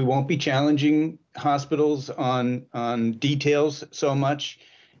 We won't be challenging hospitals on details so much,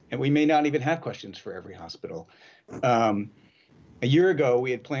 and we may not even have questions for every hospital. A year ago,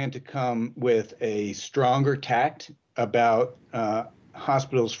 we had planned to come with a stronger tact about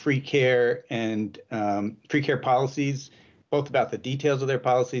hospitals' free care and free care policies, both about the details of their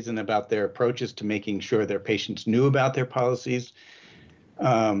policies and about their approaches to making sure their patients knew about their policies.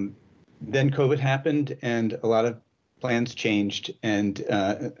 Then COVID happened and a lot of plans changed, and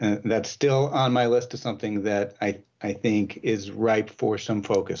that's still on my list of something that I think is ripe for some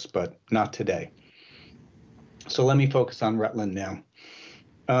focus, but not today. So let me focus on Rutland now.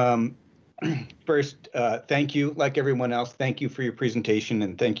 First, thank you, like everyone else, thank you for your presentation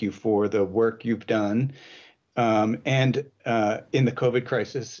and thank you for the work you've done and in the COVID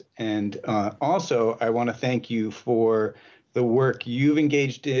crisis. And also, I want to thank you for the work you've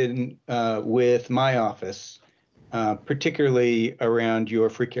engaged in with my office, particularly around your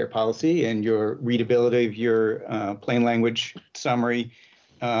free care policy and your readability of your plain language summary.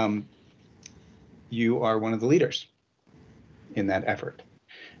 You are one of the leaders in that effort.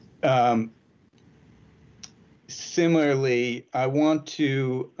 Similarly, I want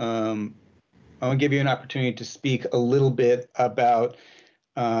to give you an opportunity to speak a little bit about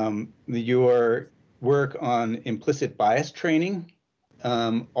your work on implicit bias training.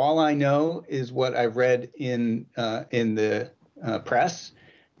 All I know is what I've read in the press,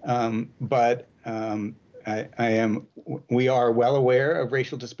 but we are well aware of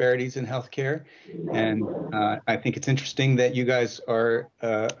racial disparities in healthcare, and I think it's interesting that you guys are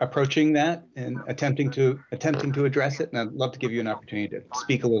approaching that and attempting to address it. And I'd love to give you an opportunity to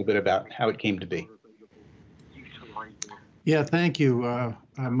speak a little bit about how it came to be. Yeah, thank you,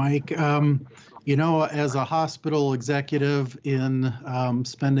 Mike. As a hospital executive in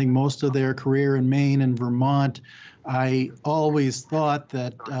spending most of their career in Maine and Vermont, I always thought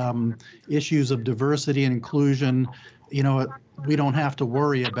that issues of diversity and inclusion, we don't have to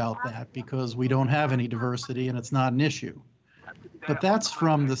worry about that because we don't have any diversity and it's not an issue. But that's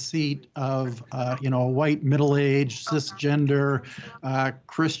from the seat of, a white, middle-aged, cisgender,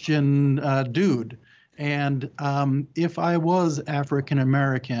 Christian dude. And if I was African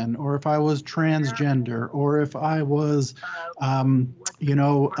American, or if I was transgender, or if I was, a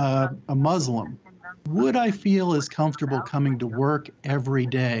Muslim, would I feel as comfortable coming to work every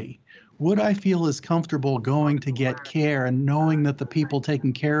day? Would I feel as comfortable going to get care and knowing that the people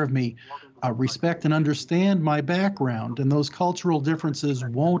taking care of me respect and understand my background, and those cultural differences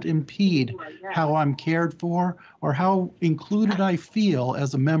won't impede how I'm cared for or how included I feel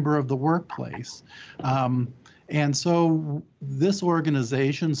as a member of the workplace. And so this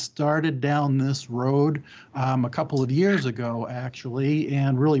organization started down this road a couple of years ago, actually,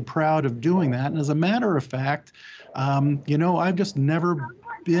 and really proud of doing that. And as a matter of fact, I've just never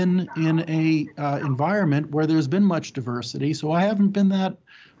been in a environment where there's been much diversity, so I haven't been that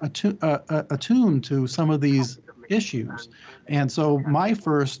attuned to some of these issues. And so my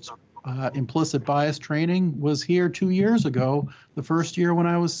first implicit bias training was here 2 years ago, the first year when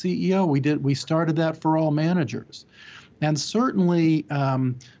I was CEO. We started that for all managers. And certainly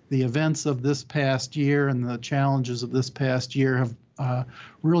the events of this past year and the challenges of this past year have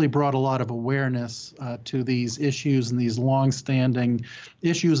really brought a lot of awareness to these issues and these longstanding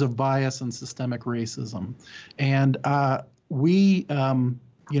issues of bias and systemic racism. And we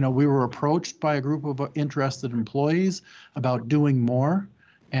were approached by a group of interested employees about doing more.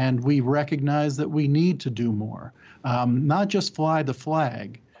 And we recognize that we need to do more, not just fly the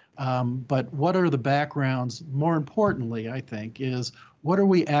flag, but what are the backgrounds? More importantly, I think, is what are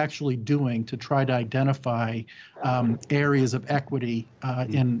we actually doing to try to identify areas of equity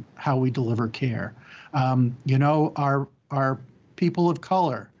in how we deliver care? Our people of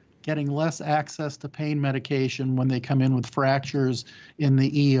color getting less access to pain medication when they come in with fractures in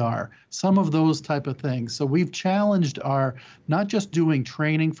the ER, some of those type of things. So we've challenged our, not just doing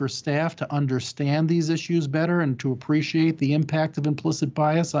training for staff to understand these issues better and to appreciate the impact of implicit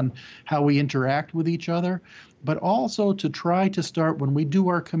bias on how we interact with each other, but also to try to start, when we do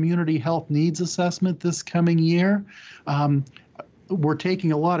our community health needs assessment this coming year, we're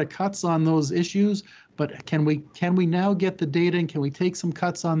taking a lot of cuts on those issues, but can we now get the data, and can we take some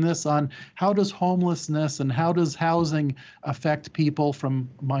cuts on this, on how does homelessness and how does housing affect people from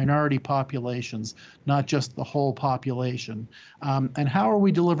minority populations, not just the whole population? And how are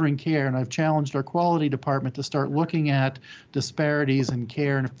we delivering care? And I've challenged our quality department to start looking at disparities in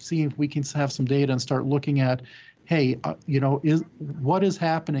care and seeing if we can have some data and start looking at, hey, what is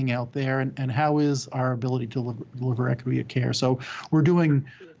happening out there, and how is our ability to deliver equity of care? So we're doing,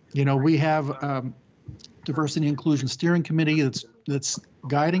 we have Diversity and Inclusion Steering Committee that's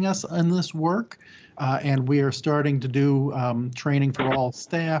guiding us in this work, and we are starting to do training for all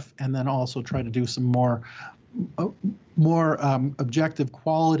staff, and then also try to do some more objective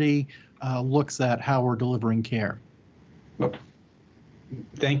quality looks at how we're delivering care. Well,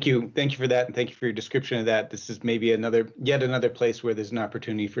 thank you for that, and thank you for your description of that. This is maybe yet another place where there's an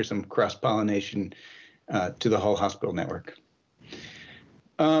opportunity for some cross-pollination to the whole hospital network.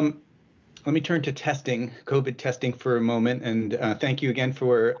 Let me turn to testing, COVID testing, for a moment, and thank you again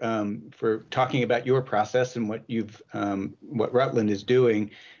for talking about your process and what Rutland is doing.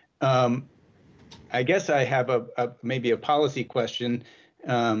 I guess I have maybe a policy question.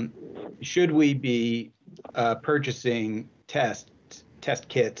 Should we be purchasing test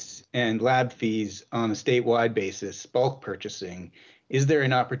kits and lab fees on a statewide basis, bulk purchasing? Is there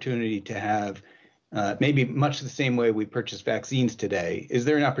an opportunity to have maybe much the same way we purchase vaccines today? Is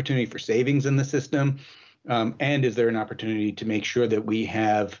there an opportunity for savings in the system? And is there an opportunity to make sure that we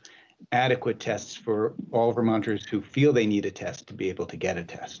have adequate tests for all Vermonters who feel they need a test to be able to get a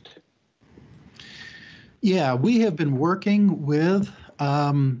test? Yeah, we have been working with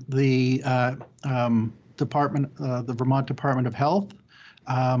the Vermont Department of Health.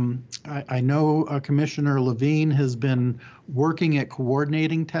 I know Commissioner Levine has been working at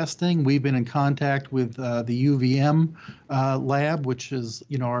coordinating testing. We've been in contact with the UVM lab, which is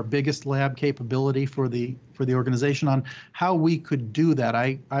our biggest lab capability for the organization, on how we could do that.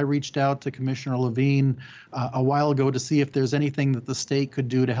 I reached out to Commissioner Levine a while ago to see if there's anything that the state could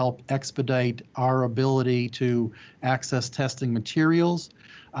do to help expedite our ability to access testing materials.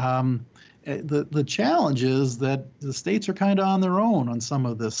 The challenge is that the states are kind of on their own on some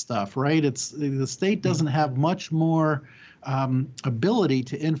of this stuff, right? The state doesn't have much more ability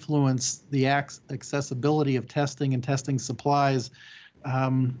to influence the accessibility of testing and testing supplies,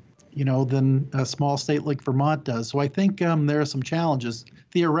 than a small state like Vermont does. So I think there are some challenges.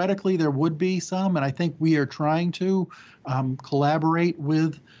 Theoretically, there would be some, and I think we are trying to collaborate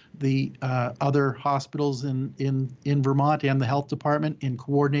with the other hospitals in Vermont and the health department in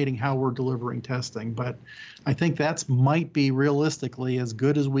coordinating how we're delivering testing. But I think that's might be realistically as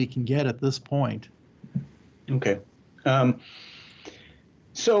good as we can get at this point. Okay.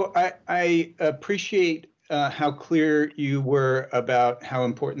 So I appreciate how clear you were about how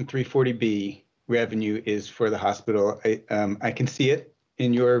important 340B revenue is for the hospital. I can see it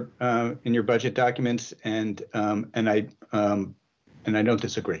in your budget documents, and I don't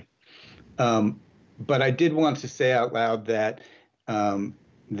disagree. But I did want to say out loud that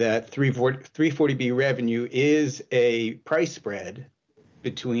that 340B revenue is a price spread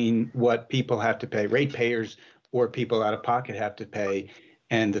between what people have to pay, ratepayers or people out of pocket have to pay,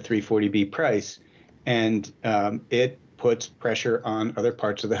 and the 340B price. And it puts pressure on other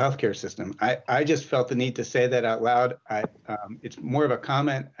parts of the healthcare system. I just felt the need to say that out loud. It's more of a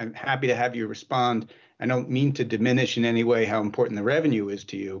comment. I'm happy to have you respond. I don't mean to diminish in any way how important the revenue is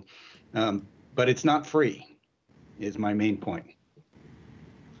to you, but it's not free, is my main point.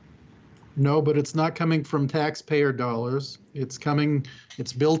 No, but it's not coming from taxpayer dollars.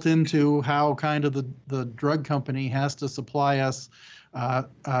 It's built into how kind of the drug company has to supply us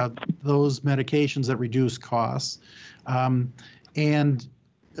those medications that reduce costs. Right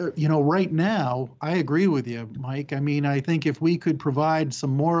now, I agree with you, Mike. I mean, I think if we could provide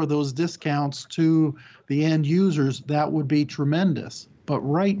some more of those discounts to the end users, that would be tremendous. But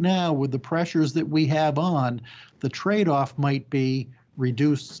right now, with the pressures that we have on, the trade-off might be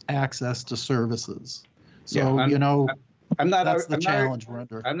reduced access to services. So, I'm not, that's the challenge we're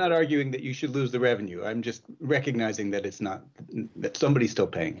under. I'm not arguing that you should lose the revenue. I'm just recognizing that that somebody's still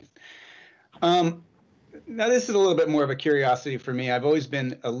paying it. Now, this is a little bit more of a curiosity for me. I've always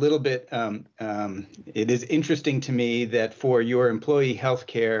been a little bit, it is interesting to me that for your employee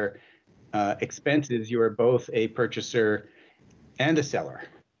healthcare expenses, you are both a purchaser and a seller.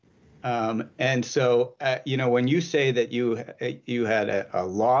 And so, when you say that you had a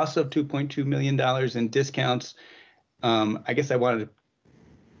loss of $2.2 million in discounts, I guess I wanted to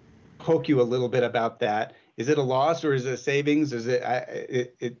poke you a little bit about that. Is it a loss or is it a savings? Is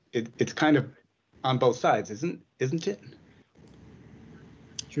it's kind of on both sides, isn't it?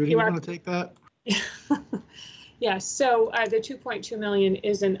 Judy, you want to take that? Yeah, so the 2.2 million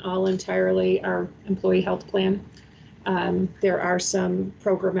isn't all entirely our employee health plan. There are some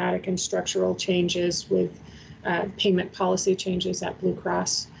programmatic and structural changes with payment policy changes at Blue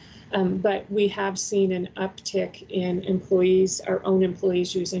Cross. But we have seen an uptick in our own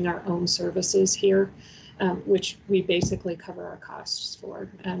employees using our own services here, which we basically cover our costs for.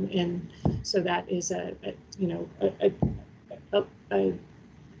 And so that is a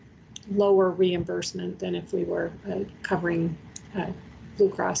lower reimbursement than if we were covering Blue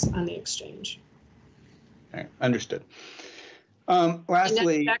Cross on the exchange. Okay, understood.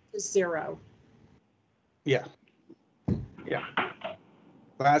 Lastly, and that is zero. Yeah.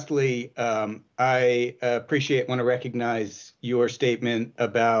 Lastly, I want to recognize your statement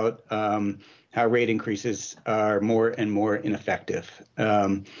about how rate increases are more and more ineffective,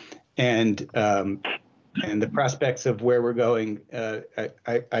 and the prospects of where we're going.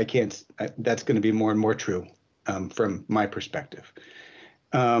 I can't. That's going to be more and more true from my perspective.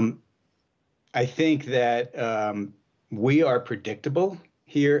 I think that we are predictable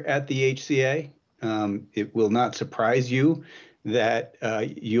here at the HCA. It will not surprise you that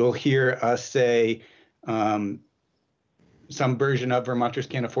you'll hear us say some version of Vermonters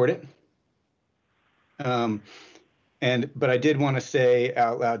can't afford it. But I did want to say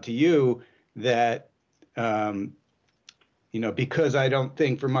out loud to you that, because I don't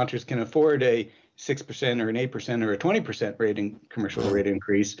think Vermonters can afford a 6% or an 8% or a 20% commercial rate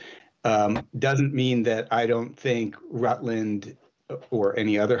increase, doesn't mean that I don't think Rutland or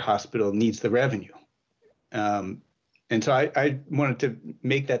any other hospital needs the revenue. And so I wanted to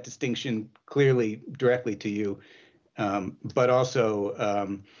make that distinction clearly, directly to you, but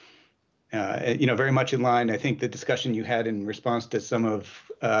also, very much in line. I think the discussion you had in response to some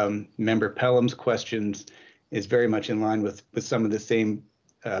of Member Pelham's questions is very much in line with some of the same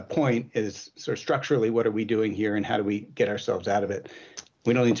point is sort of structurally, what are we doing here and how do we get ourselves out of it?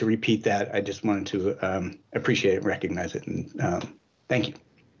 We don't need to repeat that. I just wanted to appreciate it and recognize it. And thank you.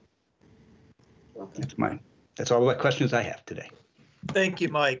 That's mine. That's all the questions I have today. Thank you,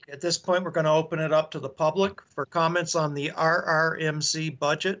 Mike. At this point, we're going to open it up to the public for comments on the RRMC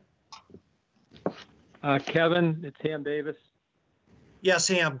budget. Kevin, it's Ham Davis. Yes,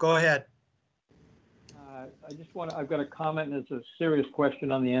 Ham, go ahead. I've got a comment and it's a serious question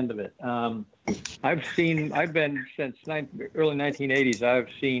on the end of it. I've been since early 1980s, I've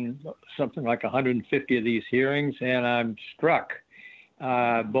seen something like 150 of these hearings, and I'm struck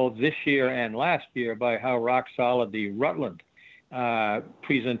both this year and last year by how rock solid the Rutland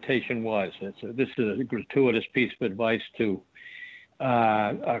presentation was. This is a gratuitous piece of advice to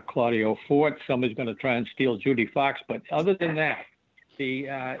Claudio Fort. Somebody's going to try and steal Judy Fox, but other than that,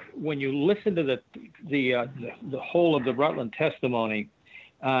 when you listen to the whole of the Rutland testimony,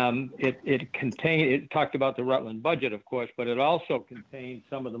 it talked about the Rutland budget, of course, but it also contained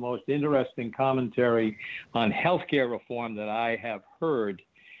some of the most interesting commentary on healthcare reform that I have heard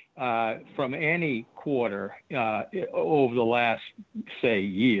from any quarter over the last, say,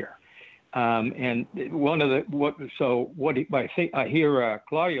 year. And one of the I hear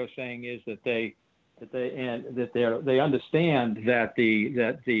Claudio saying is that they understand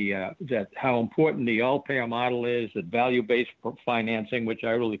that how important the all-payer model is, that value-based financing, which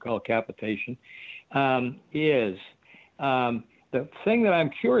I really call capitation, is. The thing that I'm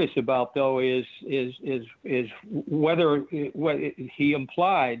curious about, though, is whether what he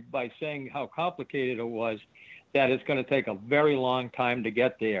implied by saying how complicated it was, that it's going to take a very long time to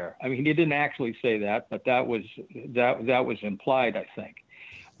get there. I mean, he didn't actually say that, but that was implied, I think.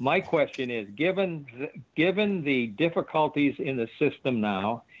 My question is, given the difficulties in the system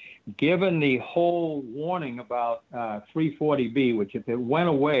now, given the whole warning about 340B, which if it went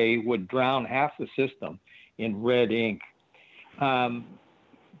away would drown half the system in red ink,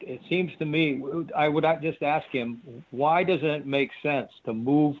 it seems to me, I would just ask him, why doesn't it make sense to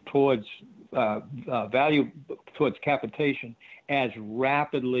move towards towards capitation as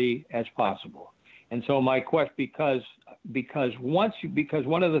rapidly as possible? And so my question, because one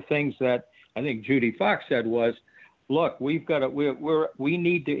of the things that I think Judy Fox said was, look, we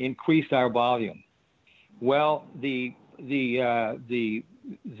need to increase our volume. Well, the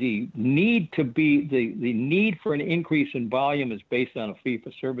need for an increase in volume is based on a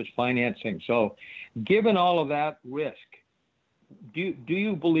fee-for-service financing. So, given all of that risk, do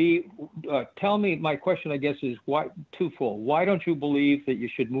you believe? Tell me. My question, I guess, is twofold. Why don't you believe that you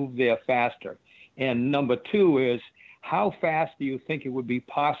should move there faster? And number two is, how fast do you think it would be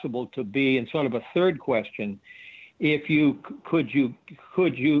possible to be? And sort of a third question, if could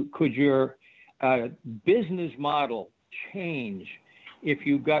your business model change if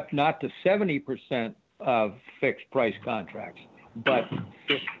you got not to 70% of fixed price contracts, but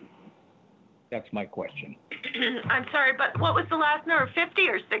 50%? That's my question. I'm sorry, but what was the last number, 50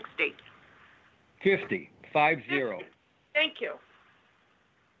 or 60? 50. Thank you.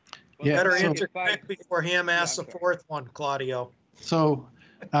 Yeah, Better so- answer quick before Ham asks the fourth one, Claudio. So,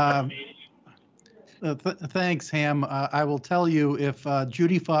 thanks, Ham. I will tell you, if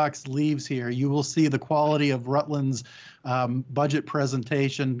Judy Fox leaves here, you will see the quality of Rutland's budget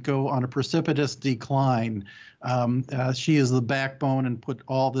presentation go on a precipitous decline. She is the backbone and put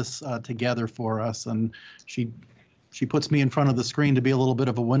all this together for us, and she puts me in front of the screen to be a little bit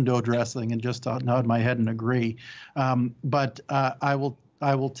of a window dressing and just nod my head and agree. But I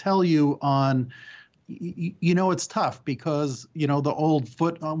will tell you on. It's tough because, the old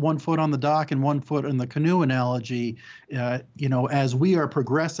one foot on the dock and 1 foot in the canoe analogy, as we are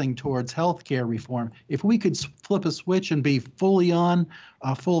progressing towards healthcare reform, if we could flip a switch and be fully on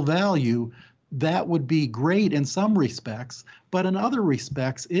full value, that would be great in some respects. But in other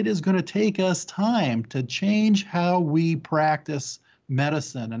respects, it is going to take us time to change how we practice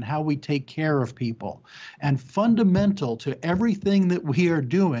medicine and how we take care of people. And fundamental to everything that we are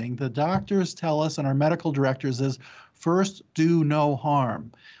doing, the doctors tell us and our medical directors is, first, do no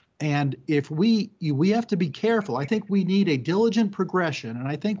harm. And if we have to be careful. I think we need a diligent progression, and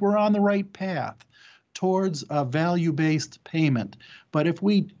I think we're on the right path towards a value-based payment. But if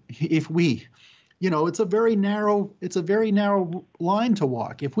we it's a very narrow line to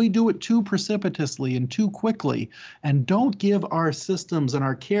walk. If we do it too precipitously and too quickly and don't give our systems and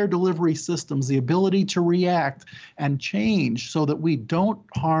our care delivery systems the ability to react and change so that we don't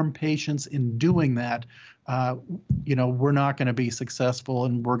harm patients in doing that, we're not going to be successful,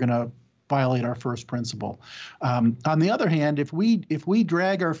 and we're going to violate our first principle. On the other hand, if we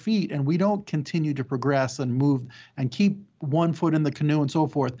drag our feet and we don't continue to progress and move and keep 1 foot in the canoe and so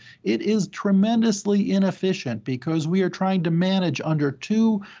forth, it is tremendously inefficient because we are trying to manage under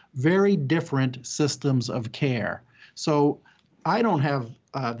two very different systems of care. So I don't have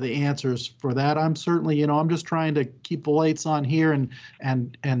the answers for that. I'm certainly, I'm just trying to keep the lights on here and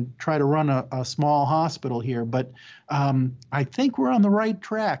try to run a small hospital here. But I think we're on the right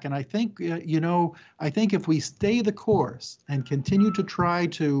track. And I think, I think if we stay the course and continue to try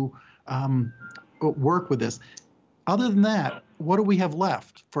to work with this, other than that, what do we have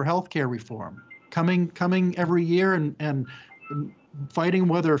left for healthcare reform? Coming every year and fighting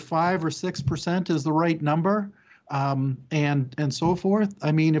whether 5 or 6% is the right number, and so forth.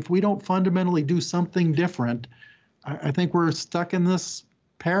 I mean, if we don't fundamentally do something different, I think we're stuck in this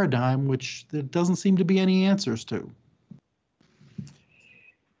paradigm, which there doesn't seem to be any answers to.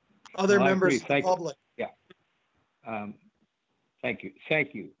 Other members of the public. Yeah. Thank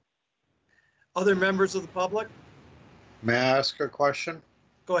you. Other members of the public? May I ask a question?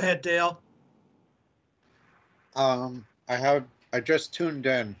 Go ahead, Dale. I just tuned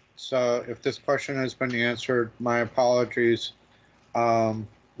in, so if this question has been answered, my apologies.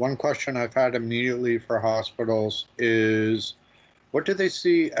 What one question I've had immediately for hospitals is, what do they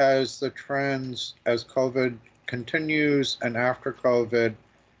see as the trends as COVID continues and after COVID?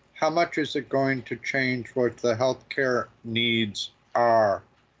 How much is it going to change what the healthcare needs are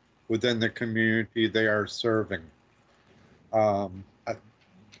within the community they are serving?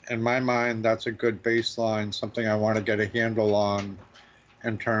 In my mind, that's a good baseline, something I want to get a handle on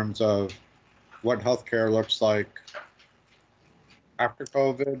in terms of what healthcare looks like after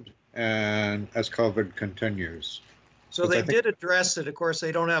COVID and as COVID continues. So they did address it. Of course,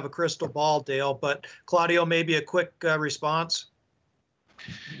 they don't have a crystal ball, Dale, but Claudio, maybe a quick response.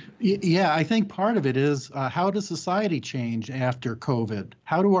 Yeah, I think part of it is how does society change after COVID?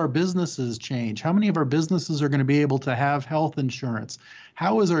 How do our businesses change? How many of our businesses are going to be able to have health insurance?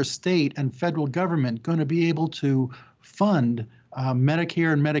 How is our state and federal government going to be able to fund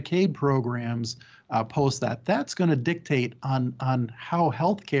Medicare and Medicaid programs post that? That's going to dictate on how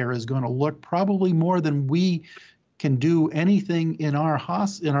healthcare is going to look, probably more than we can do anything in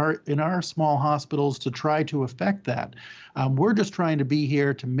our small hospitals to try to affect that. We're just trying to be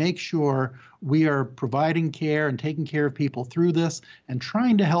here to make sure we are providing care and taking care of people through this, and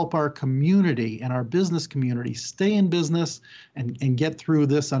trying to help our community and our business community stay in business and get through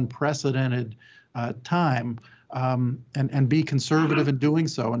this unprecedented time, and be conservative in doing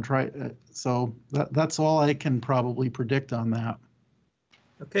so, and try. So that's all I can probably predict on that.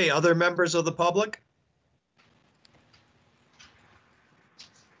 Okay, other members of the public?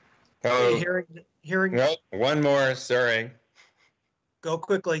 Hello. Hearing. No, one more, sorry. Go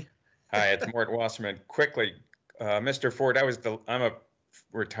quickly. Hi, it's Mort Wasserman. Quickly, Mr. Ford, I'm a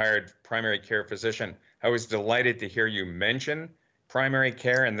retired primary care physician. I was delighted to hear you mention primary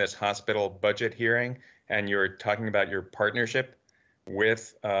care in this hospital budget hearing, and you're talking about your partnership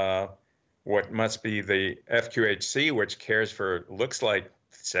with what must be the FQHC, which cares for, looks like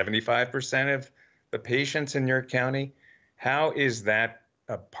 75% of the patients in your county. How is that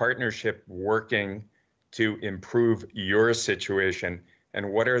a partnership working to improve your situation, and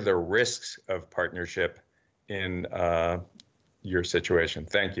what are the risks of partnership in your situation?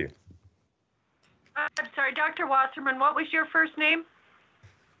 Thank you. I'm sorry, Dr. Wasserman, what was your first name?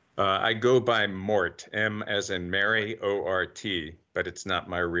 I go by Mort, M as in Mary, O-R-T, but it's not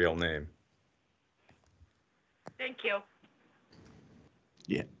my real name. Thank you.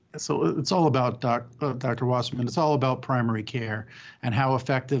 Yeah. So it's all about, Dr. Wasserman, it's all about primary care and how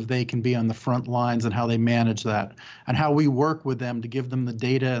effective they can be on the front lines and how they manage that and how we work with them to give them the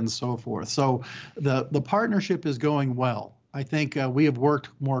data and so forth. So the partnership is going well. I think we have worked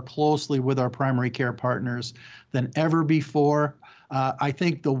more closely with our primary care partners than ever before. I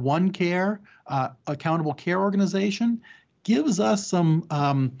think the OneCare Accountable Care Organization gives us some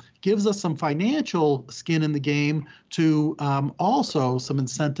financial skin in the game to also some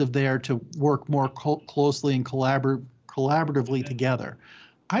incentive there to work more closely and collaboratively together.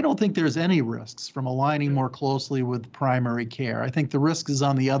 I don't think there's any risks from aligning more closely with primary care. I think the risk is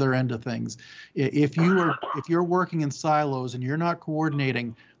on the other end of things. If you're working in silos and you're not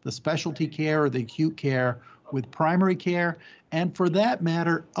coordinating the specialty care or the acute care with primary care, and for that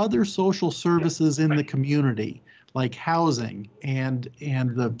matter, other social services in the community, like housing and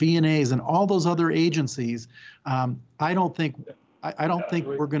the VNAs and all those other agencies, I don't think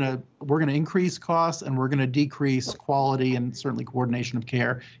we're gonna increase costs, and we're gonna decrease quality and certainly coordination of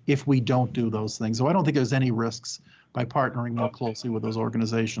care if we don't do those things. So I don't think there's any risks by partnering more closely with those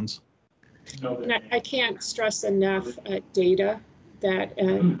organizations. I can't stress enough data, that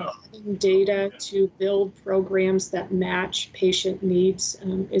having data to build programs that match patient needs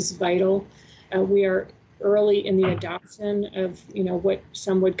is vital. We are early in the adoption of, what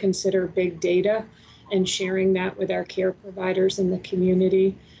some would consider big data, and sharing that with our care providers in the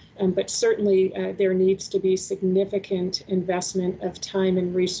community. But certainly there needs to be significant investment of time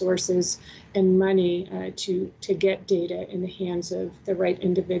and resources and money to get data in the hands of the right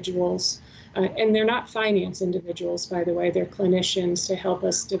individuals. And they're not finance individuals, by the way, they're clinicians to help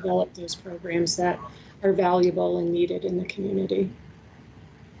us develop those programs that are valuable and needed in the community.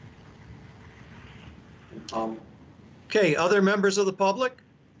 Okay, other members of the public?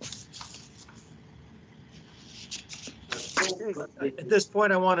 At this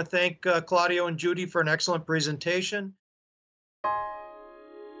point, I want to thank Claudio and Judy for an excellent presentation.